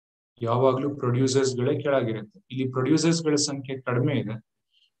 ಯಾವಾಗಲೂ ಪ್ರೊಡ್ಯೂಸರ್ಸ್ ಗಳೇ ಕೆಳಗಿರುತ್ತೆ. ಇಲ್ಲಿ ಪ್ರೊಡ್ಯೂಸರ್ಸ್ ಗಳ ಸಂಖ್ಯೆ ಕಡಿಮೆ ಇದೆ,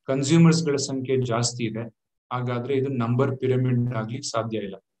 ಕನ್ಸ್ಯೂಮರ್ಸ್ ಗಳ ಸಂಖ್ಯೆ ಜಾಸ್ತಿ ಇದೆ. ಹಾಗಾದ್ರೆ ಇದು ನಂಬರ್ ಪಿರಮಿಡ್ ಆಗ್ಲಿಕ್ಕೆ ಸಾಧ್ಯ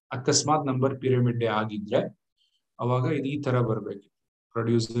ಇಲ್ಲ. ಅಕಸ್ಮಾತ್ ನಂಬರ್ ಪಿರಮಿಡ್ ಆಗಿದ್ರೆ ಅವಾಗ ಇದು ಈ ತರ ಬರ್ಬೇಕು,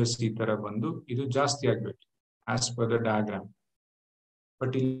 ಪ್ರೊಡ್ಯೂಸರ್ಸ್ ಈ ತರ ಬಂದು ಇದು ಜಾಸ್ತಿ ಆಗ್ಬೇಕು as per the diagram.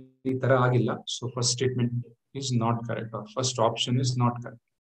 But ಈ ತರ ಆಗಿಲ್ಲ. So first statement is not correct, or first option is not correct.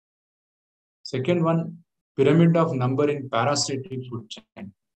 Second one, pyramid of number in parasitic food chain.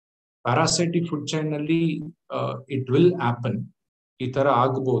 Parasitic food chain ನಲ್ಲಿ it will happen, ಈ ತರ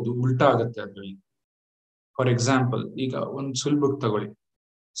ಆಗಬಹುದು, ಉಲ್ಟಾ ಆಗುತ್ತೆ ಅದರಲ್ಲಿ. ಫಾರ್ ಎಕ್ಸಾಂಪಲ್, ಈಗ ಒಂದು ಸುಲಭಕ್ಕೆ ತಗೊಳ್ಳಿ.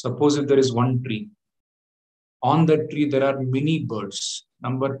 Suppose if there is one tree, on that tree there are many birds.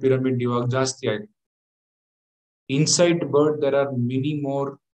 Number pyramid ಇವಾಗ ಜಾಸ್ತಿ ಆಯ್ತು. Inside bird there are many more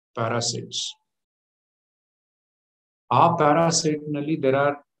parasites. ಆ ಪ್ಯಾರಾಸೈಟ್ ನಲ್ಲಿ there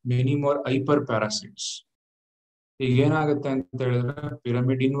are many more hyper parasites. ಈಗ ಏನಾಗುತ್ತೆ ಅಂತ ಹೇಳಿದ್ರೆ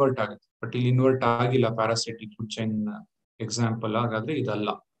ಪಿರಮಿಡ್ ಇನ್ವರ್ಟ್ ಆಗುತ್ತೆ. ಬಟ್ ಇಲ್ಲಿ ಇನ್ವರ್ಟ್ ಆಗಿಲ್ಲ ಪ್ಯಾರಾಸೈಟಿಕ್ ಫುಡ್ ಚೈನ್ ಎಕ್ಸಾಂಪಲ್. ಹಾಗಾದ್ರೆ ಇದಲ್ಲ,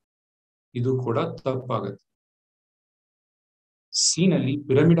 ಇದು ಕೂಡ ತಪ್ಪಾಗುತ್ತೆ. ಸಿ ನಲ್ಲಿ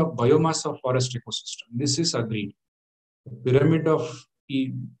pyramid of biomass of forest ecosystem, this is agreed. Pyramid of ಈ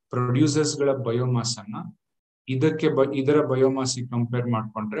ಪ್ರೊಡ್ಯೂಸರ್ಸ್ ಗಳ ಬಯೋಮಾಸ್ ಅನ್ನ ಇದರ ಬಯೋಮಾಸ್ ಕಂಪೇರ್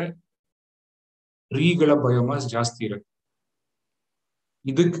ಮಾಡ್ಕೊಂಡ್ರೆ ಟ್ರೀಗಳ ಬಯೋಮಾಸ್ ಜಾಸ್ತಿ ಇರುತ್ತೆ.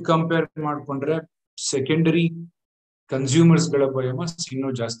 ಇದಕ್ಕೆ ಕಂಪೇರ್ ಮಾಡ್ಕೊಂಡ್ರೆ ಸೆಕೆಂಡರಿ ಕನ್ಸ್ಯೂಮರ್ಸ್ ಗಳ ಬಯೋಮಾಸ್ ಇನ್ನೂ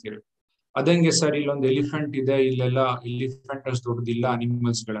ಜಾಸ್ತಿ ಇರುತ್ತೆ. ಅದಂಗೆ ಸರ್ ಇಲ್ಲೊಂದು ಎಲಿಫೆಂಟ್ ಇದೆ, ಇಲ್ಲೆಲ್ಲ ಎಲಿಫೆಂಟ್ ಅಷ್ಟು ದೊಡ್ಡದಿಲ್ಲ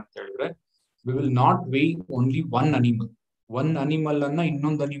ಅನಿಮಲ್ಸ್ ಗಳಂತ ಹೇಳಿದ್ರೆ, we will not way only one animal. One animal ಅನ್ನ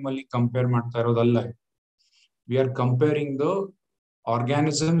ಇನ್ನೊಂದು ಅನಿಮಲ್ ಕಂಪೇರ್ ಮಾಡ್ತಾ ಇರೋದಲ್ಲ. We are comparing the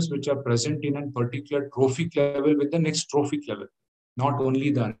organisms which are present in a particular trophic level with the next trophic level, not only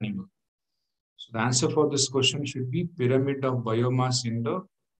the animal. So the answer for this question should be pyramid of biomass in the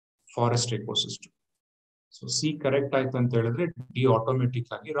forest ecosystem. So C correct ಆಯ್ತು ಅಂತ ಹೇಳಿದ್ರೆ D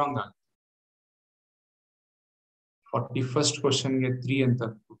automatic ಆಗಿ wrong ಆಗುತ್ತೆ. 41st question ಗೆ 3 ಅಂತ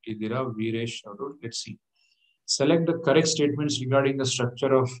ಕೊಟ್ಟಿದ್ದೀರಾ ವೀರೇಶ್ ಅವರು. Let's see. Select the correct statements regarding the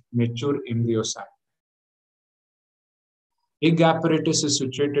structure of mature embryo sac. Egg apparatus is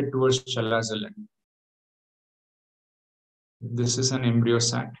situated towards chalaza end. This is an embryo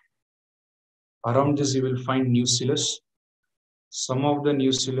sac. Around this you will find nucellus. Some of the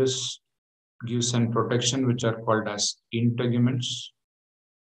nucellus gives some protection which are called as integuments.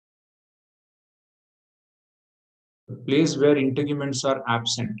 The place where integuments are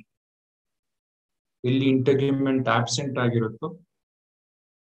absent, illi integument absent agirutto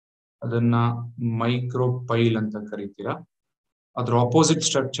adanna micropyle anta karitira. ಅದರ opposite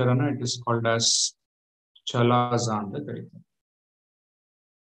structure ಅನ್ನು it is called as ಚಲಾಜ ಅಂತ ಕರೀತಾರೆ.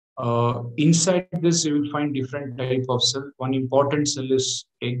 Inside this you will find different type of cell. One important cell is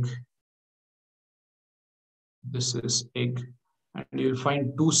egg. This is egg, and you will find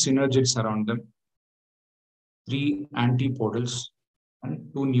 2 synergids around them, 3 antipodals, and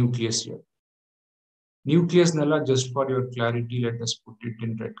 2 nucleus here. Nucleus nalla, just for your clarity, let us put it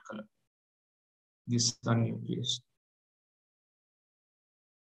in red color. This is the nucleus.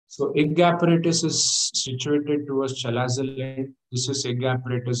 So egg apparatus is situated towards chalaza end. This is egg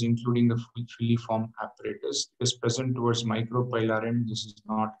apparatus including the filiform apparatus. It is present towards micropylar end. This is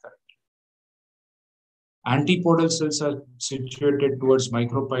not correct. Antipodal cells are situated towards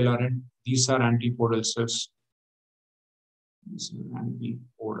micropylar end. These are antipodal cells. These are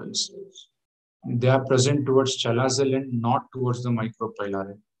antipodal cells. And they are present towards chalaza end, not towards the micropylar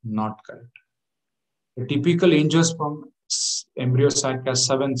end. Not correct. The typical angiosperm embryo sac has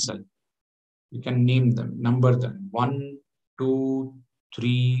 7 cells. You can name them, number them: 1, 2,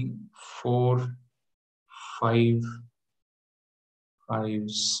 3, 4, 5,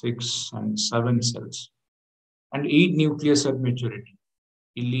 6, and 7 cells, and 8 nucleus at maturity.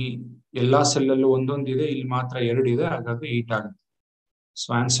 Illi ella cell allu ondondide, illi matra 2 ide, hagage 8 agutte. So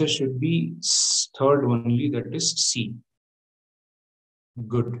answer should be third only, that is C.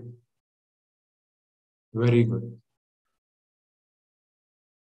 Good, very good.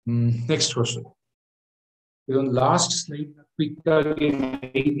 Next question. On last slide, quick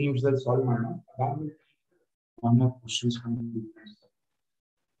 8 ನಿಮಿಷದಲ್ಲಿ solve ಮಾಡೋಣ. One more questions from the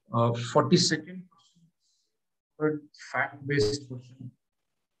 42nd fact-based question.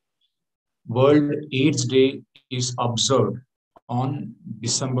 World AIDS Day is observed on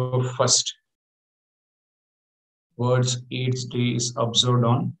December 1st. World AIDS Day is observed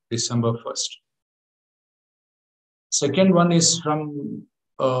on December 1st. Second one is from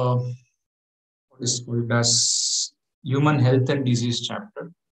what is called as Human Health and Disease chapter.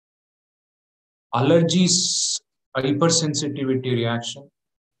 Allergies, hypersensitivity reaction.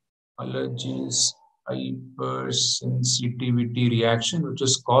 Allergies, hypersensitivity reaction, which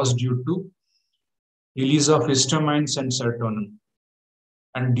is caused due to release of histamines and serotonin.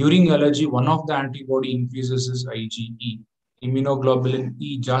 And during allergy, one of the antibody increases is IgE. Immunoglobulin E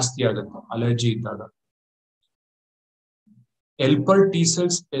ಜಾಸ್ತಿ ಆಗುತ್ತೆ allergy ಇದ್ದಾಗ. Helper T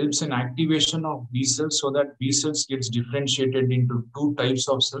cells helps in activation of B cells so that B cells gets differentiated into two types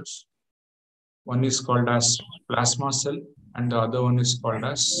of cells. One is called as plasma cell and the other one is called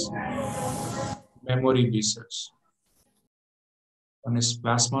as memory B cells. One is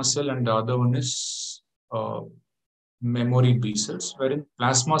plasma cell and the other one is memory B cells, wherein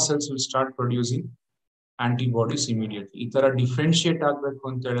plasma cells will start producing antibodies immediately. ಈ ತರ differentiate ಆಗಬೇಕು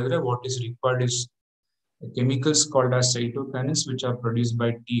ಅಂತ ಹೇಳಿದ್ರೆ what is required is chemicals called as cytokinins, which are produced by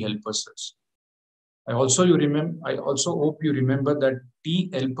T helper cells. I also hope you remember that T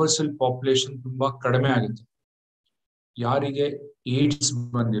helper cell population ತುಂಬಾ ಕಡಿಮೆ ಆಗುತ್ತೆ. ಯಾರಿಗೆ AIDS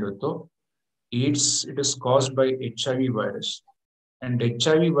ಬಂದಿರುತ್ತೋ, AIDS it is caused by HIV virus, and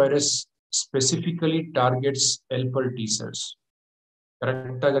HIV virus specifically targets helper T cells.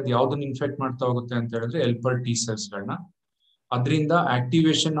 Correct ಆಗಿ ಅದು ಯಾವ್ದನ್ನ infect ಮಾಡ್ತಾ ಹೋಗುತ್ತೆ ಅಂತ ಹೇಳಿದ್ರೆ ಹೆಲ್ಪರ್ ಟಿ ಸೆಲ್ಸ್ ಗಳನ್ನ. ಅದರಿಂದ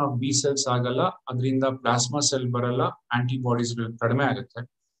ಆಕ್ಟಿವೇಶನ್ ಆಫ್ ಬಿ ಸೆಲ್ಸ್ ಆಗಲ್ಲ, ಅದರಿಂದ ಪ್ಲಾಸ್ಮಾ ಸೆಲ್ ಬರಲ್ಲ, ಆಂಟಿಬಾಡೀಸ್ ಕಡಿಮೆ ಆಗುತ್ತೆ.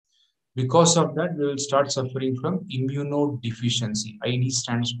 Because of that we will start suffering from immuno deficiency. ID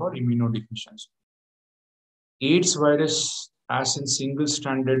stands for immunodeficiency. AIDS virus as in single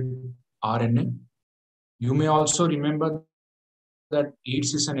stranded RNA. You may also remember that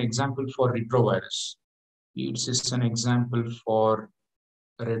AIDS is an example for retrovirus. AIDS is an example for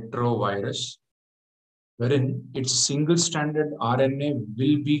retrovirus, wherein its single-stranded RNA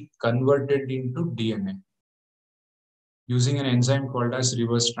will be converted into DNA using an enzyme called as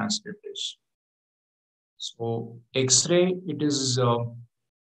reverse transcriptase. So X-ray, it is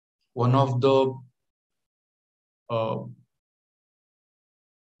one of the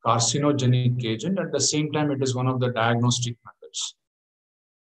carcinogenic agent. At the same time, it is one of the diagnostic methods.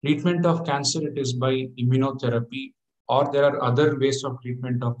 Treatment of cancer, it is by immunotherapy, or there are other ways of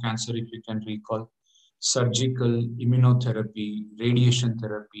treatment of cancer if you can recall. Surgical, immunotherapy, radiation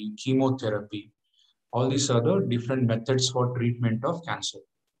therapy, chemotherapy, all these other different methods for treatment of cancer.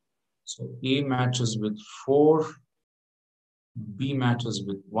 So A matches with 4, B matches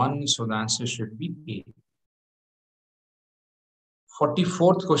with 1, so the answer should be A.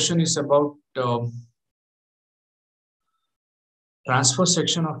 44th question is about transfer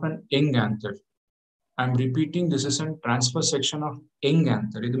section of an young anther. I'm repeating, this is a transfer section of young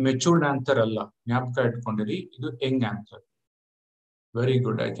anther. This is matured anther alla. ಜ್ಞಾಪಕ ಇಟ್ಕೊಂಡಿರಿ, ಇದು young anther. Very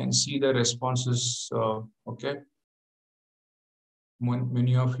good. I can see the responses. Okay.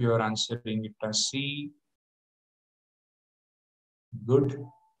 Many of you are answering it as C. Good.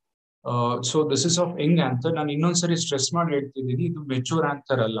 So this is of young anther. ನಾನು ಇನ್ನೊಂದ್ಸರಿ stress ಮಾಡಿ ಹೇಳ್ತಿದ್ದೀನಿ, ಇದು mature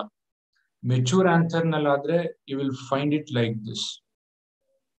anther ಅಲ್ಲ. Mature anther ನಲ್ಲಾದ್ರೆ you will find it like this.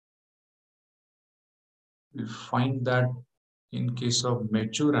 We find that in case of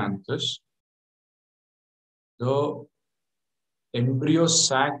mature anthers, the embryo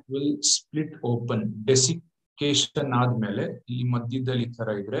sac will split open. Desiccation ಆದ್ಮೇಲೆ ಈ ಮಧ್ಯದಲ್ಲಿ ಈ ತರ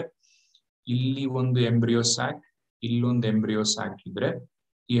ಇದ್ರೆ, ಇಲ್ಲಿ ಒಂದು embryo sac, ಇಲ್ಲೊಂದು embryo sac ಇದ್ರೆ,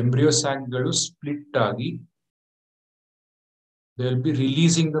 ಈ embryo sac ಗಳು split ಆಗಿ they will be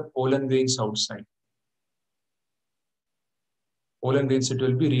releasing the pollen grains outside. Pollen grains, it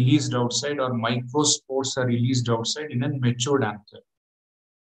will be released outside, or microspores are released outside in a matured anther.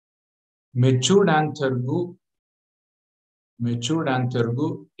 Matured anther gu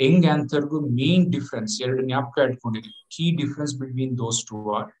young anther gu main difference, key difference between those two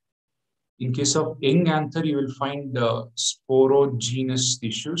are, in case of young anther, you will find the sporogenous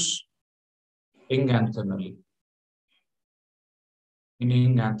tissues, young anther nalli. In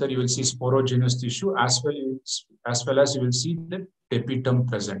young anther, you will see sporogenous tissue as well as you will see the tapetum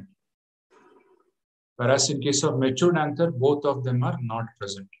present. Whereas in case of matured anther, both of them are not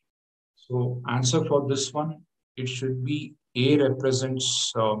present. So answer for this one, it should be A represents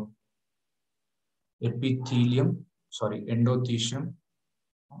endothecium.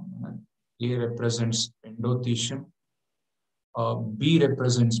 A represents endothecium. B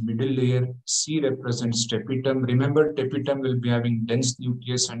represents middle layer, C represents tapetum. Remember, tapetum will be having dense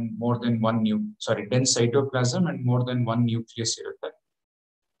nucleus and more than dense cytoplasm and more than one nucleus.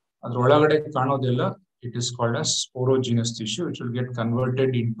 It is called as sporogenous tissue, which will get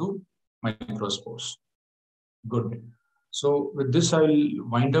converted into microspores. Good. So with this, I will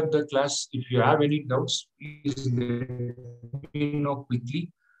wind up the class. If you have any doubts, please let me know quickly.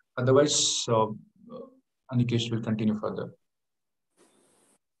 Otherwise, Anikesh will continue further.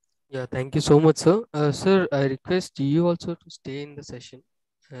 Yeah, thank you so much, sir. Sir, I request you also to stay in the session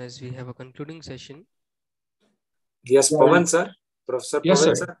as we have a concluding session. Yes, Pavan sir, Professor Yes,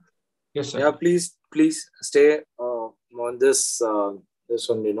 Pavan sir. sir. Yes, sir. Yeah, please stay on this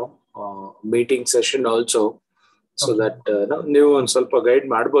one, meeting session also, so Okay. that ನೀವು ಒಂದು ಸ್ವಲ್ಪ guide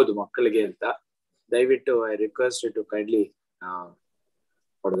ಮಾಡ್ಬೋದು ಮಕ್ಕಳಿಗೆ ಅಂತ ದಯವಿಟ್ಟು I request you to kindly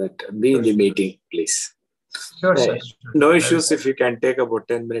for that be in the meeting, please. Sure, sir. No issues if you can take about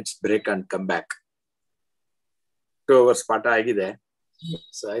 10 minutes break and come back. 2 hours ಪಾಠ ಆಗಿದೆ.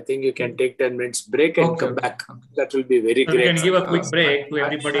 So I think you can take 10 minutes break and come back. That will be very So great. we can give a quick break to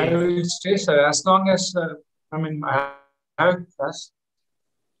everybody. I will stay, sir, as long as I have class.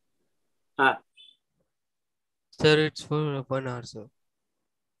 Sir, it's for 1 hour, sir.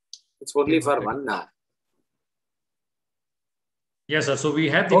 It's only for 1 hour. Yes, sir. So we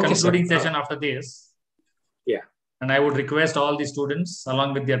have the concluding session after this. Yeah. And I would request all the students, along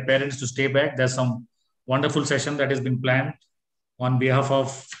with their parents, to stay back. There's some wonderful session that has been planned on behalf of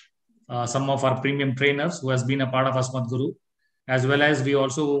some of our premium trainers who has been a part of Asmat Guru, as well as we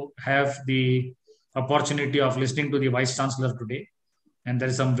also have the opportunity of listening to the Vice Chancellor today. And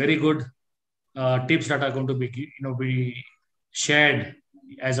there is some very good tips that are going to be shared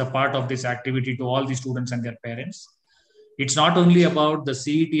as a part of this activity to all the students and their parents. It's not only about the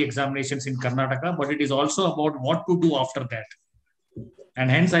CET examinations in Karnataka, but it is also about what to do after that. And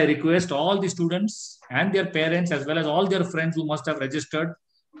hence, I request all the students and their parents, as well as all their friends who must have registered,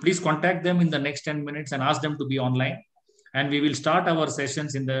 please contact them in the next 10 minutes and ask them to be online. And we will start our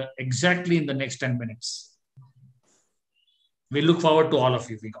sessions exactly in the next 10 minutes. We look forward to all of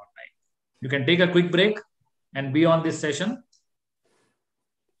you being online. You can take a quick break and be on this session.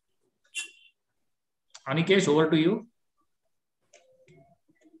 Anikesh, over to you.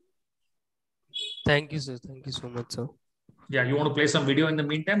 Thank you, sir. Thank you so much, sir. Yeah, you want to play some video in the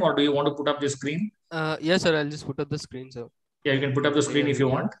meantime, or do you want to put up the screen? Yes, sir. I'll just put up the screen, sir. Yeah, you can put up the screen if you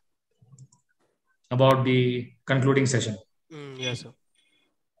want. About the concluding session. Yes, sir.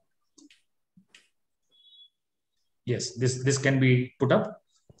 Yes, this can be put up,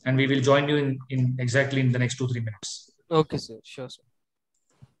 and we will join you in exactly in the next 2-3 minutes. Okay, sir. Sure, sir.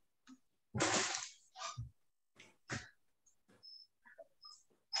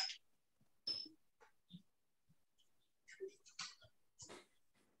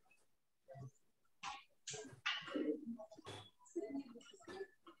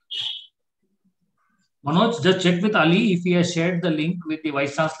 Manoj, just check with Ali if he has shared the link with the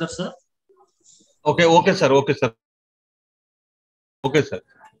Vice Chancellor, sir. Okay, sir. Okay, sir.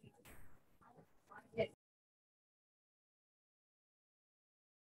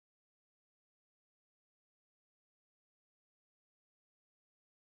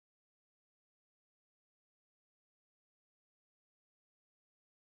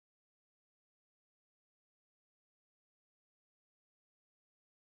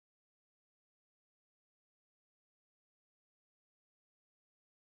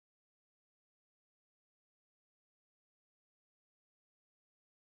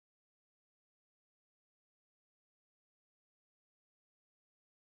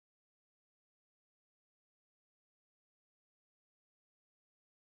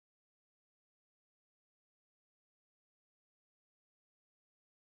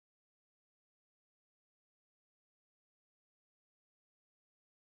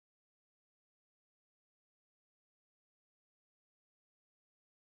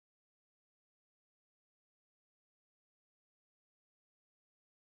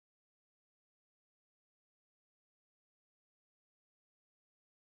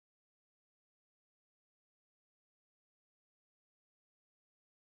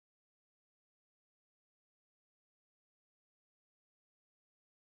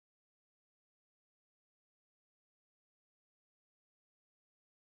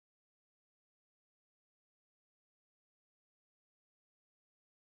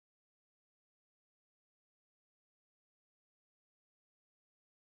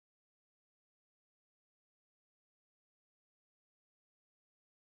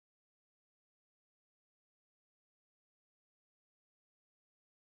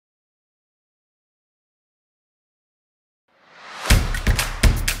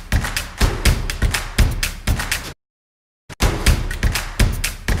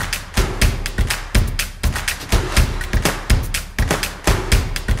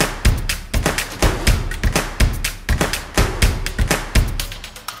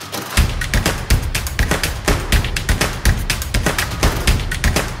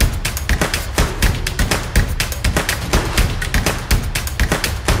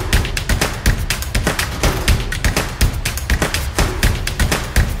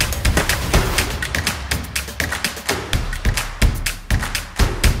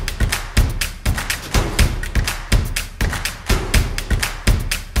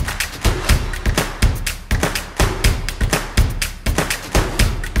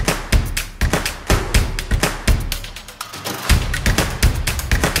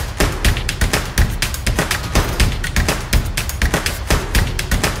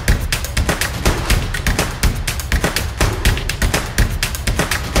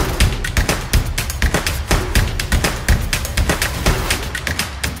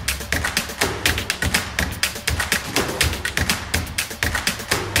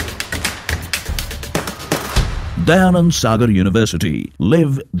 Dayanand Sagar University.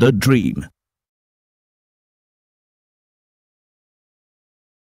 Live the dream.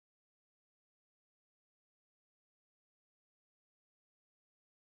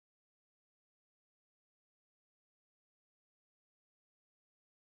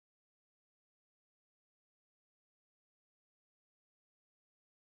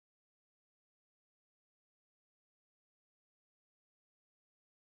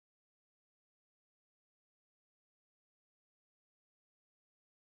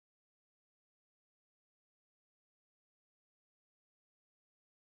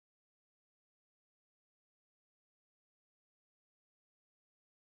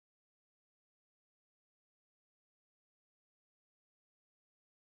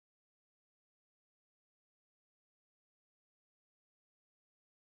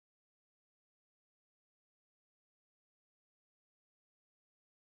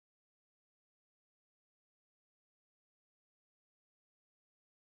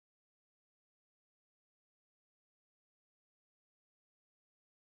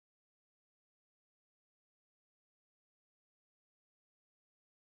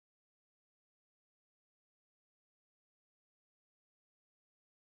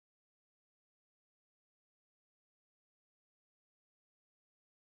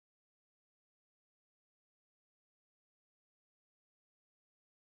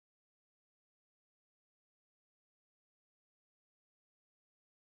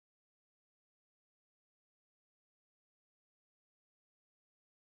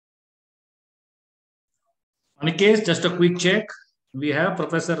 Anikesh, just a quick check. We have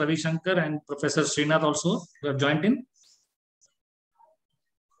Professor Ravi Shankar and Professor Srinath also who have joined in.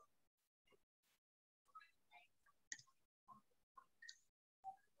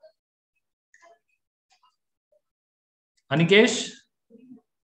 Anikesh?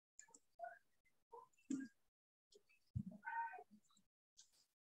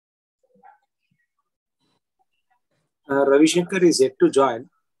 Ravi Shankar is yet to join.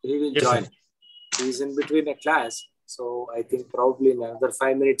 He will Yes, join. sir. He is in between a class. So I think probably in another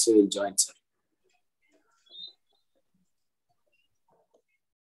 5 minutes he will join, sir.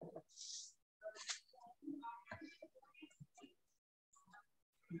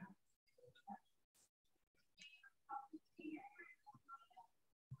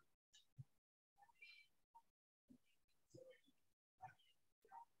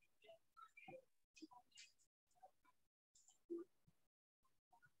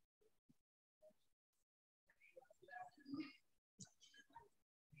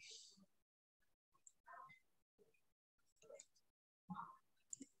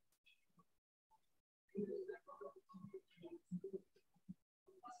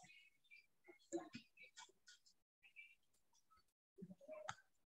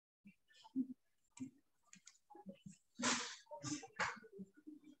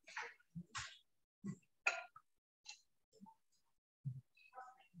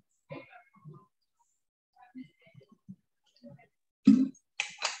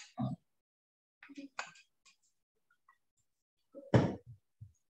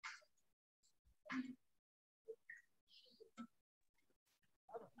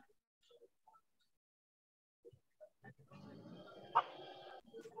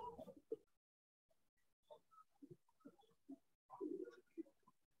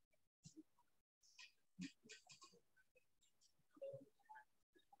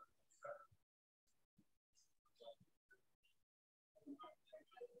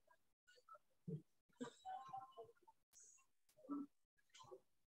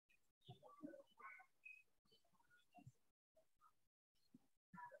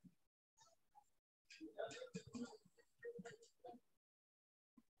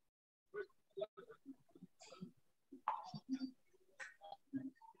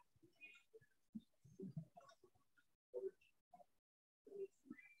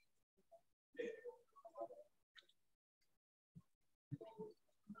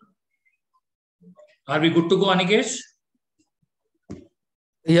 Are we good to go, Anikesh?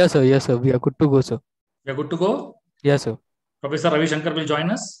 Yes, sir. Yes, sir. We are good to go, sir. We are good to go? Yes, sir. Professor Ravi Shankar will join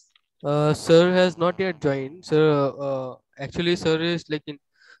us. Sir has not yet joined. Sir, actually, sir is like in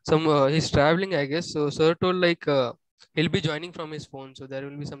some. He's traveling, I guess. So, sir told like he'll be joining from his phone. So there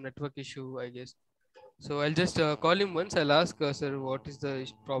will be some network issue, I guess. So I'll just call him once. I'll ask sir what is the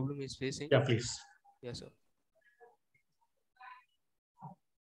problem he's facing. Yeah, please. Yes, sir.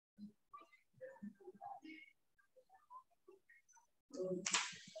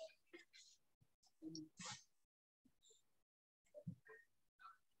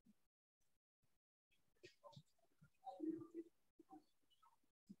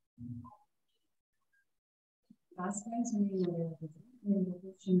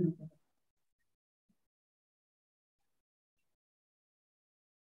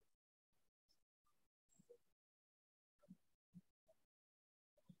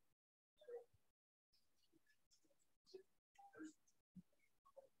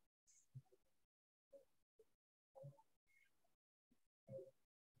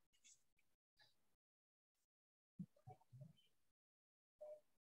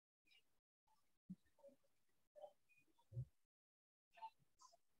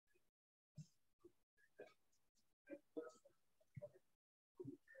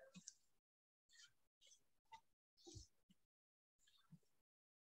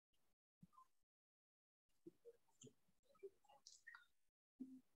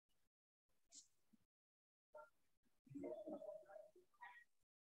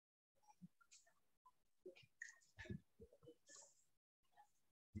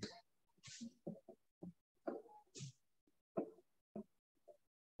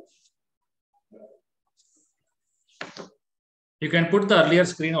 You can put the earlier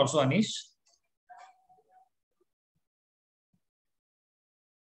screen also, Anish.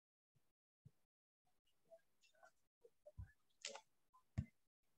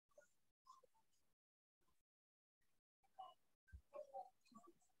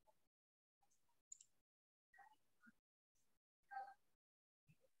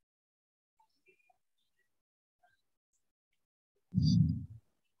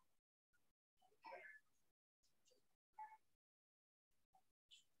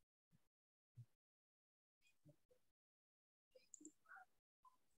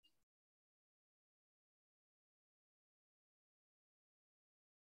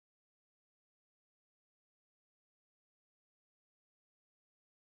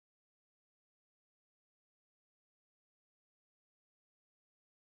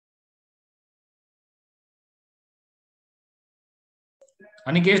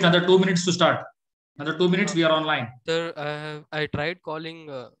 Anikesh, another 2 minutes to start. Another 2 minutes, we are online. Sir, I tried calling.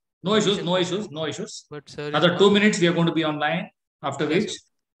 No issues. But sir, another 2 minutes, we are going to be online. After yes, which, sir.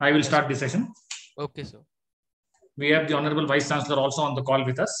 I will start the session. Okay, sir. We have the Honorable Vice Chancellor also on the call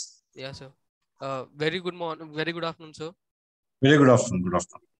with us. Yeah, sir. Very good morning. Very good afternoon, sir. Very good afternoon. Good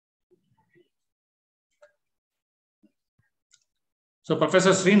afternoon. So,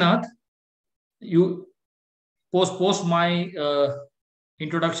 Professor Srinath, you post my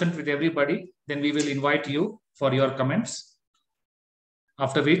introduction with everybody. Then we will invite you for your comments.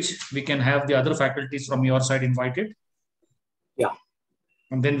 After which, we can have the other faculties from your side invited. Yeah.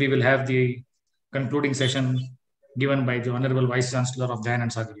 And then we will have the concluding session given by the Honorable Vice Chancellor of Daya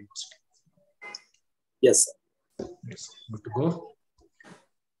and Sagar University. Yes, sir. Yes, good to go.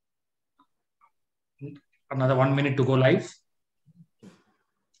 Another 1 minute to go live.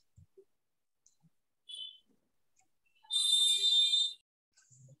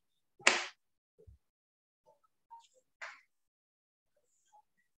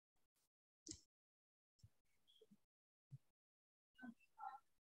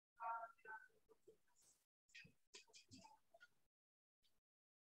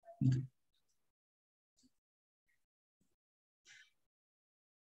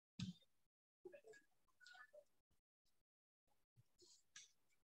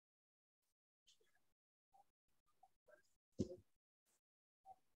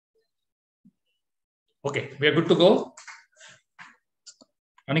 Okay, we are good to go.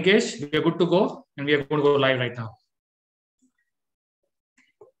 Anikesh, we are good to go, and we are going to go live right now.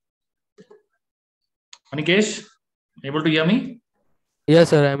 Anikesh, able to hear me? Yes,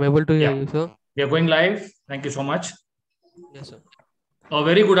 sir. I am able to hear you, sir. We are going live. Thank you so much. Yes, sir. A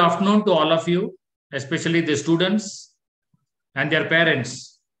very good afternoon to all of you, especially the students and their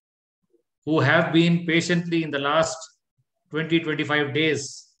parents who have been patiently in the last 20-25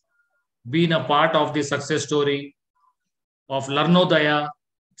 days been a part of the success story of Daya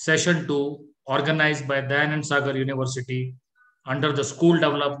Session 2 organized by Daya and Sagar University under the School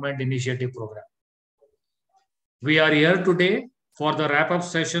Development Initiative Program. We are here today for the wrap-up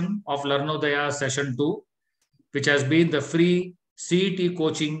session of Daya Session 2, which has been the free CET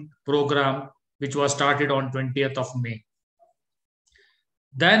coaching program, which was started on 20th of May.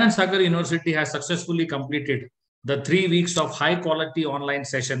 Daya and Sagar University has successfully completed the 3 weeks of high-quality online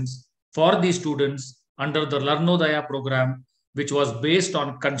sessions for the students under the Daya program, which was based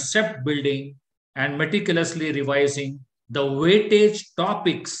on concept building and meticulously revising the weightage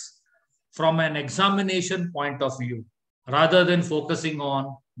topics from an examination point of view, rather than focusing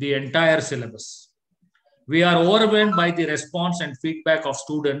on the entire syllabus. We are overwhelmed by the response and feedback of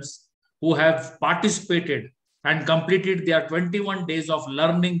students who have participated and completed their 21 days of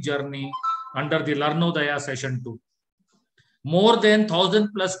learning journey under the Daya session 2. More than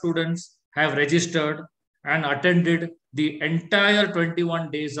 1,000+ students have registered and attended the entire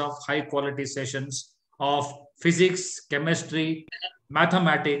 21 days of high quality sessions of physics, chemistry,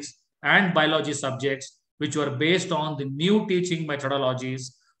 mathematics, and biology subjects, which were based on the new teaching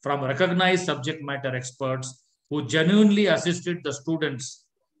methodologies from recognized subject matter experts who genuinely assisted the students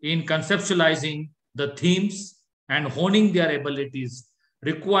in conceptualizing the themes and honing their abilities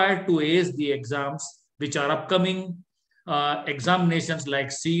required to ace the exams, which are upcoming examinations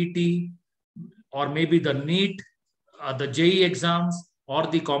like CET or maybe the NEET, the JEE exams or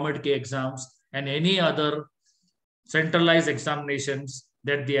the COMEDK exams, and any other centralized examinations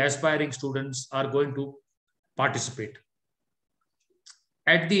that the aspiring students are going to participate.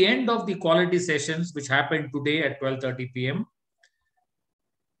 At the end of the quality sessions, which happened today at 12:30 p.m.,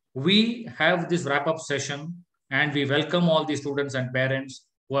 we have this wrap-up session and we welcome all the students and parents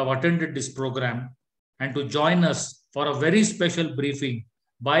who have attended this program and to join us for a very special briefing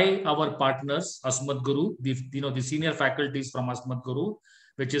by our partners, Asmat Guru, the senior faculties from Asmat Guru,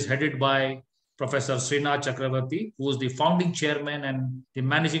 which is headed by Professor Srinath Chakravarti, who is the founding chairman and the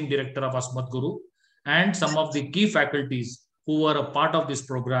managing director of Asmat Guru, and some of the key faculties who were a part of this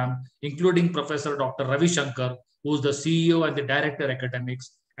program, including Professor Dr. Ravi Shankar, who is the CEO and the director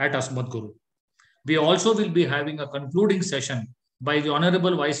academics at Asmat Guru. We also will be having a concluding session by the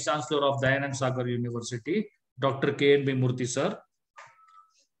Honorable Vice Chancellor of Dayanand Sagar University, Dr. K.N.B. Murthy sir.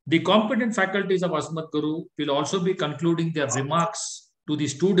 The competent faculties of Asmat Guru will also be concluding their remarks to the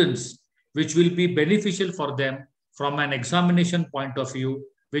students, which will be beneficial for them from an examination point of view,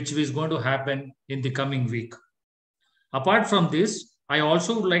 which is going to happen in the coming week. Apart from this, I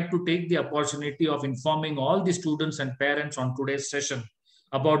also would like to take the opportunity of informing all the students and parents on today's session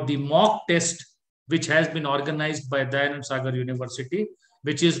about the mock test which has been organized by Dayanand Sagar University,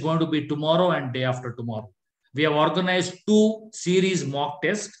 which is going to be tomorrow and day after tomorrow. We have organized 2 series mock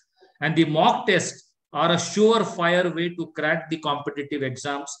tests, and the mock tests are a surefire way to crack the competitive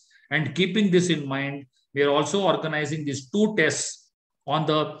exams. And keeping this in mind, we are also organizing these 2 tests on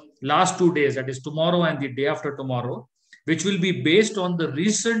the last 2 days, that is tomorrow and the day after tomorrow, which will be based on the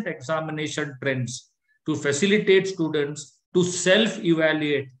recent examination trends to facilitate students to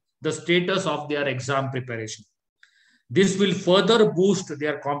self-evaluate the status of their exam preparation. This will further boost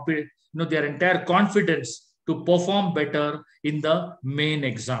their entire confidence to perform better in the main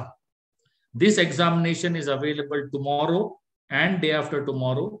exam. This examination is available tomorrow and day after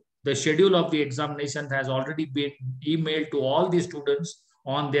tomorrow. The schedule of the examination has already been emailed to all the students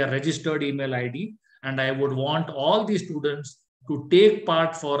on their registered email ID, and I would want all the students to take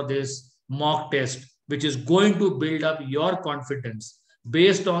part for this mock test, which is going to build up your confidence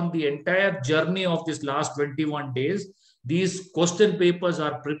based on the entire journey of this last 21 days. These question papers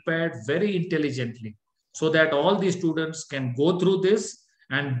are prepared very intelligently so that all the students can go through this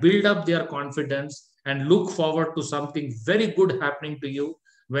and build up their confidence and look forward to something very good happening to you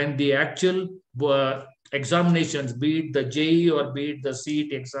when the actual examinations, be it the JEE or be it the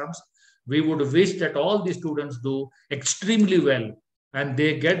CET exams. We would wish that all the students do extremely well and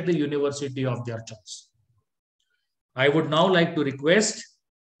they get the university of their choice. I would now like to request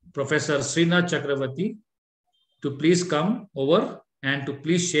Professor Srinath Chakravarti to please come over and to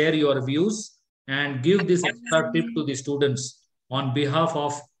please share your views and give this extra tip to the students on behalf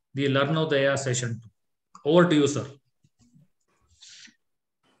of the Daya session 2. Over to you, sir.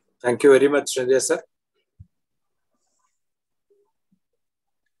 Thank you very much, Sanjay sir.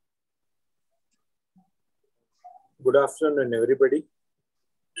 Good afternoon, everybody.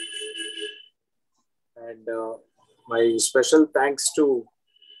 And my special thanks to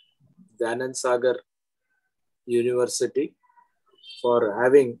Dayanand Sagar University for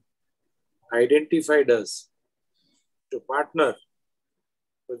having identified us to partner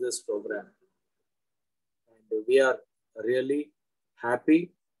with this program. And we are really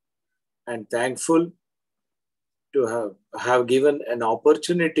happy and thankful to have given an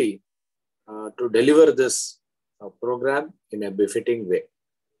opportunity to deliver this program in a befitting way.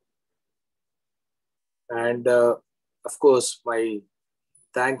 And of course, my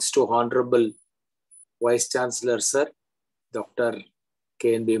thanks to Honorable Vice Chancellor Sir, Dr.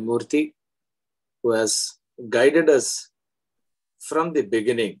 K.N.B. Murthy, who has guided us from the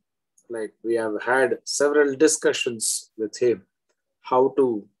beginning. Like, we have had several discussions with him how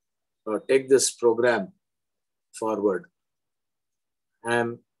to take this program forward. I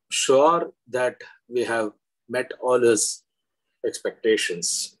am sure that we have met all his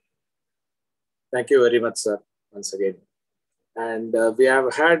expectations. Thank you very much, sir, once again. And we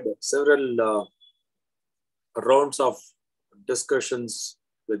have had several rounds of discussions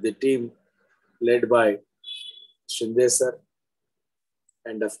with the team led by Shinde sir,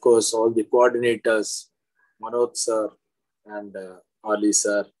 and of course all the coordinators, Manoj sir and Ali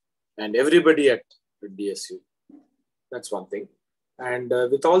sir, and everybody at DSU. That's one thing. And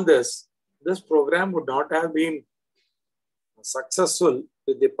with all this program would not have been successful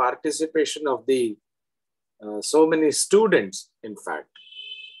with the participation of the so many students, in fact.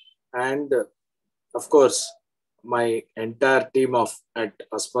 And of course, my entire team at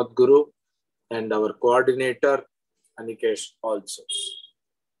Asmat Guru and our coordinator, Anikesh also.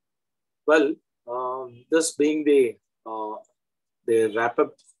 Well, this being the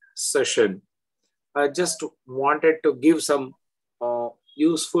wrap-up session, I just wanted to give some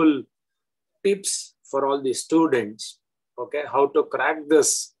useful tips for all the students, okay, how to crack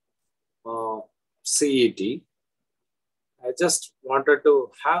this CET. I just wanted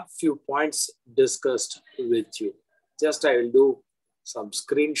to have few points discussed with you. Just I will do some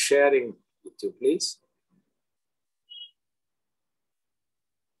screen sharing with you, please.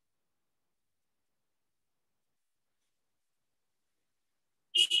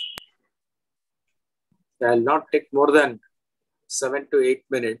 I will not take more than 7 to 8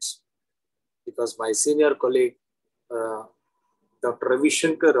 minutes because my senior colleague, Dr. Ravi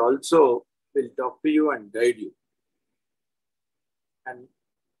Shankar, also will talk to you and guide you, and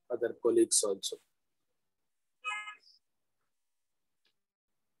other colleagues also.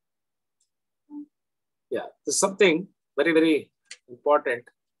 Yeah, this is something very, very important.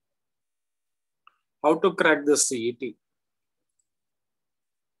 How to crack the CET.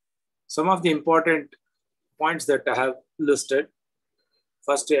 Some of the important points that I have listed.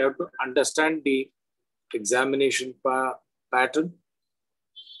 First, you have to understand the examination pattern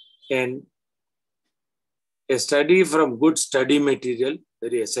and a study from good study material,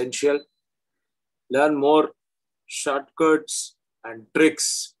 very essential. Learn more shortcuts and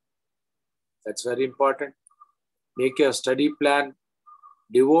tricks. That's very important. Make your study plan.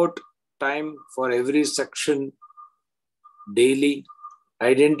 Devote time for every section daily.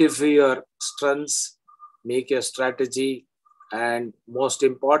 Identify your strengths. Make your strategy. And most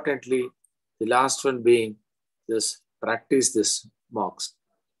importantly, the last one being this, practice this mocks.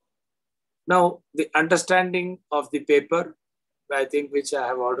 Now, the understanding of the paper, I think, which I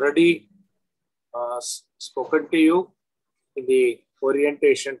have already spoken to you in the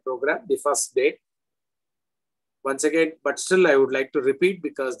orientation program, the first day. Once again, but still I would like to repeat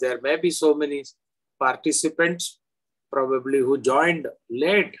because there may be so many participants probably who joined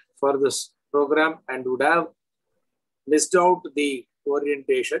late for this program and would have missed out the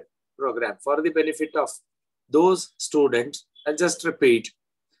orientation program. For the benefit of those students, I'll just repeat,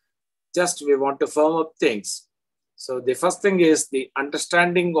 just we want to firm up things. So the first thing is the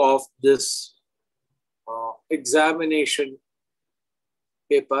understanding of this examination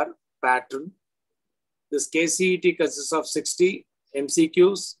paper pattern. This KCET consists of 60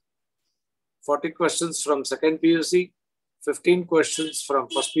 MCQs, 40 questions from second PUC, 15 questions from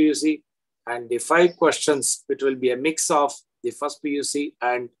first PUC, and the 5 questions which will be a mix of the first PUC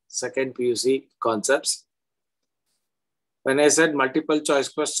and second PUC concepts. When I said multiple choice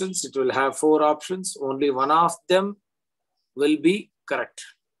questions, it will have 4 options. Only one of them will be correct.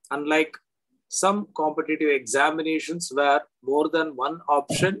 Unlike some competitive examinations where more than one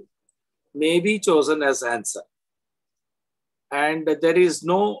option may be chosen as answer. And there is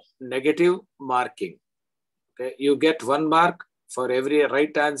no negative marking. Okay? You get 1 mark for every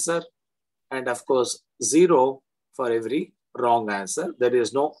right answer, and of course 0 for every wrong answer. There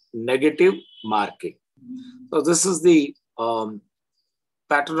is no negative marking. So this is the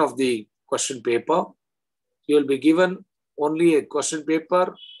pattern of the question paper. You will be given only a question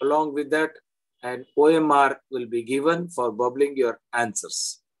paper. Along with that, an OMR will be given for bubbling your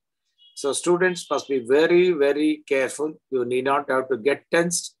answers. So students must be very, very careful. You need not have to get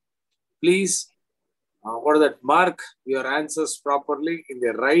tensed. Please, mark your answers properly in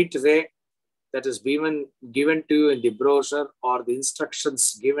the right way that is given to you in the brochure or the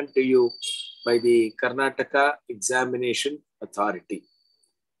instructions given to you by the Karnataka Examination Authority.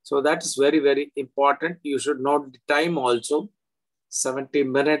 So that is very, very important. You should note the time also. 70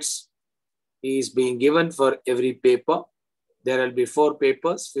 minutes is being given for every paper. There will be 4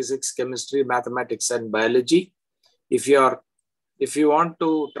 papers: physics, chemistry, mathematics, and biology. If you want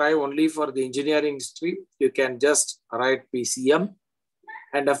to try only for the engineering stream, you can just write PCM.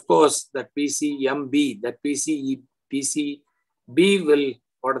 And of course, that PCMB, that PCB will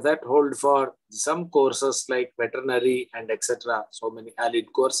hold for some courses like veterinary and etc. So many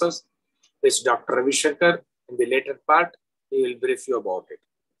allied courses, which Dr. Ravi Shankar in the later part, he will brief you about it.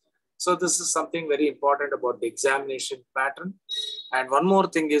 So this is something very important about the examination pattern. And one more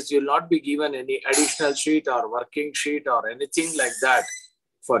thing is you'll not be given any additional sheet or working sheet or anything like that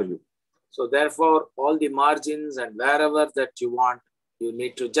for you. So therefore, all the margins and wherever that you want, you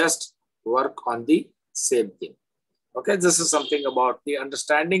need to just work on the same thing. Okay, this is something about the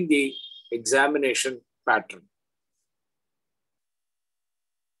understanding the examination pattern.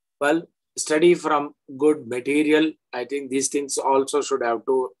 Well, study from good material. I think these things also should have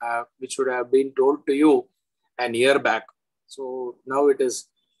to, which should have been told to you an year back. So now it is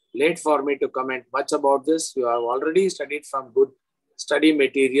late for me to comment much about this. You have already studied from good study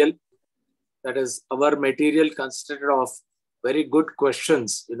material. That is, our material consisted of very good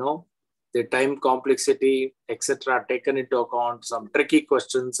questions, the time complexity, etc., taken into account, some tricky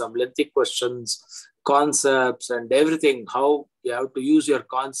questions, some lengthy questions, concepts and everything, how you have to use your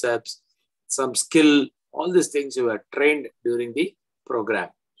concepts, some skill, all these things you were trained during the program.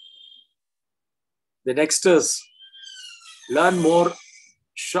 The next is learn more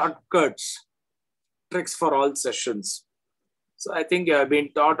shortcuts, tricks for all sessions. So I think you have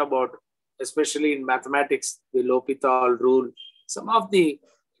been taught about, especially in mathematics, the L'Hopital rule, some of the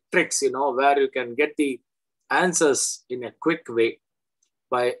tricks, where you can get the answers in a quick way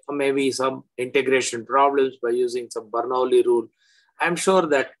by maybe some integration problems by using some Bernoulli rule. I'm sure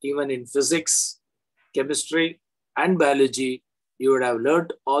that even in physics, chemistry, and biology, you would have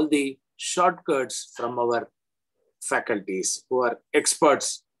learned all the shortcuts from our faculties who are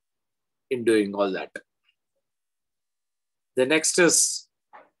experts in doing all that. The next is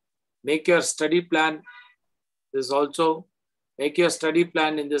make your study plan. This is also make your study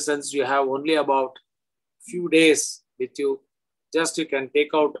plan in the sense you have only about few days with you. Just you can take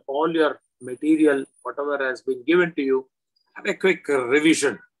out all your material, whatever has been given to you, have a quick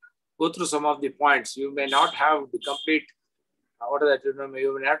revision. Go through some of the points. You may not have the complete,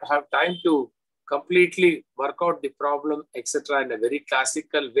 you may not have time to completely work out the problem, etc. in a very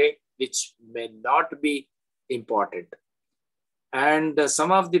classical way, which may not be important. And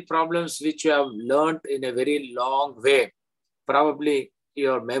some of the problems which you have learned in a very long way, probably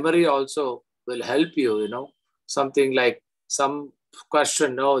your memory also will help you, something like some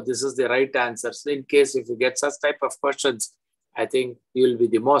question, no, this is the right answer. So in case if you get such type of questions, I think you will be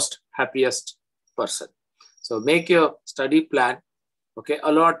the most happiest person. So make your study plan, okay,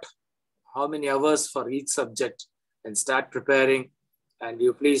 allot how many hours for each subject and start preparing. And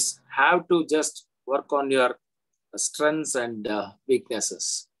you please have to just work on your strengths and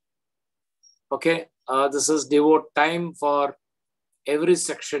weaknesses. Okay, this is devote time for every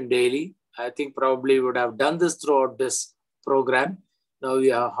section daily. I think probably would have done this throughout this program. Now we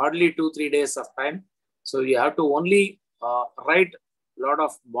have hardly 2-3 days of time. So you have to only write a lot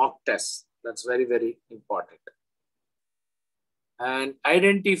of mock tests. That's very, very important. And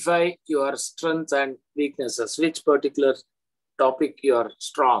identify your strengths and weaknesses, which particular topic you are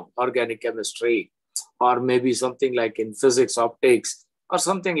strong, organic chemistry, or maybe something like in physics, optics, or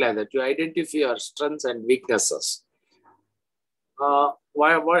something like that. You identify your strengths and weaknesses.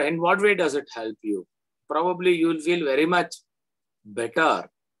 In what way does it help you? Probably you will feel very much better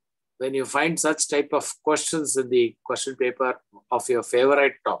when you find such type of questions in the question paper of your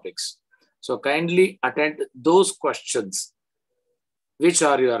favorite topics. So kindly attend those questions which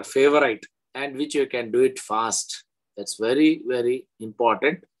are your favorite and which you can do it fast. That's very, very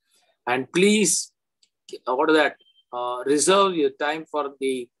important. And please, reserve your time for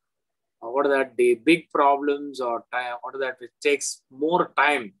the the big problems or time, which takes more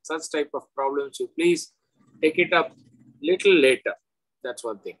time. Such type of problems, you please take it up little later. That's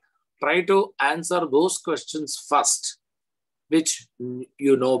one thing. Try to answer those questions first, which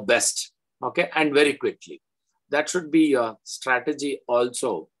you know best, okay, and very quickly. That should be your strategy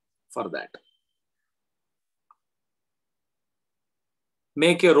also for that.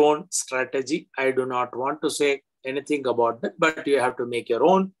 Make your own strategy. I do not want to say anything about that, but you have to make your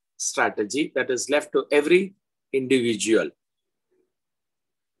own strategy that is left to every individual.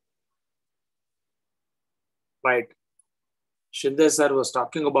 Right. Shinde sir was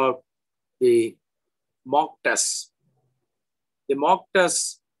talking about the mock tests. The mock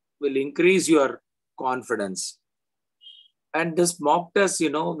tests will increase your confidence. And this mock test,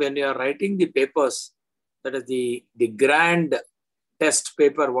 when you are writing the papers, that is the grand test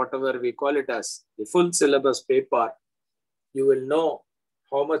paper, whatever we call it as, the full syllabus paper, you will know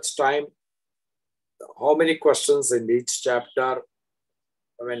how much time, how many questions in each chapter,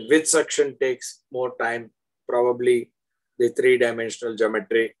 which section takes more time, probably the three-dimensional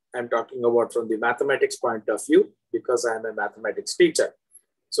geometry. I'm talking about from the mathematics point of view because I'm a mathematics teacher.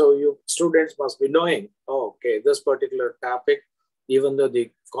 So you students must be knowing, okay, this particular topic, even though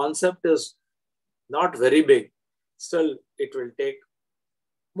the concept is not very big, still it will take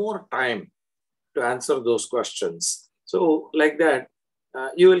more time to answer those questions. So like that,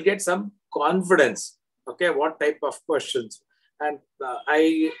 you will get some confidence, okay, what type of questions. And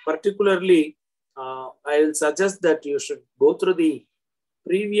I particularly, I will suggest that you should go through the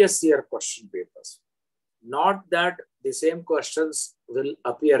previous year question papers. Not that the same questions will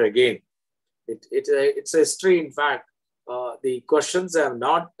appear again. It's a history. In fact, the questions have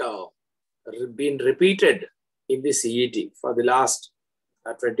not been repeated in the CET for the last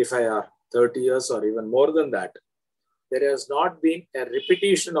 25 or 30 years or even more than that. There has not been a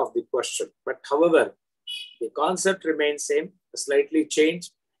repetition of the question. But however, the concept remains same, slightly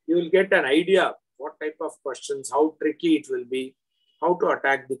changed. You will get an idea what type of questions, how tricky it will be, how to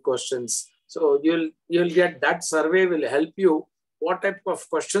attack the questions. So you'll get that survey will help you what type of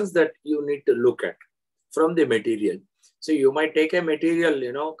questions that you need to look at from the material. So you might take a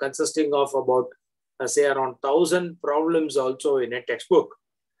material, consisting of about, say, around 1,000 problems also in a textbook.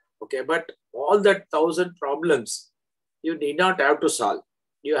 Okay, but all that 1,000 problems, you need not have to solve.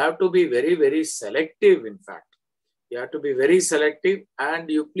 You have to be very, very selective, in fact. You have to be very selective, and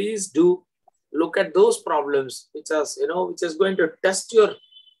you please do look at those problems which is going to test your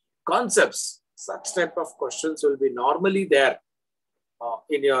concepts. Such type of questions will be normally there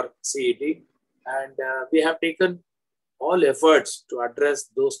in your CET. And we have taken all efforts to address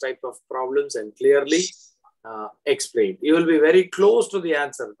those type of problems and clearly explain. You will be very close to the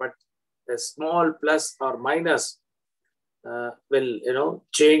answer, but a small plus or minus will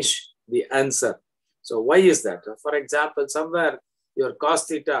change the answer. So why is that? For example, somewhere your cos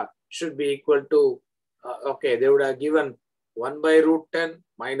theta should be equal to, okay, they would have given 1 by root 10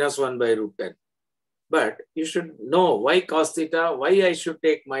 minus 1 by root 10. But you should know why cos theta, why I should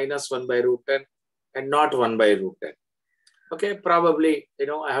take minus 1 by root 10 and not 1 by root 10. Okay, probably,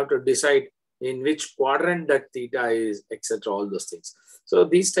 I have to decide in which quadrant that theta is, etc., all those things. So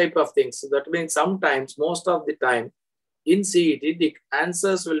these type of things. So that means sometimes, most of the time, in CET, the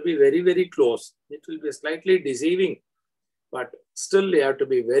answers will be very, very close. It will be slightly deceiving, but still you have to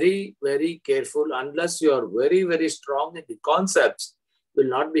be very, very careful. Unless you are very, very strong in the concepts, you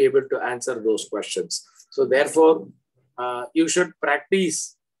will not be able to answer those questions. So therefore, you should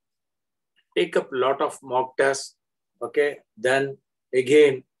practice, take up a lot of mock tests. Okay, then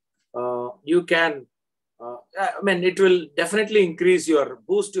again, you can, it will definitely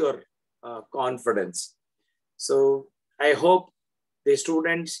boost your confidence. So I hope the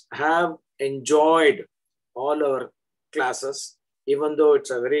students have enjoyed all our classes, even though it's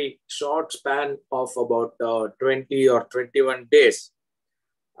a very short span of about 20 or 21 days.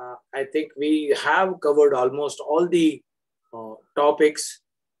 I think we have covered almost all the topics.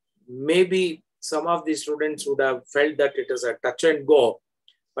 Maybe some of the students would have felt that it is a touch and go,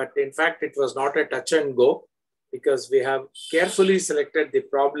 but in fact, it was not a touch and go, because we have carefully selected the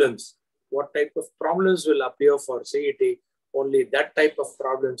problems. What type of problems will appear for CET? Only that type of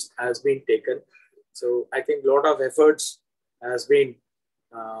problems has been taken. So I think a lot of efforts has been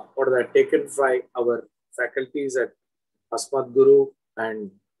taken by our faculties at Asmat Guru,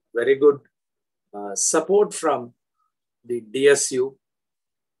 and very good support from the DSU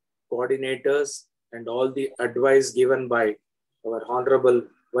coordinators and all the advice given by our Honorable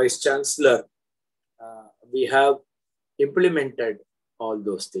Vice Chancellor. We have implemented all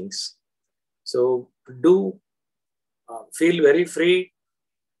those things. So do feel very free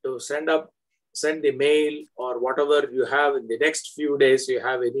to send the mail or whatever you have in the next few days. You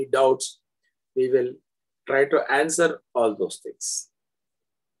have any doubts, we will try to answer all those things.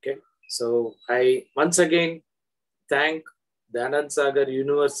 Okay. So I once again thank the Anand Sagar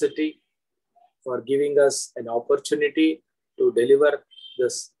University for giving us an opportunity to deliver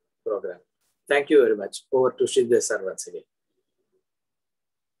this program. Thank you very much. Over to Shinde sir once again.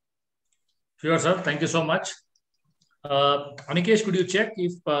 Sure, sir. Thank you so much. Anikesh, could you check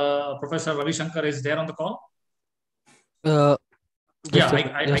if Professor Ravi Shankar is there on the call?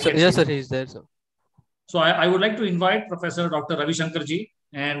 Yes, sir, he is there, sir. So I would like to invite Professor Dr. Ravi Shankar ji,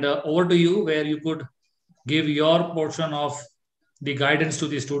 and over to you, where you could give your portion of the guidance to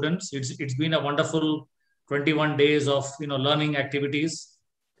the students. It's been a wonderful 21 days of learning activities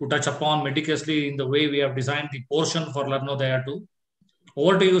to touch upon meticulously in the way we have designed the portion for Learno Daya 2.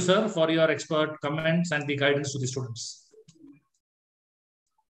 Over to you, sir, for your expert comments and the guidance to the students.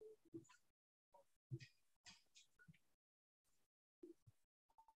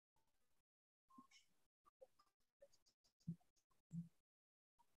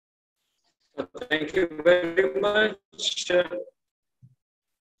 Thank you very much.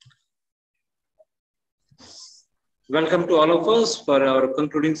 Welcome to all of us for our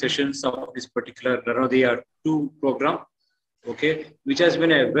concluding sessions of this particular Daya 2 program, okay, which has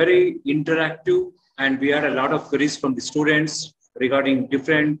been a very interactive, and we had a lot of queries from the students regarding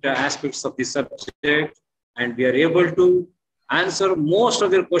different aspects of the subject, and we are able to answer most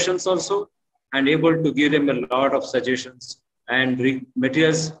of their questions also, and able to give them a lot of suggestions and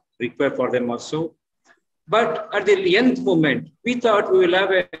materials required for them also. But at the nth moment, we thought we will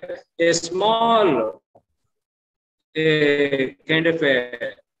have a small kind of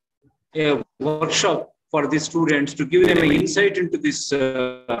a workshop for the students to give them an insight into this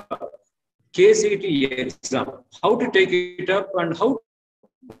CET exam, how to take it up and how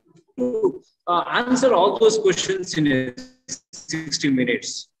to answer all those questions in 60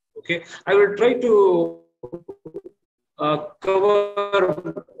 minutes. Okay, I will try to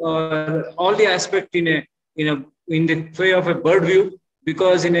cover all the aspect in the way of a bird view,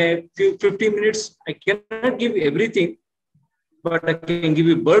 because in a few 15 minutes I cannot give everything, but I can give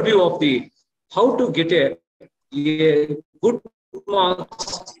you bird view of the how to get a good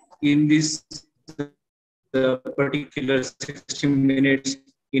marks in this particular 60 minutes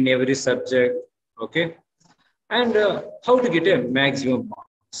in every subject, okay, and how to get a maximum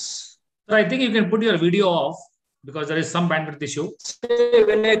marks. So I think you can put your video off because there is some bandwidth issue. Say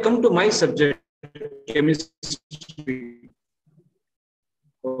when I come to my subject, chemistry,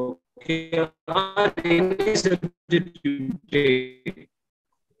 okay, or any subject you take,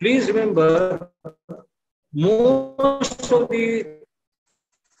 please remember most of the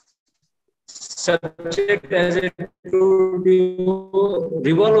subject, as I told you,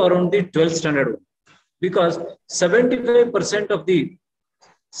 revolve around the 12th standard, because 75% of the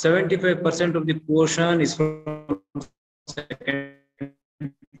portion is from second.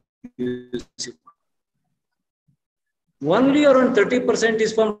 Only around 30%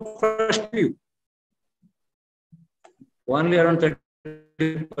 is from first view. Only around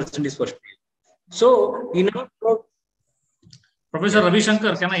 30% is first view. So, in our Professor Ravi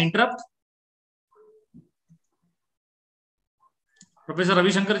Shankar, can I interrupt? Professor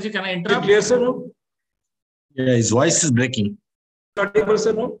Ravi Shankar ji, can I interrupt? Clear, sir? No? Yeah, his voice is breaking. Audible,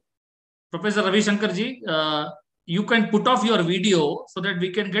 sir? No? Professor Ravi Shankar ji, you can put off your video so that we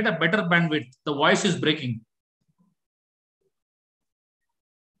can get a better bandwidth. The voice is breaking.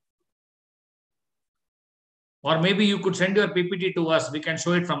 Or maybe you could send your PPT to us. We can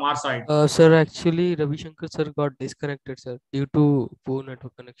show it from our side. Sir, actually, Ravi Shankar sir got disconnected, sir, due to poor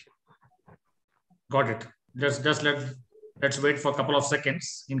network connection. Got it. Just let's wait for a couple of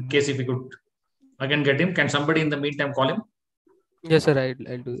seconds in case if we could again get him. Can somebody in the meantime call him? Yes, sir,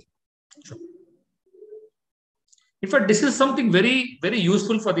 I'll do it. Sure. In fact, this is something very, very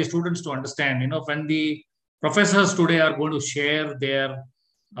useful for the students to understand. You know, when the professors today are going to share their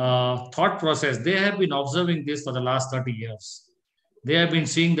thought process, they have been observing this for the last 30 years. They have been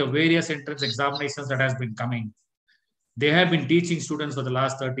seeing the various entrance examinations that has been coming. They have been teaching students for the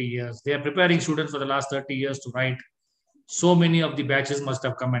last 30 years. They are preparing students for the last 30 years to write. So many of the batches must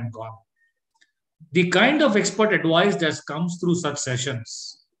have come and gone. The kind of expert advice that comes through such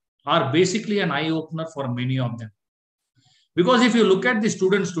sessions are basically an eye-opener for many of them. Because if you look at the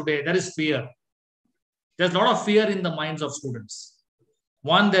students today, there is fear. There's a lot of fear in the minds of students.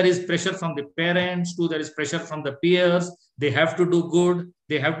 One, there is pressure from the parents. Two, there is pressure from the peers. They have to do good.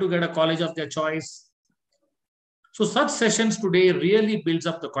 They have to get a college of their choice. So such sessions today really builds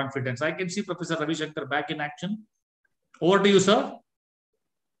up the confidence. I can see Professor Ravi Shankar back in action. Over to you, sir.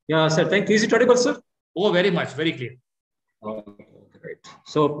 Yeah, sir. Thank you. Is it audible, sir? Oh, very much. Very clear. Okay, right.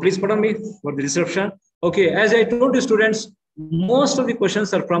 So please pardon me for the disruption. Okay, as I told the students, most of the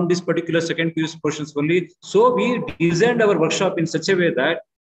questions are from this particular second PUC portions only. So we designed our workshop in such a way that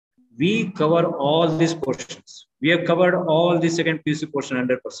we cover all these portions. We have covered all the second PUC portion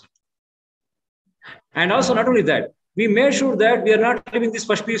 100%. And also not only that, we made sure that we are not leaving this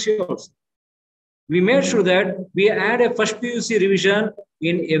first PUC also. We made sure that we add a first PUC revision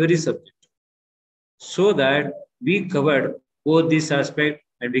in every subject, so that we covered both this aspect,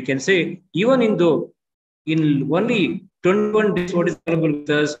 and we can say even in only 21 days what is available with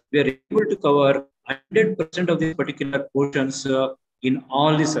us, we are able to cover 100% of the particular portions in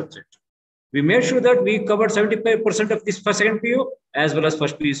all the subjects. We made sure that we covered 75% of this first second PU as well as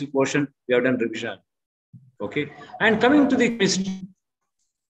first PUC portion. We have done revision. Okay, and coming to the chemistry.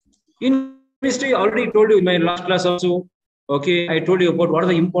 In chemistry, I already told you in my last class also. Okay, I told you about what are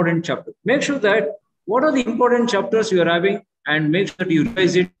the important chapters. Make sure that what are the important chapters you are having, and make sure you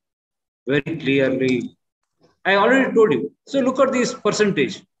revise it very clearly. I already told you. So look at this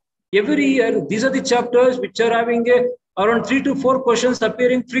percentage. Every year, these are the chapters which are having around 3 to 4 questions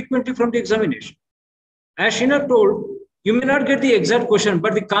appearing frequently from the examination. As Sheena told, you may not get the exact question,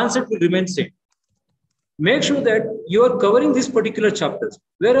 but the concept will remain same. Make sure that you are covering these particular chapters.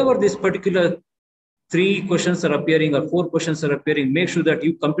 Wherever this particular 3 questions are appearing or 4 questions are appearing, make sure that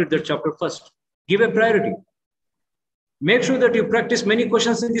you complete that chapter first. Give a priority. Make sure that you practice many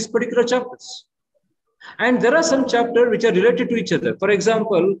questions in these particular chapters. And there are some chapters which are related to each other. For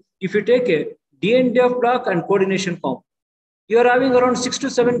example, if you take a D&D of block and coordination form, you are having around 6 to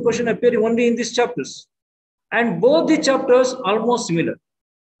 7 questions appearing only in these chapters. And both the chapters almost similar.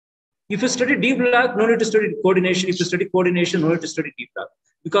 If you study D block, no need to study coordination. If you study coordination, no need to study D block,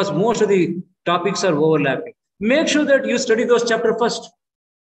 because most of the topics are overlapping. Make sure that you study those chapters first.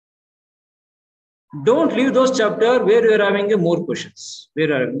 Don't leave those chapters where you are having more questions.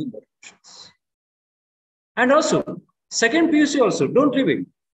 And also, second PUC also, don't leave it.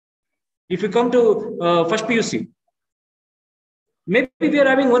 If you come to first PUC, maybe we are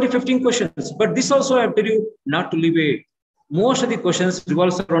having only 15 questions, but this also I tell you not to leave it. Most of the questions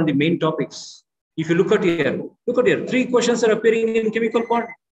revolves around the main topics. If you look at here, 3 questions are appearing in chemical bond.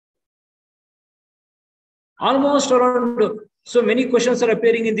 Almost around, so many questions are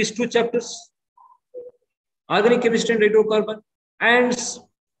appearing in these 2 chapters, organic chemistry and hydrocarbon. And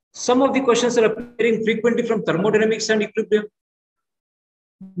some of the questions are appearing frequently from thermodynamics and equilibrium.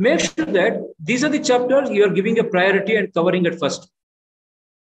 Make sure that these are the chapters you are giving a priority and covering it first.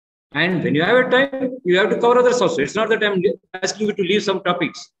 And when you have a time, you have to cover others also. It's not that I'm asking you to leave some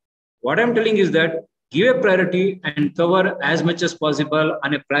topics. What I'm telling is that give a priority and cover as much as possible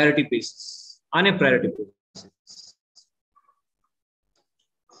on a priority basis.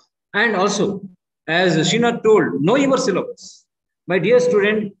 And also, as Sheena told, know your syllabus. My dear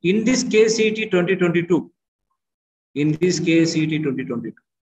student, in this CET 2022,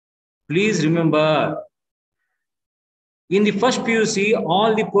 please remember, in the first PUC,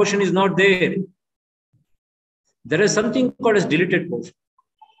 all the portion is not there. There is something called as deleted portion.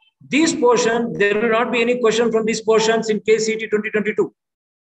 This portion, there will not be any question from these portions in CET 2022.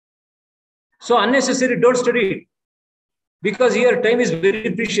 So unnecessary, don't study it. Because here time is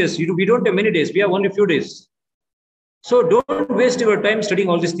very precious. We don't have many days. We have only few days. So don't waste your time studying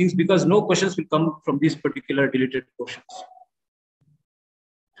all these things, because no questions will come from these particular deleted portions.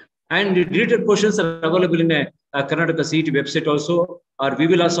 And the deleted portions are available in a Karnataka CET website also, or we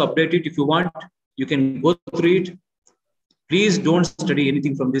will also update it. If you want, you can go through it. Please don't study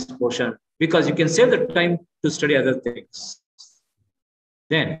anything from this portion, because you can save the time to study other things.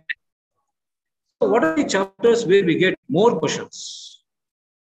 Then, so what are the chapters where we get more questions?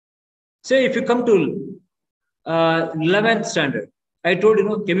 Say if you come to 11th standard, I told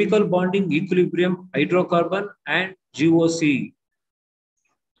you, chemical bonding, equilibrium, hydrocarbon, and GOC.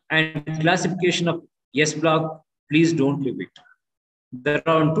 And classification of S block, please don't leave it. There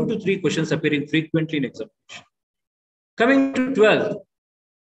are around 2 to 3 questions appearing frequently in examination. Coming to 12th,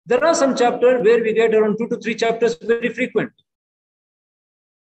 there are some chapters where we get around 2 to 3 chapters very frequent.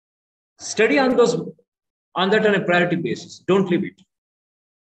 Study on that on a priority basis. Don't leave it.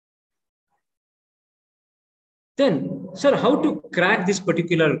 Then, sir, how to crack these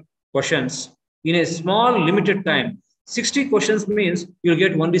particular questions in a small limited time? 60 questions means you'll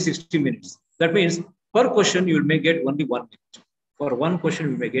get only 60 minutes. That means per question you may get only 1 minute. For one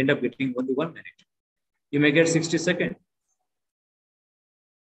question, you may end up getting only 1 minute. You may get 60 seconds.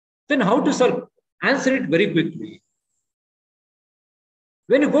 Then how to, sir, answer it very quickly?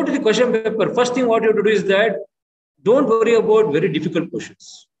 When you go to the question paper, first thing what you have to do is that don't worry about very difficult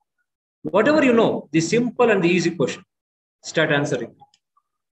questions. Whatever you know, the simple and the easy question, start answering.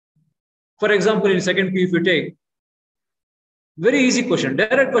 For example, in second P, if you take very easy question,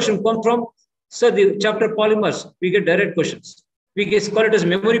 direct question come from, sir, the chapter polymers, we get direct questions. We call it as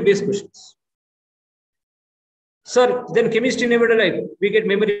memory-based questions. Sir, then chemistry in everyday life, we get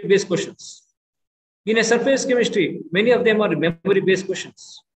memory-based questions. In a surface chemistry, many of them are memory-based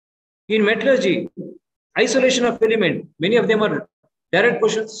questions. In metallurgy, isolation of element, many of them are direct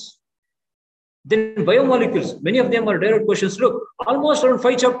questions. Then biomolecules, many of them are direct questions. Look, almost around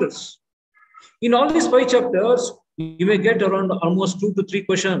 5 chapters. In all these 5 chapters, you may get around almost 2 to 3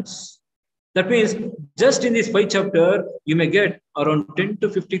 questions. That means just in this 5 chapters, you may get around 10 to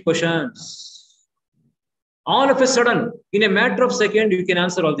 50 questions. All of a sudden, in a matter of seconds, you can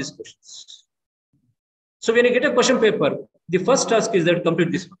answer all these questions. So when you get a question paper, the first task is that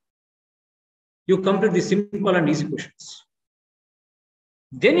complete this one. You complete the simple and easy questions.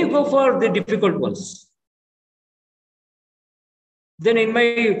 Then you go for the difficult ones. Then in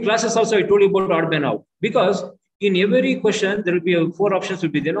my classes also, I told you about odd man out. Because in every question, there will be 4 options will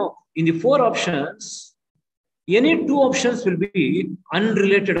be there. No, in the 4 options, any 2 options will be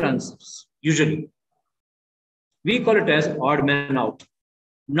unrelated answers, usually. We call it as odd man out.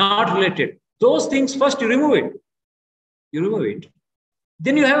 Not related. Those things first you remove it. You remove it.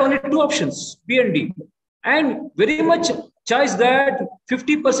 Then you have only two options, B and D. And very much choice that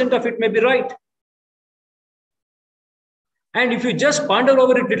 50% of it may be right. And if you just ponder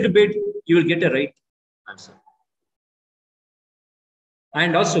over it a little bit, you will get a right answer.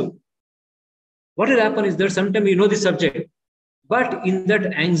 And also, what will happen is that sometimes you know the subject, but in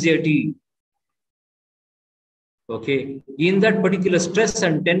that anxiety, okay, in that particular stress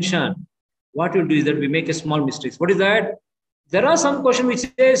and tension, what we'll do is that we make a small mistakes. What is that? There are some questions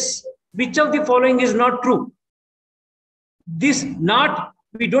which says, which of the following is not true? This not,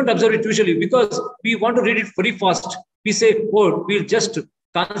 we don't observe it usually because we want to read it very fast. We say, oh, we'll just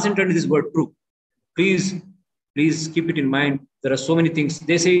concentrate on this word true. Please keep it in mind. There are so many things.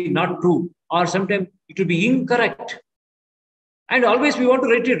 They say not true, or sometimes it will be incorrect. And always we want to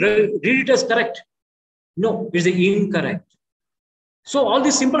read it as correct. No, it's incorrect. So all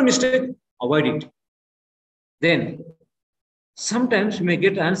these simple mistakes, avoid it. Then sometimes you may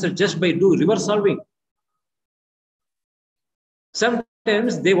get answer just by reverse solving.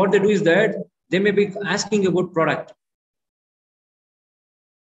 Sometimes what they do is that they may be asking about product.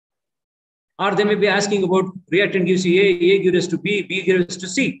 Or they may be asking about reactant gives you A gives rise to B, B gives rise to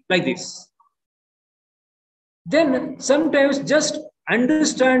C, like this. Then sometimes just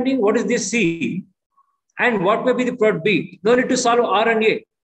understanding what is this C and what may be the product B. No need to solve R and A.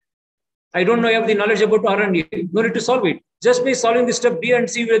 I don't know if you have the knowledge about R and A. No need to solve it. Just by solving the step B and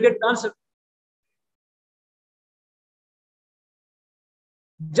C, you will get answer.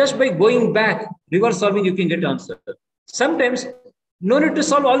 Just by going back, reverse solving, you can get answer. Sometimes, no need to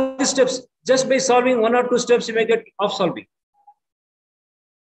solve all these steps. Just by solving one or two steps, you may get off solving.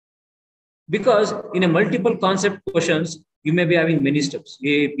 Because in a multiple concept questions, you may be having many steps.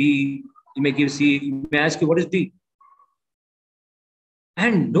 A, B, you may give C, you may ask you what is D.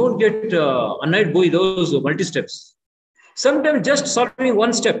 And don't get annoyed by those multi-steps. Sometimes just solving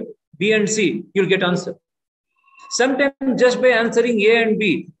one step, B and C, you'll get answer. Sometimes just by answering A and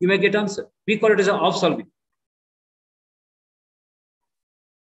B, you may get answer. We call it as off solving.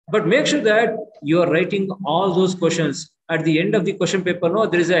 But make sure that you are writing all those questions. At the end of the question paper, no,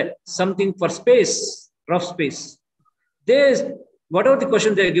 there is something for space, rough space. There's whatever the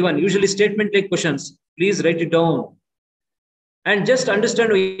question they are given, usually statement-like questions, please write it down. And just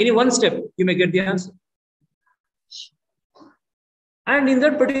understand any one step, you may get the answer. And in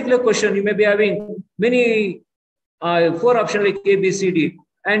that particular question, you may be having many 4 options like A, B, C, D.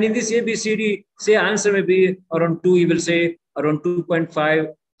 And in this A, B, C, D, say answer may be around 2, you will say around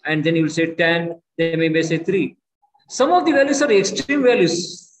 2.5, and then you will say 10, they may say 3. Some of the values are extreme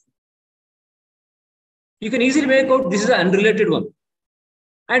values. You can easily make out this is an unrelated one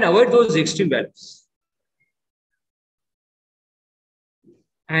and avoid those extreme values.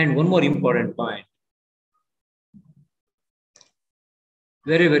 And one more important point.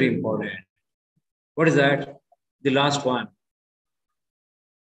 Very, very important. What is that? The last one.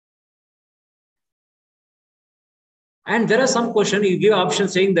 And there are some questions, you give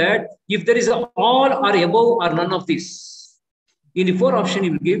options saying that if there is all or above or none of this. In the 4 options,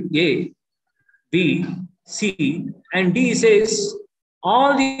 you will give A, B, C, and D says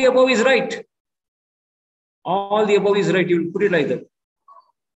all the above is right. All the above is right. You will put it like that.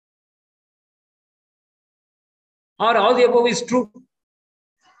 Or all the above is true.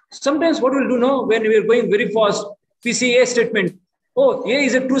 Sometimes what we'll do now, when we are going very fast, we say A statement. Oh, A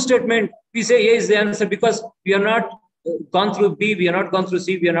is a true statement. We say A is the answer because we are not gone through B, we are not gone through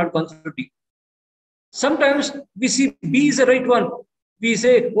C, we are not gone through D. Sometimes we see B is the right one. We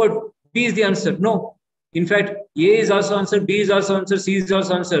say, what, B is the answer. No. In fact, A is also answered, B is also answered, C is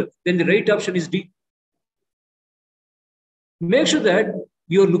also answered. Then the right option is D. Make sure that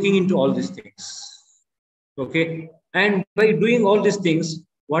you are looking into all these things. Okay. And by doing all these things,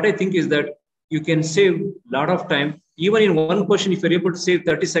 what I think is that you can save a lot of time. Even in one question, if you're able to save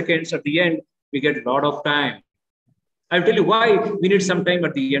 30 seconds at the end, we get a lot of time. I'll tell you why we need some time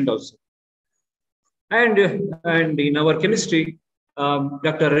at the end also. And in our chemistry,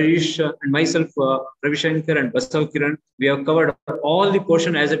 Dr. Rajesh and myself, Ravi Shankar and Basav Kiran, we have covered all the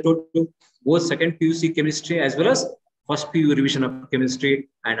portion as I told you, both second PUC chemistry as well as first PU revision of chemistry.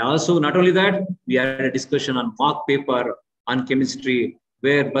 And also, not only that, we had a discussion on mock paper on chemistry,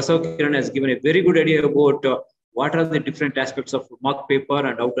 where Basav Kiran has given a very good idea about what are the different aspects of mock paper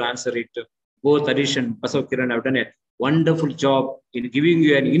and how to answer it. Both Harish and Basav Kiran have done a wonderful job in giving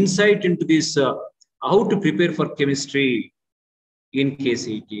you an insight into this, how to prepare for chemistry in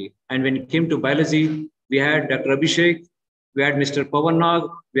CET. And when it came to biology, we had Dr. Abhishek, we had Mr. Pavan Nag,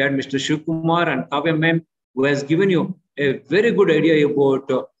 we had Mr. Shivkumar and Kavya Mem, who has given you a very good idea about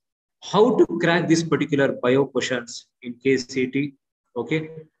how to crack this particular bio questions in case CET. Okay.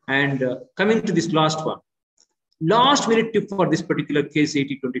 And coming to this last one, last minute tip for this particular case CET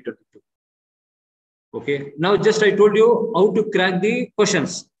 2022. Okay. Now, just I told you how to crack the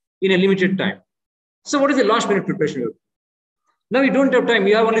questions in a limited time. So what is the last minute preparation? Now you don't have time.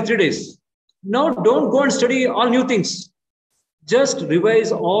 You have only 3 days. Now don't go and study all new things. Just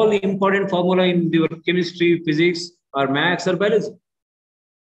revise all the important formula in your chemistry, physics, or maths or biology.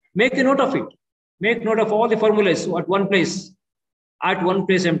 Make a note of it. Make note of all the formulas at one place. At one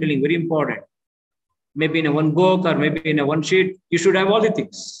place, I'm telling, very important. Maybe in a one book or maybe in a one sheet, you should have all the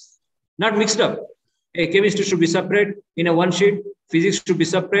things. Not mixed up. A chemistry should be separate in a one sheet. Physics should be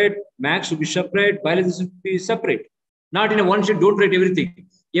separate. Maths should be separate. Biology should be separate. Not in a one sheet. Don't write everything.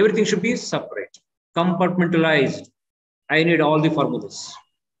 Everything should be separate. Compartmentalized. I need all the formulas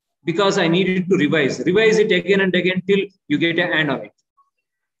because I needed to revise. Revise it again and again till you get a hand on it.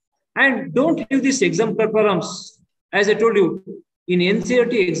 And don't leave this exemplar problems. As I told you, in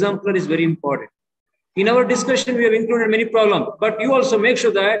NCERT, exemplar is very important. In our discussion, we have included many problems, but you also make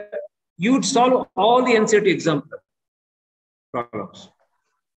sure that you solve all the NCERT exemplar problems.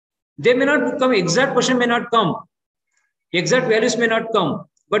 They may not come, exact question may not come, exact values may not come,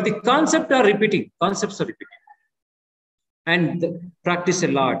 but the concepts are repeating. Concepts are repeating. And practice a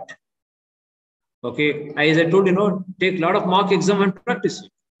lot. Okay, as I told you, take a lot of mock exam and practice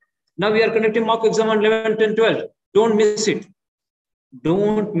it. Now we are conducting mock exam on 11, 10, 12. Don't miss it.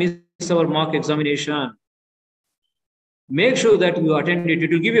 Don't miss our mock examination. Make sure that you attend it.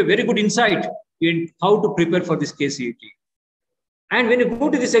 It will give you a very good insight in how to prepare for this CET. And when you go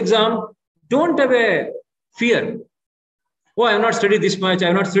to this exam, don't have a fear. Oh, I have not studied this much. I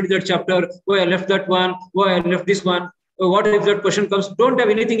have not studied that chapter. Oh, I left that one. Oh, I left this one. Oh, what if that question comes? Don't have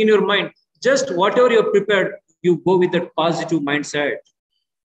anything in your mind. Just whatever you have prepared, you go with that positive mindset.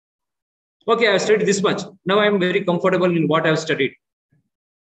 Okay, I have studied this much. Now I am very comfortable in what I have studied.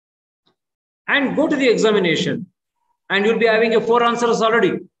 And go to the examination. And you'll be having 4 answers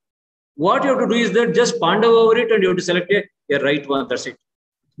already. What you have to do is that just ponder over it and you have to select a right one. That's it.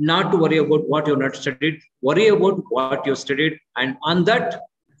 Not to worry about what you have not studied. Worry about what you have studied. And on that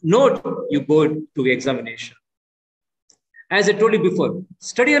note, you go to the examination. As I told you before,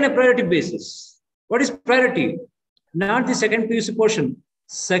 study on a priority basis. What is priority? Not the second PUC portion.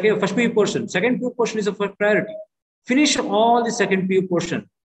 First PU portion. Second PU portion is a priority. Finish all the second PU portion.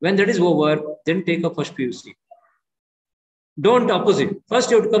 When that is over, then take a first PUC. Don't opposite.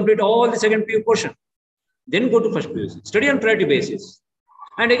 First, you have to complete all the second PU portion. Then go to first PUC. Study on priority basis.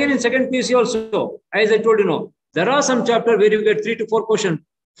 And again, in second PUC also, as I told you, there are some chapters where you get 3 to 4 questions.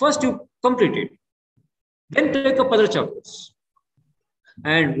 First, you complete it. Then take up other chapters.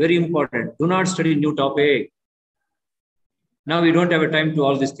 And very important, do not study new topic. Now we don't have a time to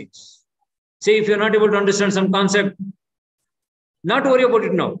all these things. Say if you're not able to understand some concept, not worry about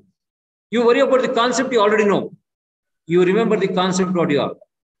it now. You worry about the concept you already know. You remember the concept what you are.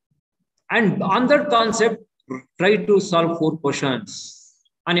 And on that concept, try to solve 4 questions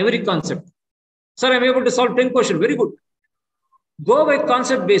on every concept. Sir, I'm able to solve 10 questions. Very good. Go by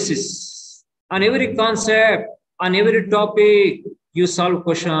concept basis. On every concept, on every topic, you solve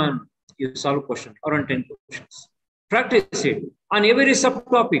question. You solve question around 10 questions. Practice it. On every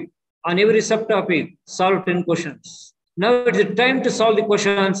subtopic, solve 10 questions. Now it's the time to solve the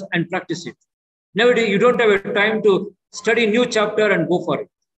questions and practice it. Nowadays, you don't have a time to study new chapter and go for it.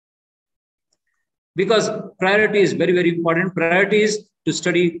 Because priority is very, very important. Priority is to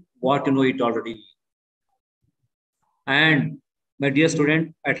study what you know it already. And my dear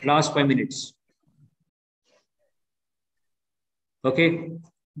student, at last 5 minutes. Okay.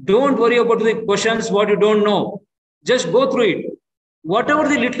 Don't worry about the questions, what you don't know. Just go through it. Whatever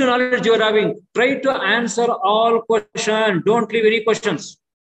the little knowledge you are having, try to answer all questions. Don't leave any questions.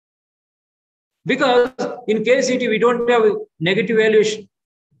 Because in CET, we don't have negative evaluation.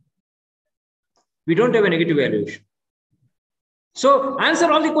 We don't have a negative evaluation. So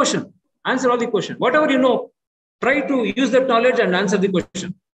answer all the question. Answer all the question. Whatever you know, try to use that knowledge and answer the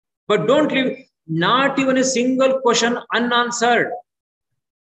question. But don't leave not even a single question unanswered.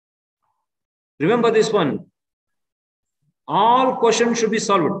 Remember this one. All questions should be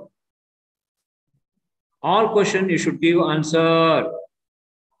solved. All questions you should give answer.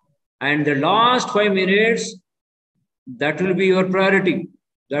 And the last 5 minutes, that will be your priority.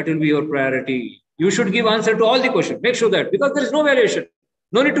 That will be your priority. You should give answer to all the questions. Make sure that, because there is no valuation.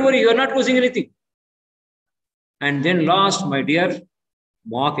 No need to worry, you are not losing anything. And then last, my dear,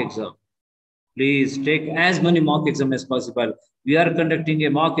 mock exam. Please take as many mock exams as possible. We are conducting a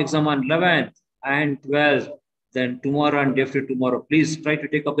mock exam on 11th. and 12th, then tomorrow and day after tomorrow, please try to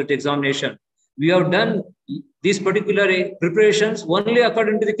take up that examination. We have done these particular preparations only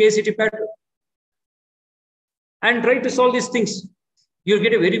according to the KCT pattern. And try to solve these things. You'll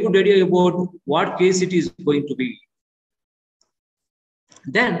get a very good idea about what KCT is going to be.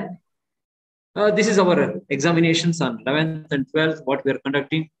 Then, this is our examinations on 11th and 12th, what we are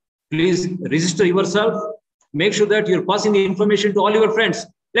conducting. Please register yourself. Make sure that you're passing the information to all your friends.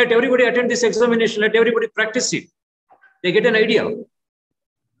 Let everybody attend this examination. Let everybody practice it. They get an idea.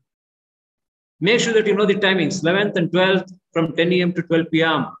 Make sure that you know the timings, 11th and 12th from 10 a.m. to 12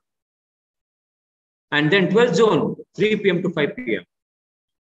 p.m. And then 12th zone, 3 p.m. to 5 p.m.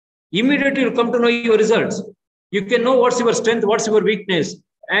 Immediately you come to know your results. You can know what's your strength, what's your weakness,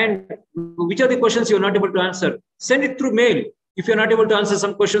 and which are the questions you're not able to answer. Send it through mail. If you're not able to answer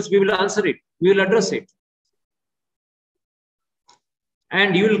some questions, we will answer it. We will address it.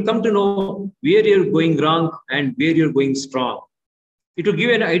 And you will come to know where you're going wrong and where you're going strong. It will give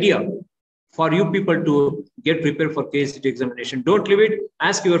you an idea for you people to get prepared for KCT examination. Don't leave it.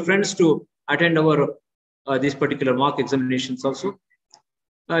 Ask your friends to attend our these particular mock examinations also.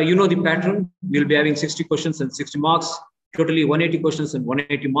 You know the pattern. We'll be having 60 questions and 60 marks. Totally 180 questions and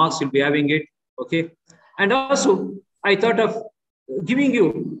 180 marks. You'll be having it. Okay. And also, I thought of giving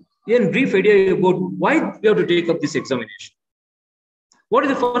you a brief idea about why we have to take up this examination. What is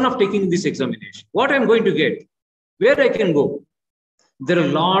the fun of taking this examination? What I'm going to get? Where I can go? There are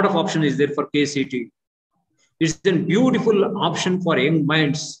a lot of options is there for KCT. It's a beautiful option for young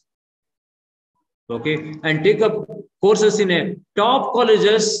minds. Okay, and take up courses in a top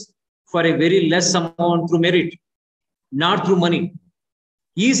colleges for a very less amount through merit, not through money.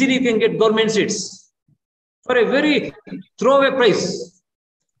 Easily you can get government seats for a very throwaway price.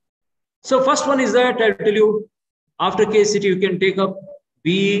 So first one is that I'll tell you, after KCT you can take up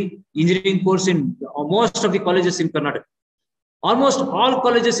BE engineering course in most of the colleges in Karnataka. Almost all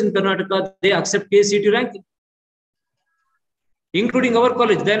colleges in Karnataka, they accept KCT ranking, including our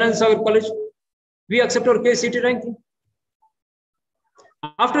college, Daya College. We accept our KCT ranking.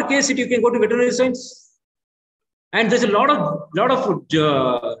 After KCT, you can go to veterinary science. And there's a lot of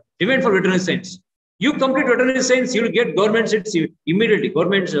demand for veterinary science. You complete veterinary science, you will get government seats immediately,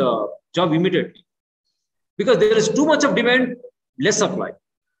 government job immediately. Because there is too much of demand, less supply.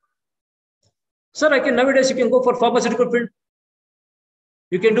 Sir, nowadays you can go for pharmaceutical field.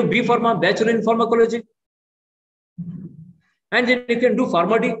 You can do B Pharma, Bachelor in Pharmacology. And then you can do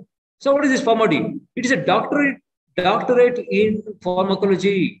PharmaD. So what is this PharmaD? It is a doctorate in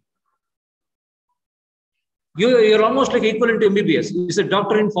pharmacology. You're almost like equivalent to MBBS. It's a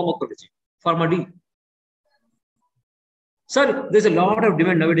doctor in pharmacology, PharmaD. Sir, there's a lot of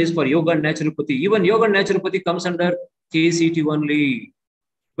demand nowadays for yoga and naturopathy. Even yoga and naturopathy comes under KCT only.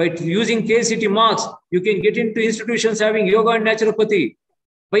 By using KCT marks, you can get into institutions having yoga and naturopathy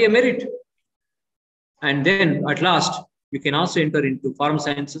by a merit. And then at last, you can also enter into farm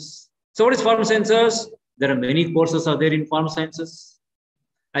sciences. So what is farm sciences? There are many courses are there in farm sciences.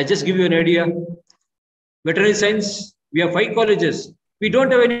 I just give you an idea. Veterinary science, we have 5 colleges. We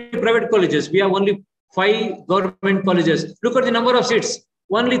don't have any private colleges. We have only 5 government colleges. Look at the number of seats.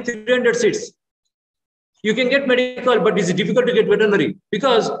 Only 300 seats. You can get medical, but it's difficult to get veterinary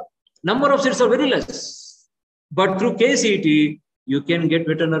because number of seats are very less. But through KCT, you can get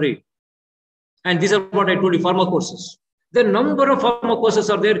veterinary. And these are what I told you, pharma courses. The number of pharma courses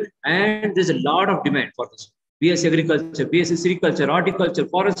are there, and there's a lot of demand for this. BSc Agriculture, BSc Sericulture, Horticulture,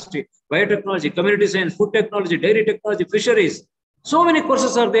 Forestry, Biotechnology, Community Science, Food Technology, Dairy Technology, Fisheries. So many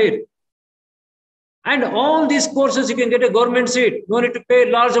courses are there. And all these courses, you can get a government seat. No need to pay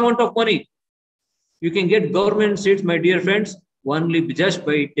a large amount of money. You can get government seats, my dear friends, only just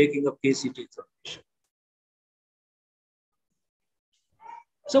by taking up KCT examination.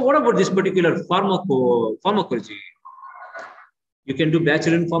 So what about this particular pharmacology? You can do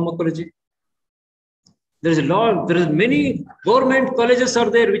bachelor in pharmacology. There is many government colleges are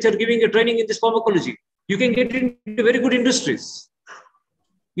there which are giving a training in this pharmacology. You can get into very good industries.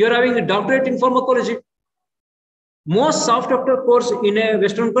 You are having a doctorate in pharmacology. Most sought after course in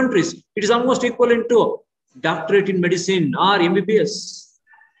Western countries, it is almost equivalent to doctorate in medicine or MBBS.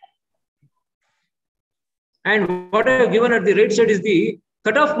 And what I have given at the right side is the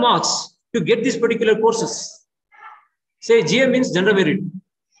cutoff marks to get these particular courses. Say GM means general merit.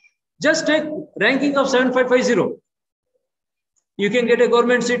 Just take ranking of 7550. You can get a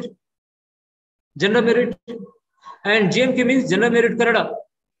government seat, general merit, and GMK means general merit Kannada.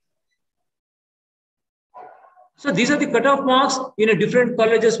 So these are the cutoff marks in a different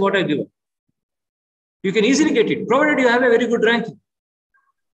colleges what I given. You can easily get it, provided you have a very good ranking.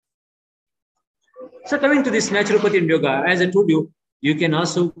 So coming to this naturopathy and yoga, as I told you, you can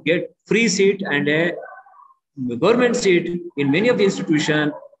also get free seat and a government seat in many of the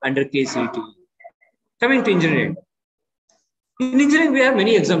institutions under KCET. Coming to engineering. In engineering, we have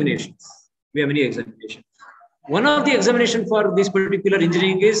many examinations. One of the examination for this particular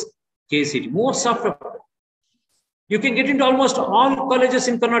engineering is KCET, most of it. You can get into almost all colleges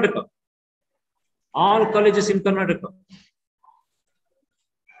in Karnataka.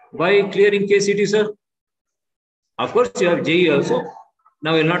 By clearing KCET, sir. Of course, you have JE also.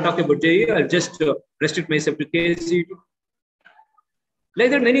 Now, I will not talk about JE. I'll just restrict myself to KCET.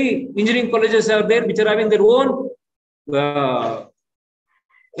 Like that, many engineering colleges are there which are having their own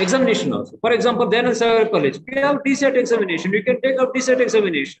examination also. For example, Daya College, we have DSET examination. We can take up DSET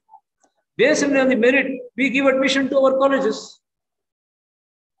examination. Based on the merit, we give admission to our colleges.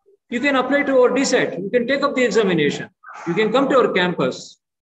 You can apply to our DSET. You can take up the examination. You can come to our campus.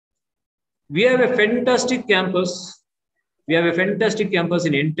 We have a fantastic campus. In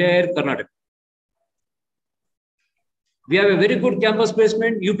entire Karnataka. We have a very good campus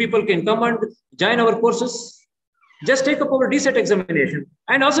placement. You people can come and join our courses. Just take up our DSET examination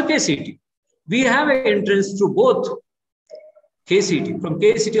and also KCET. We have an entrance to both KCET. From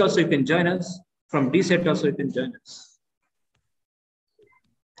KCET also you can join us. From DSET also you can join us.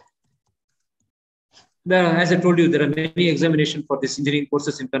 As I told you, there are many examinations for this engineering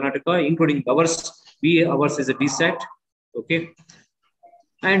courses in Karnataka, including ours. Ours is a DSET. Okay.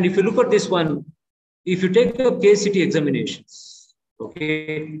 And if you look at this one, if you take up KCET examinations,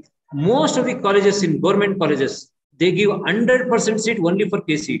 okay, most of the colleges in government colleges, they give 100% seat only for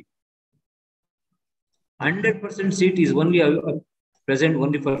KCET. 100% seat is only present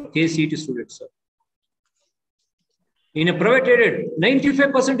only for KCET students. Sir. In a private aided,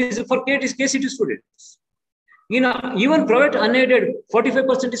 95% is for KCET students. In even private unaided,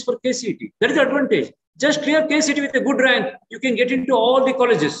 45% is for KCET. That is the advantage. Just clear KCET with a good rank, you can get into all the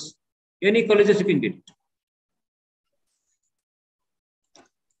colleges. Any colleges you can get.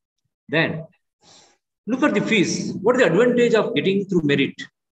 Then, look at the fees. What is the advantage of getting through merit?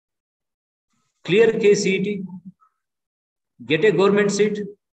 Clear KCET, get a government seat.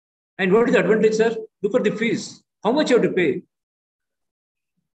 And what is the advantage, sir? Look at the fees. How much you have to pay?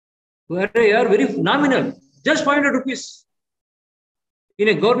 They are very nominal. Just 500 rupees. In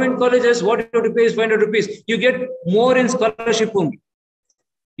a government colleges, what you have to pay is 500 rupees. You get more in scholarship only.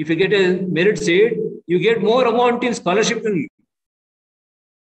 If you get a merit seat, you get more amount in scholarship only.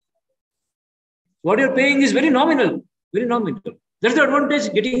 What you're paying is very nominal. That's the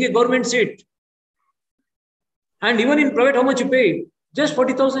advantage getting a government seat. And even in private, how much you pay? Just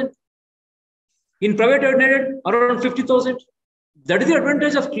 40,000. In private, around 50,000. That is the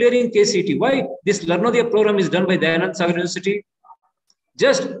advantage of clearing KCET. Why? This Larnodaya program is done by Daya University.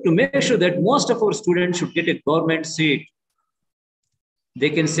 Just to make sure that most of our students should get a government seat. They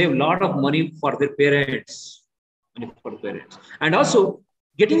can save a lot of money for their parents. And also,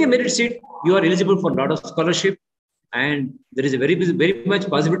 getting a merit seat, you are eligible for a lot of scholarship. And there is a very much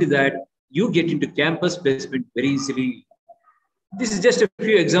possibility that you get into campus placement very easily. This is just a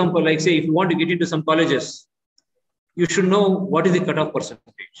few examples. Like say, if you want to get into some colleges, you should know what is the cutoff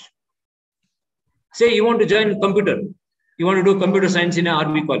percentage. Say you want to join computer. You want to do computer science in a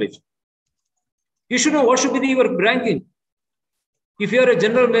RB college. You should know what should be your ranking. If you are a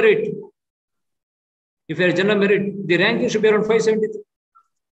general merit, the ranking should be around 573.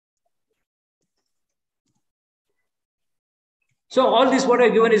 So all this what I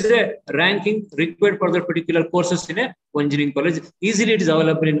have given is a ranking required for the particular courses in a engineering college. Easily it is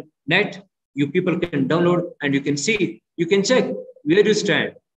available in net. You people can download and you can see, you can check where you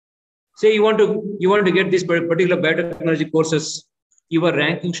stand. Say you want to get this particular biotechnology courses, your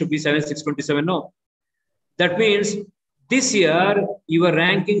ranking should be 7627 now. That means this year your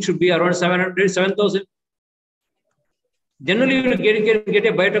ranking should be around 7,000. Generally, you will get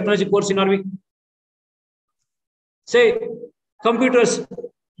a biotechnology course in RV. Say computers,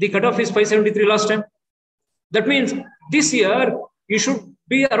 the cutoff is 573 last time. That means this year you should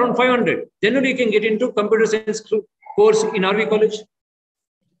be around 500. Generally, you can get into computer science course in RV college.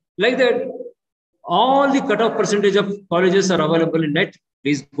 Like that, all the cutoff percentage of colleges are available in net.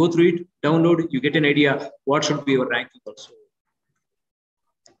 Please go through it, download, you get an idea what should be your ranking also.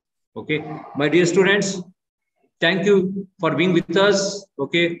 Okay, my dear students, thank you for being with us.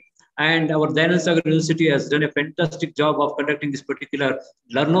 Okay, and our Daya University has done a fantastic job of conducting this particular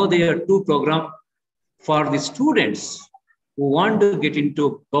Larnodaya 2 program for the students who want to get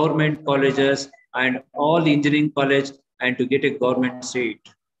into government colleges and all the engineering college and to get a government seat.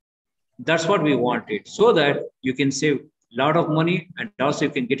 That's what we wanted, so that you can save a lot of money and also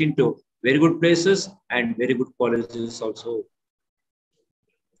you can get into very good places and very good colleges also.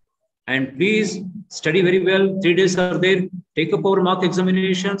 And please study very well. 3 days are there. Take up our mock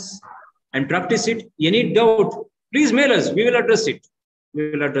examinations and practice it. Any doubt, please mail us. We will address it.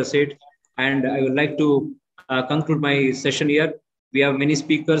 We will address it. And I would like to conclude my session here. We have many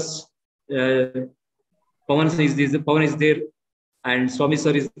speakers. Pawan is there, and Swami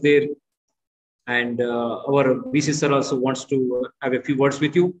sir is there, and our VC sir also wants to have a few words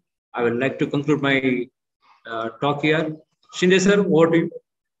with you. I would like to conclude my talk here. Shinde sir, over to you.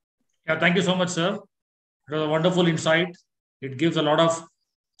 Yeah, thank you so much, sir. It was a wonderful insight. It gives a lot of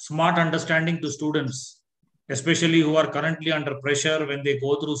smart understanding to students, especially who are currently under pressure when they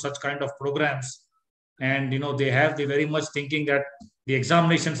go through such kind of programs. And they have the very much thinking that the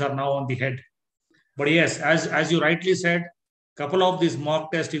examinations are now on the head. But yes, as you rightly said, couple of these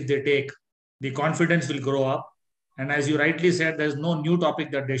mock tests, if they take, the confidence will grow up. And as you rightly said, there's no new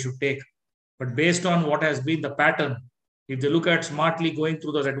topic that they should take. But based on what has been the pattern, if they look at smartly going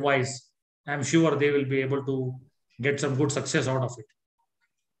through those advice, I'm sure they will be able to get some good success out of it.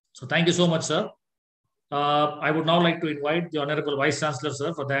 So thank you so much, sir. I would now like to invite the Honorable Vice Chancellor,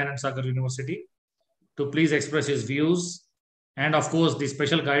 sir, for Dayanand Sagar University to please express his views and, of course, the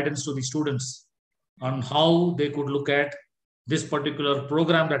special guidance to the students on how they could look at this particular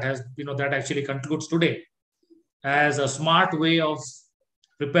program that has, that actually concludes today as a smart way of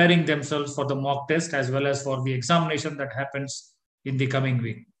preparing themselves for the mock test as well as for the examination that happens in the coming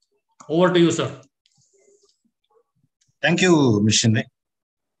week. Over to you, sir. Thank you, Ms. Shinde.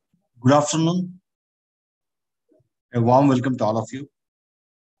 Good afternoon. A warm welcome to all of you.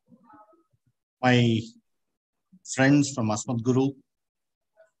 My friends from Asmat Guru,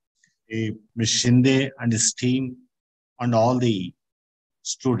 Ms. Shinde and his team, and all the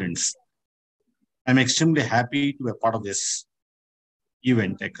students. I'm extremely happy to be a part of this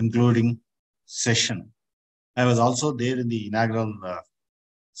event, a concluding session. I was also there in the inaugural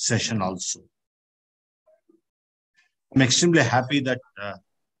session also. I'm extremely happy that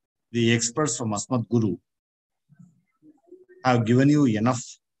the experts from Asmat Guru have given you enough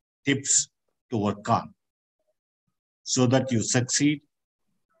tips to work on so that you succeed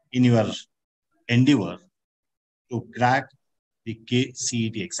in your endeavor to crack the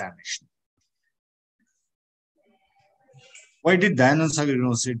CET examination. Why did Dayanand Sagar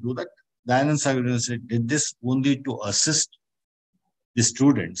University do that? Dayanand Sagar University did this only to assist the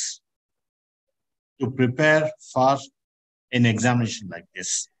students to prepare for an examination like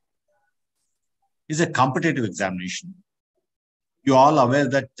this. It's a competitive examination. You're all aware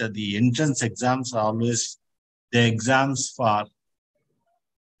that the entrance exams are always the exams for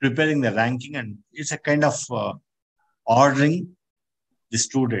preparing the ranking, and it's a kind of ordering the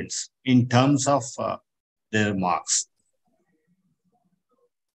students in terms of their marks.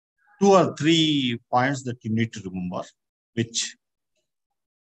 2 or 3 points that you need to remember, which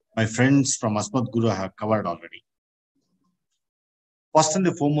my friends from Asmat Guru have covered already. First and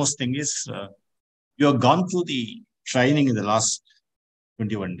the foremost thing is, you have gone through the training in the last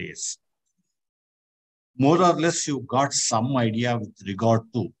 21 days. More or less, you got some idea with regard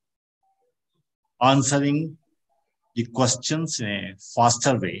to answering the questions in a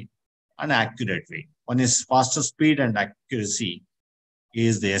faster way and accurate way. One is faster speed and accuracy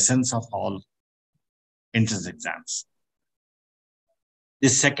is the essence of all entrance exams. The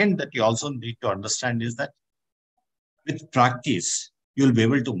second that you also need to understand is that with practice, you'll be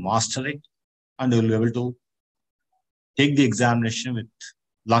able to master it and you'll be able to take the examination with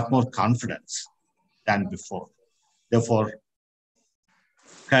a lot more confidence than before. Therefore,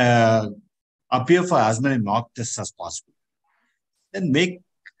 appear for as many mock tests as possible. Then make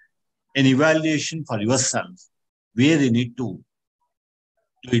an evaluation for yourself where you need to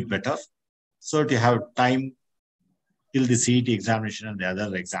do it better so that you have time till the CET examination and the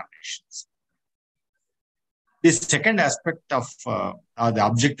other examinations. The second aspect of the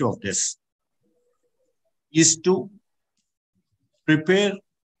objective of this is to prepare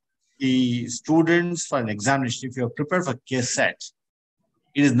the students for an examination. If you are prepared for CET,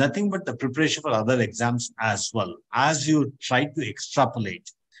 it is nothing but the preparation for other exams as well. As you try to extrapolate,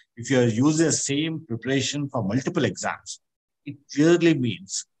 if you are using the same preparation for multiple exams, it clearly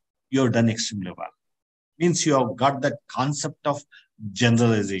means you have done extremely well. Means you have got that concept of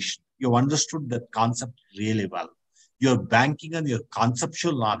generalization. You have understood that concept really well. You are banking on your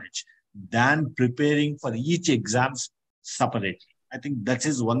conceptual knowledge than preparing for each exams separately. I think that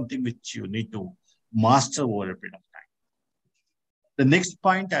is one thing which you need to master over a period of time. The next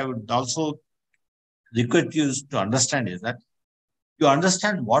point I would also request you to understand is that you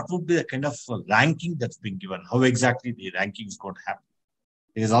understand what would be the kind of ranking that's been given, how exactly the ranking is going to happen.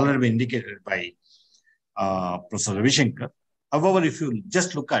 It has already been indicated by Professor Ravi Shankar. However, if you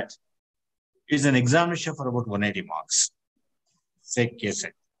just look at, it's an examination for about 180 marks, say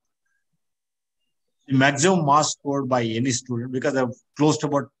CET. The maximum marks scored by any student, because I've close to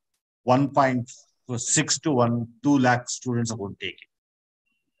about 1.6 to 2 lakh students are going to take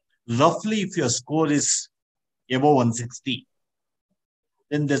it. Roughly, if your score is above 160,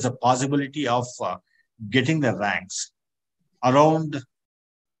 then there's a possibility of getting the ranks around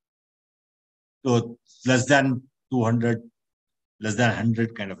to less than 200, less than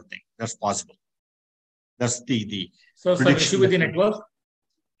 100 kind of a thing. That's possible. That's the So, some prediction. issue with the network?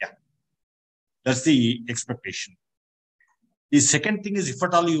 Yeah. That's the expectation. The second thing is, if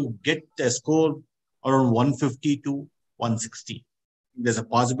at all you get a score around 150 to 160, there's a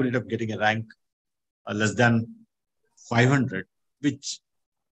possibility of getting a rank less than 500, which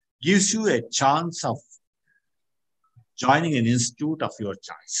gives you a chance of joining an institute of your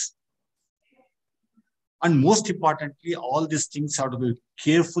choice. And most importantly, all these things have to be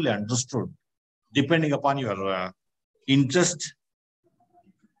carefully understood, depending upon your interest,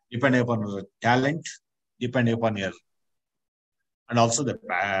 depending upon your talent, depending upon your, and also the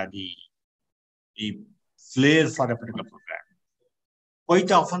flair for a particular program.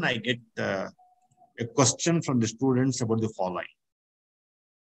 Quite often I get a question from the students about the following.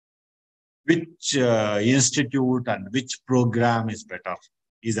 Which institute and which program is better?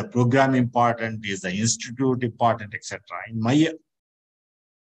 Is the program important? Is the institute important, etc.? In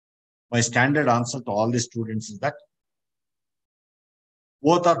my standard answer to all the students is that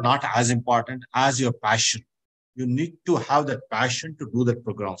both are not as important as your passion. You need to have that passion to do that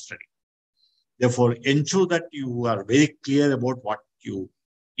program study. Therefore, ensure that you are very clear about what you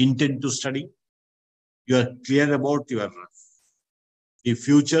intend to study. You are clear about the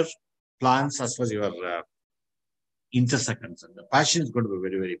future plans as far as your interests are concerned. The passion is going to be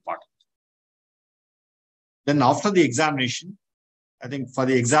very, very important. Then after the examination, I think for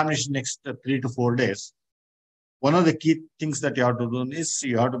the examination next 3 to 4 days, one of the key things that you have to do is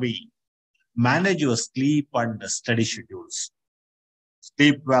you have to manage your sleep and study schedules.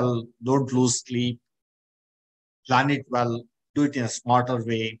 Sleep well, don't lose sleep, plan it well, do it in a smarter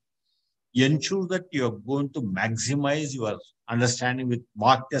way. Ensure that you are going to maximize your understanding with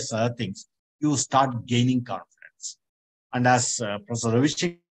mock tests and other things. You start gaining confidence. And as Professor Ravi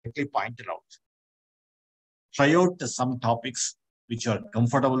Shankar pointed out, try out some topics which you are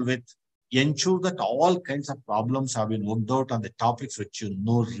comfortable with. Ensure that all kinds of problems have been worked out on the topics which you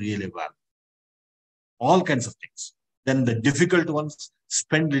know really well. All kinds of things. Then the difficult ones,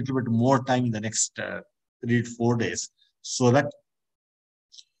 spend a little bit more time in the next 3 to 4 days, so that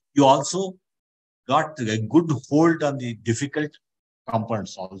you also got a good hold on the difficult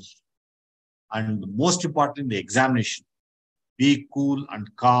components also. And most important, the examination. Be cool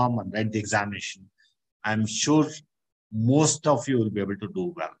and calm and write the examination. I'm sure most of you will be able to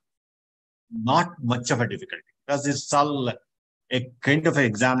do well. Not much of a difficulty, because it's all a kind of an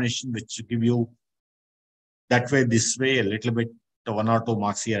examination which give you that way, this way, a little bit, 1 or 2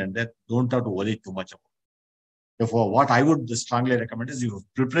 marks here and there. Don't have to worry too much about it. Therefore, what I would strongly recommend is, if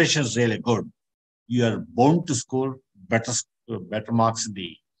preparation is really good, you are bound to score better marks in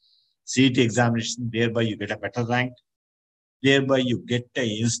the CET examination. Thereby, you get a better rank. Thereby, you get an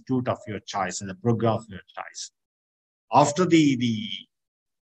institute of your choice and a program of your choice. After the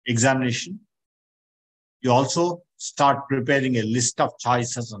examination, you also start preparing a list of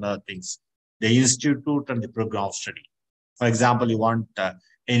choices and other things, the institute and the program of study. For example, you want an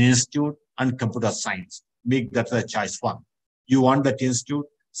institute and computer science. Make that the choice 1. You want that institute,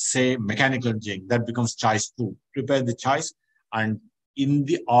 say mechanical engineering, that becomes choice 2. Prepare the choice, and in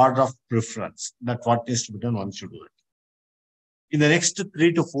the order of preference, that what needs to be done, one should do it. In the next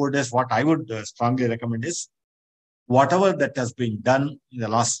 3 to 4 days, what I would strongly recommend is, whatever that has been done in the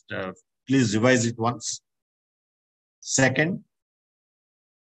last, please revise it once. Second,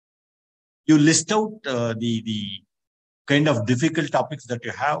 you list out the kind of difficult topics that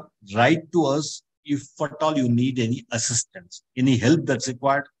you have. Write to us if at all you need any assistance, any help that's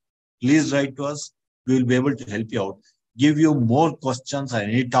required. Please write to us. We will be able to help you out. Give you more questions on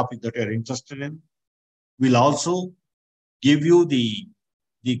any topic that you're interested in. We'll also give you the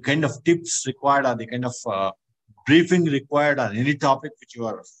kind of tips required, or the kind of briefing required on any topic which you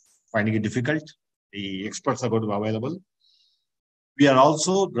are finding it difficult. The experts are going to be available. We are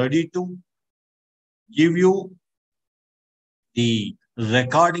also ready to give you the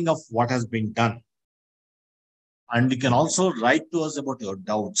recording of what has been done. And you can also write to us about your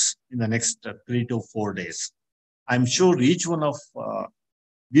doubts in the next 3 to 4 days. I'm sure each one of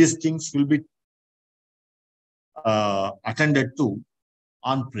these things will be attended to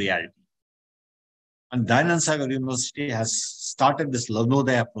on priority. And Dayanand Sagar University has started this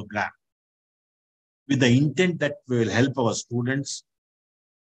Larnodaya program with the intent that we will help our students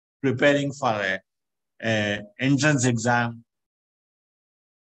preparing for a entrance exam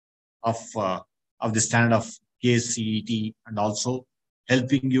of the standard of CET, and also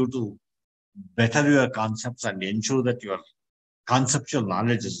helping you to better your concepts and ensure that your conceptual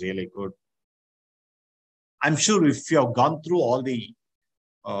knowledge is really good. I'm sure if you have gone through all the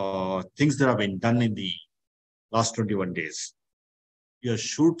things that have been done in the last 21 days, you're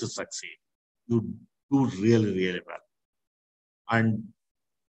sure to succeed. You do really, really well. And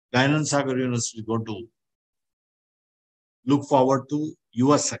Dayanand Sagar University is going to look forward to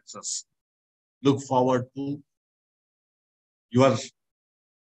your success. Look forward to your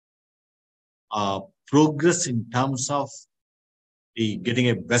progress in terms of getting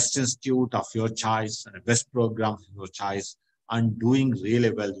a best institute of your choice and a best program of your choice and doing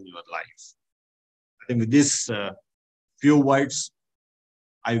really well in your life. I think with this few words,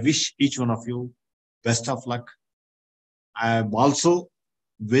 I wish each one of you best of luck. I am also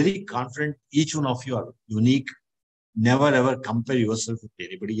very confident each one of you are unique. Never ever compare yourself with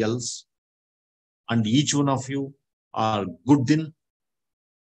anybody else. And each one of you are good in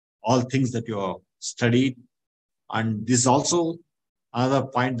all things that you have studied. And this is also another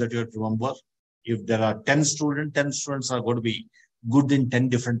point that you have to remember. If there are 10 students are going to be good in 10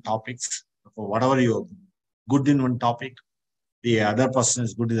 different topics. For whatever you're good in one topic, the other person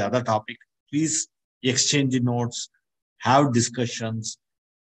is good in the other topic. Please exchange notes, have discussions.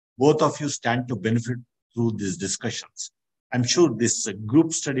 Both of you stand to benefit through these discussions. I'm sure this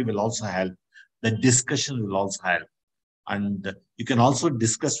group study will also help. The discussion will also help. And you can also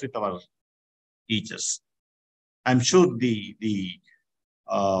discuss with our teachers. I'm sure if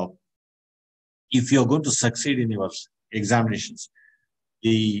you're going to succeed in your examinations,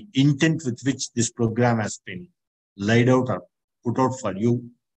 the intent with which this program has been laid out or put out for you,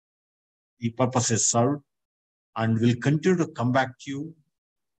 the purpose is served, and will continue to come back to you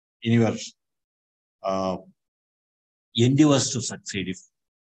in your endeavors to succeed. If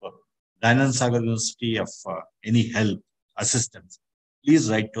Dayanand Sagar University of any help, assistance, please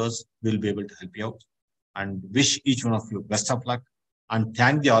write to us. We'll be able to help you out. And wish each one of you best of luck, and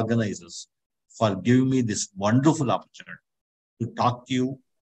thank the organizers for giving me this wonderful opportunity to talk to you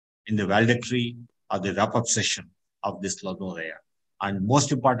in the valedictory or the wrap-up session of this Larnodaya. And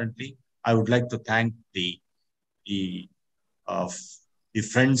most importantly, I would like to thank the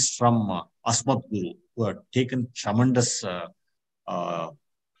friends from Asmat Guru who have taken tremendous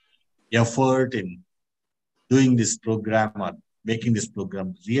effort in doing this program or making this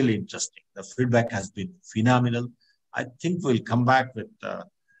program really interesting. The feedback has been phenomenal. I think we'll come back with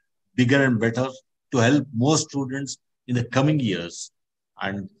bigger and better to help more students in the coming years.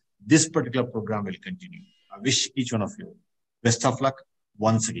 And this particular program will continue. I wish each one of you best of luck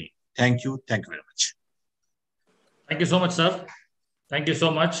once again. Thank you. Thank you very much. Thank you so much, sir. Thank you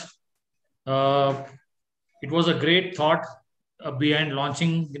so much. It was a great thought behind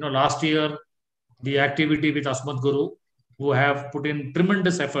launching, last year, the activity with Asmat Guru, who have put in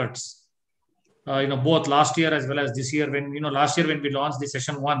tremendous efforts, both last year as well as this year. When, last year when we launched the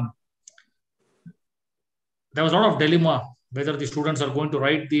session 1, there was a lot of dilemma whether the students are going to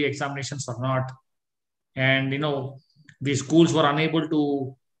write the examinations or not. And, the schools were unable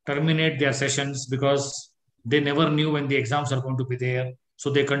to terminate their sessions because they never knew when the exams are going to be there. So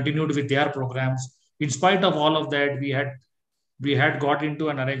they continued with their programs. In spite of all of that, we had got into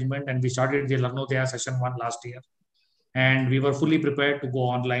an arrangement and we started the Larnodaya session 1 last year. And we were fully prepared to go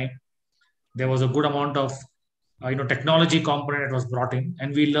online. There was a good amount of technology component that was brought in,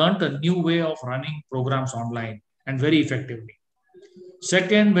 and we learned a new way of running programs online and very effectively.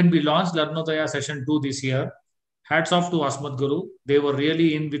 Second, when we launched Larnodaya session 2 this year, hats off to Asmat Guru. They were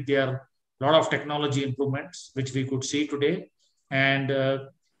really in with their lot of technology improvements, which we could see today. And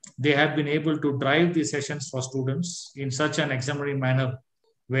they have been able to drive these sessions for students in such an exemplary manner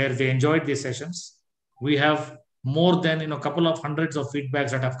where they enjoyed these sessions. We have more than a couple of hundreds of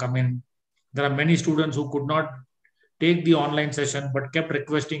feedbacks that have come in. There are many students who could not take the online session but kept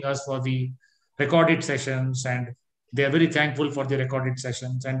requesting us for the recorded sessions, and they are very thankful for the recorded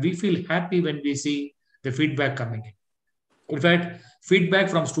sessions. And we feel happy when we see the feedback coming in. In fact, feedback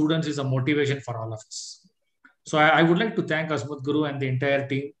from students is a motivation for all of us. So I would like to thank Asmat Guru and the entire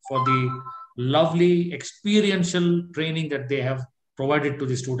team for the lovely experiential training that they have provided to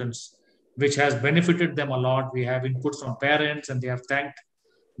the students, which has benefited them a lot. We have inputs from parents, and they have thanked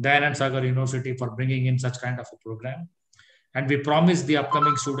Dayanand Sagar University for bringing in such kind of a program. And we promise the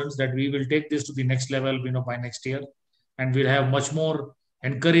upcoming students that we will take this to the next level, by next year, and we'll have much more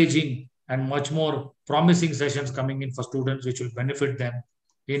encouraging and much more promising sessions coming in for students, which will benefit them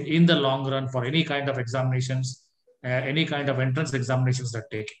in the long run for any kind of examinations, any kind of entrance examinations that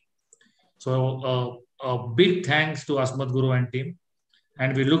take. So a big thanks to Asmat Guru and team,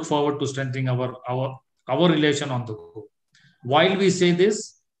 and we look forward to strengthening our relation on the go. While we say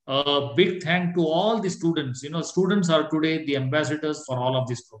this, a big thank to all the students. Students are today the ambassadors for all of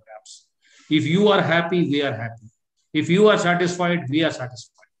these programs. If you are happy, we are happy. If you are satisfied, we are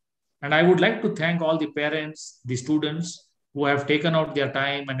satisfied. And I would like to thank all the parents, the students who have taken out their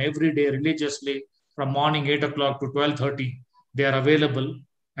time and every day religiously from morning 8 o'clock to 12:30, they are available.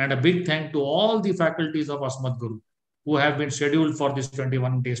 And a big thank to all the faculties of Asmat Guru who have been scheduled for this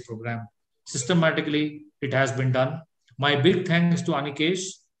 21 days program. Systematically, it has been done. My big thanks to Anikesh,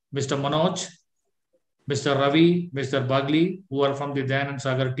 Mr. Manoj, Mr. Ravi, Mr. Bagli, who are from the Dayanand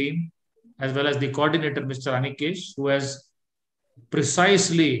Sagar team, as well as the coordinator, Mr. Anikesh, who has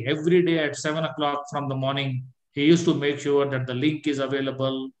precisely every day at 7 o'clock from the morning, he used to make sure that the link is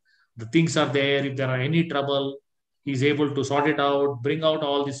available, the things are there. If there are any trouble, he's able to sort it out, bring out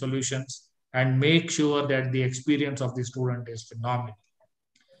all the solutions, and make sure that the experience of the student is phenomenal.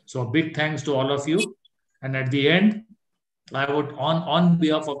 So a big thanks to all of you. And at the end, I would, on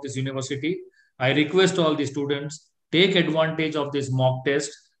behalf of this university, I request all the students, take advantage of this mock test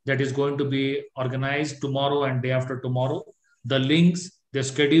that is going to be organized tomorrow and day after tomorrow. The links, the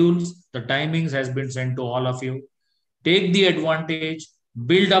schedules, the timings has been sent to all of you. Take the advantage,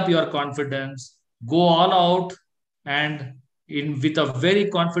 build up your confidence, go all out, and with a very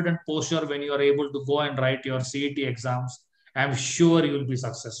confident posture when you are able to go and write your CET exams, I'm sure you will be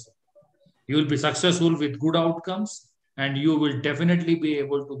successful. You will be successful with good outcomes, and you will definitely be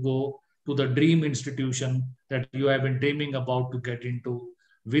able to go to the dream institution that you have been dreaming about to get into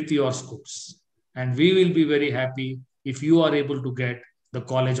with your schools. And we will be very happy if you are able to get the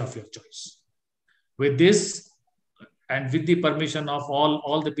college of your choice. With this, and with the permission of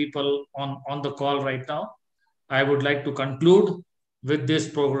all the people on the call right now, I would like to conclude with this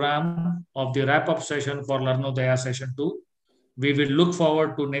program of the wrap-up session for Learno Daya Session 2. We will look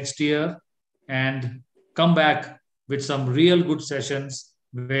forward to next year and come back with some real good sessions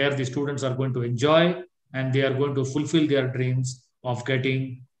where the students are going to enjoy and they are going to fulfill their dreams of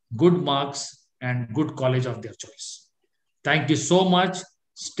getting good marks and good college of their choice. Thank you so much.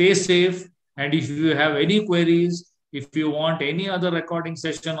 Stay safe. And if you have any queries, if you want any other recording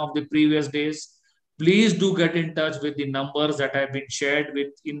session of the previous days, please do get in touch with the numbers that have been shared with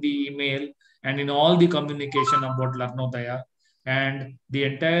in the email and in all the communication about Learno Daya. And the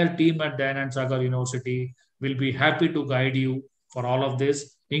entire team at Dayanand Sagar University will be happy to guide you for all of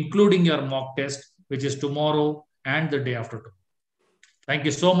this, including your mock test, which is tomorrow and the day after tomorrow. Thank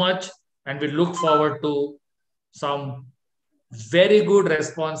you so much. And we look forward to some very good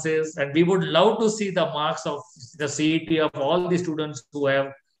responses. And we would love to see the marks of the CET of all the students who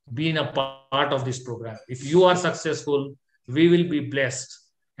have been a part of this program. If you are successful, we will be blessed.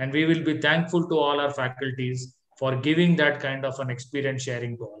 And we will be thankful to all our faculties for giving that kind of an experience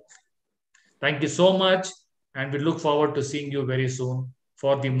sharing to all. Thank you so much. And we look forward to seeing you very soon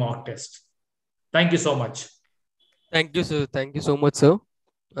for the mock test. Thank you so much. Thank you, sir. Thank you so much, sir.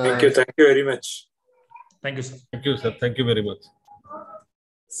 Thank you. Thank you very much. Thank you, sir. Thank you, sir. Thank you very much.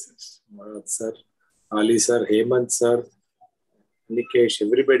 Marat sir, Ali sir, Hemant sir, Nikesh,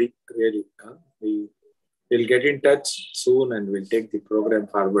 everybody, really. We'll get in touch soon and we'll take the program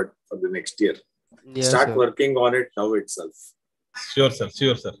forward for the next year. Yes, Start sir. working on it now itself. Sure, sir.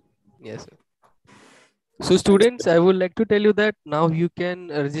 Sure, sir. Yes, sir. So students, I would like to tell you that now you can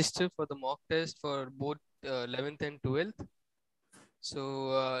register for the mock test for both 11th and 12th.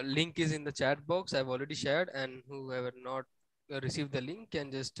 So link is in the chat box. I've already shared, and whoever not received the link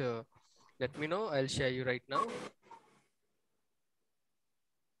can just let me know. I'll share you right now.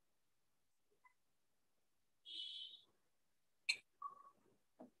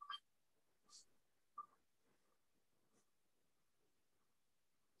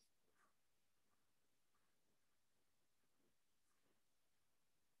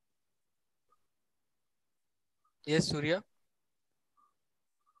 Yes, Surya.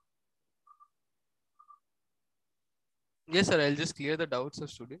 Yes, sir. I'll just clear the doubts of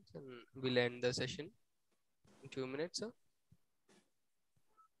students and we'll end the session in 2 minutes, sir.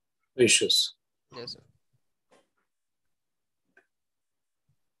 Issues. Yes, sir.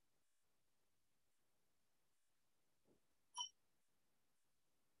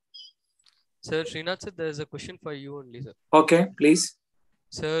 Sir, Srinath, sir, there is a question for you only, sir. Okay, please.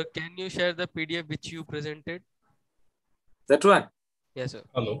 Sir, can you share the PDF which you presented? That one? Yes, sir.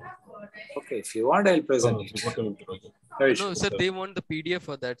 Hello. Okay, if you want, I'll present it. No No, issue. sir, they want the PDF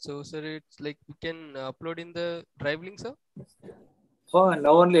for that. So, sir, it's like we can upload in the drive link, sir. Oh,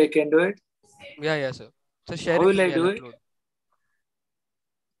 now only I can do it. Yeah, sir. So share How it will to I me. I'll do it? upload.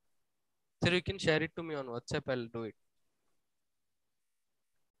 Sir, you can share it to me on WhatsApp. I'll do it.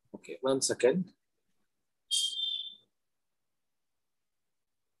 Okay, 1 second.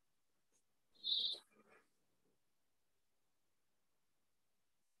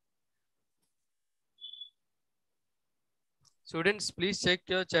 Students, please check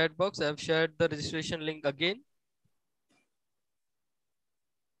your chat box. I've shared the registration link again.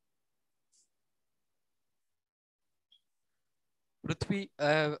 Prithvi,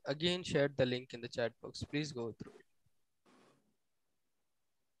 I have again shared the link in the chat box. Please go through it.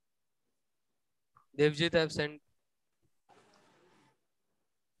 Devjit, I've sent.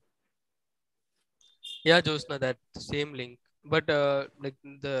 Yeah, Josna, that same link. But like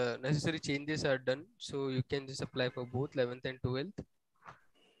the necessary changes are done, so you can just apply for both 11th and 12th.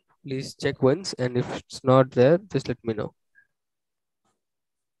 Please check once, and if it's not there, just let me know.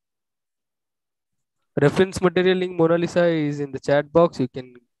 Reference material link Mona Lisa is in the chat box. You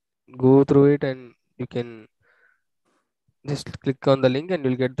can go through it, and you can just click on the link, and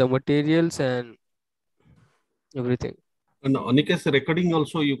you'll get the materials and everything. And Anik's recording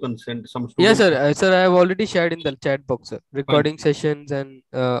also you can send some Yes, students. sir. Sir, I have already shared in the chat box, sir. Recording sessions and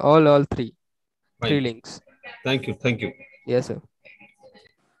all three Fine. links. Thank you. Thank you. Yes, sir.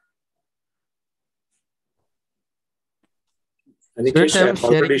 Students, Anikesh, I'm I've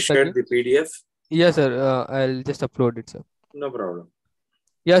sharing already it shared again. the PDF. Yes, sir. I'll just upload it, sir. No problem.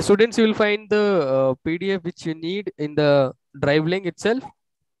 Yeah, students, you will find the PDF which you need in the drive link itself.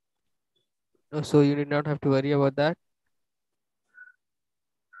 So you need not have to worry about that.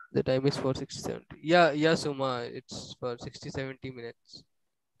 The time is for 60-70. Yeah, Suma. It's for 60-70 minutes.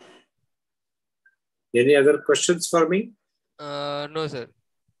 Any other questions for me? No, sir.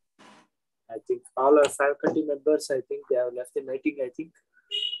 I think all our faculty members, I think they have left the meeting, I think.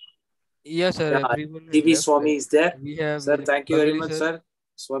 Yes, sir. Yeah, Everyone has TV left. Swami is there. We have Sir, thank you very Bagli, much, sir. sir.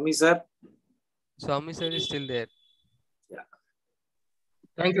 Swami, sir. Swami, sir is still there. Yeah.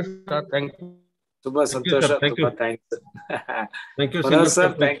 Thank you, sir. Thank you. Tuba Thank you, sir. Santosha. Thank Tuba, you. thanks. Thank you, Manoj, Sylvester.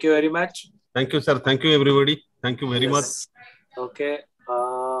 sir, thank you very much. Thank you, sir. Thank you, everybody. Thank you very much. Okay.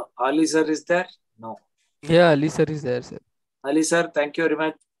 Ali, sir, is there? No. Yeah, Ali, sir is there, sir. Ali, sir, thank you very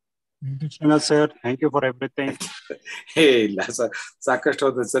much. Sir, thank you for everything. Hey, ಸಾಕಷ್ಟು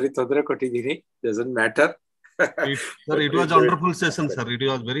ಒಂದು ಸರಿ ತೊಂದರೆ ಕೊಟ್ಟಿದ್ದೀನಿ. Doesn't matter. Sir, it was a wonderful session, sir. It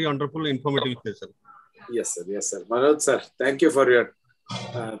was very wonderful, informative session. Yes, sir. Yes, sir. Manoj, sir, thank you for your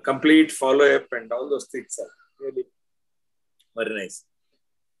complete follow-up and all those things, sir. Really very nice.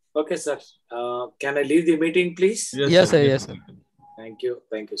 Okay, sir. Can I leave the meeting, please? Yes, sir. Yes, sir. Thank you.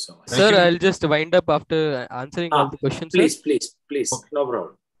 Thank you so much. Sir, I'll just wind up after answering all the questions, please, sir. Please. Okay. No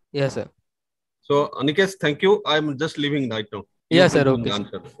problem. Yes, sir. So, Anikes, thank you. I'm just leaving right now. Yes, sir.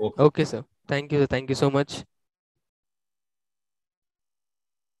 Okay. Okay, sir. Thank you. Thank you so much.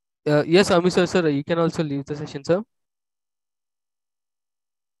 Yes, Ami sir, you can also leave the session, sir.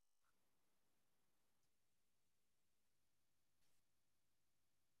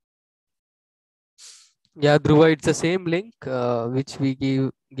 Yeah, Dhruva, it's the same link which we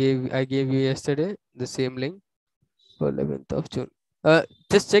I gave you yesterday. The same link for 11th of June.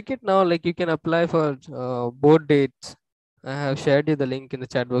 Just check it now. Like you can apply for board dates. I have shared you the link in the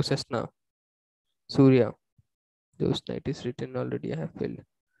chat box just now. Surya, those night is written already. I have filled.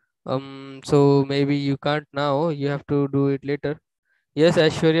 So maybe you can't now. You have to do it later. Yes,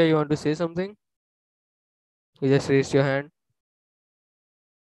 Aishwarya, you want to say something? You just raised your hand.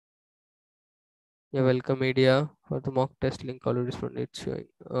 Yeah, welcome media for the mock test link already responded showing.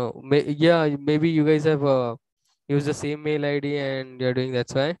 Yeah, maybe you guys have used the same mail ID and you're doing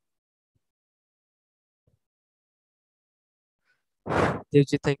that's why.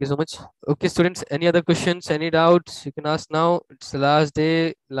 Devjit, thank you so much. Okay, students, any other questions, any doubts? You can ask now. It's the last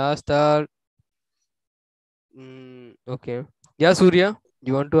day, last hour. Okay. Yeah, Surya,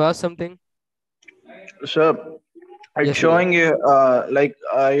 you want to ask something? Sir, it's yes, showing you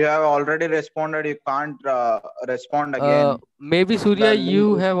you have already responded. You can't respond again. Maybe Surya,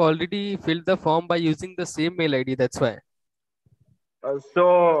 you have already filled the form by using the same mail ID. That's why.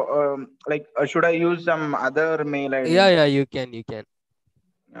 Should I use some other mail ID? Yeah, you can.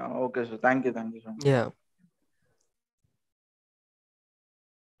 Okay, so thank you so much. Yeah.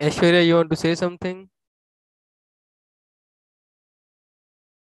 Aishwarya, you want to say something?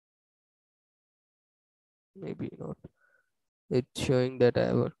 Maybe not. It's showing that I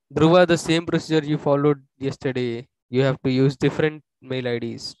have. Dhruva, the same procedure you followed yesterday. You have to use different mail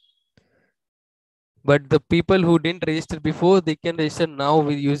IDs. But the people who didn't register before, they can register now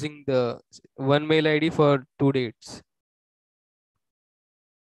with using the one mail ID for 2 dates.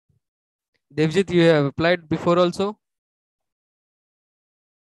 Devjit, you have applied before also?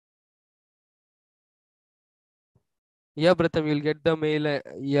 Yeah, Pratham, you'll get the mail.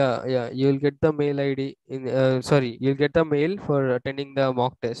 Yeah, you'll get the mail ID in. Sorry, you'll get the mail for attending the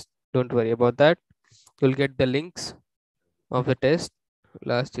mock test. Don't worry about that. You'll get the links of the test.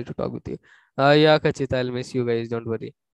 Last year to talk with you. Yeah, Kachit, I'll miss you guys. Don't worry.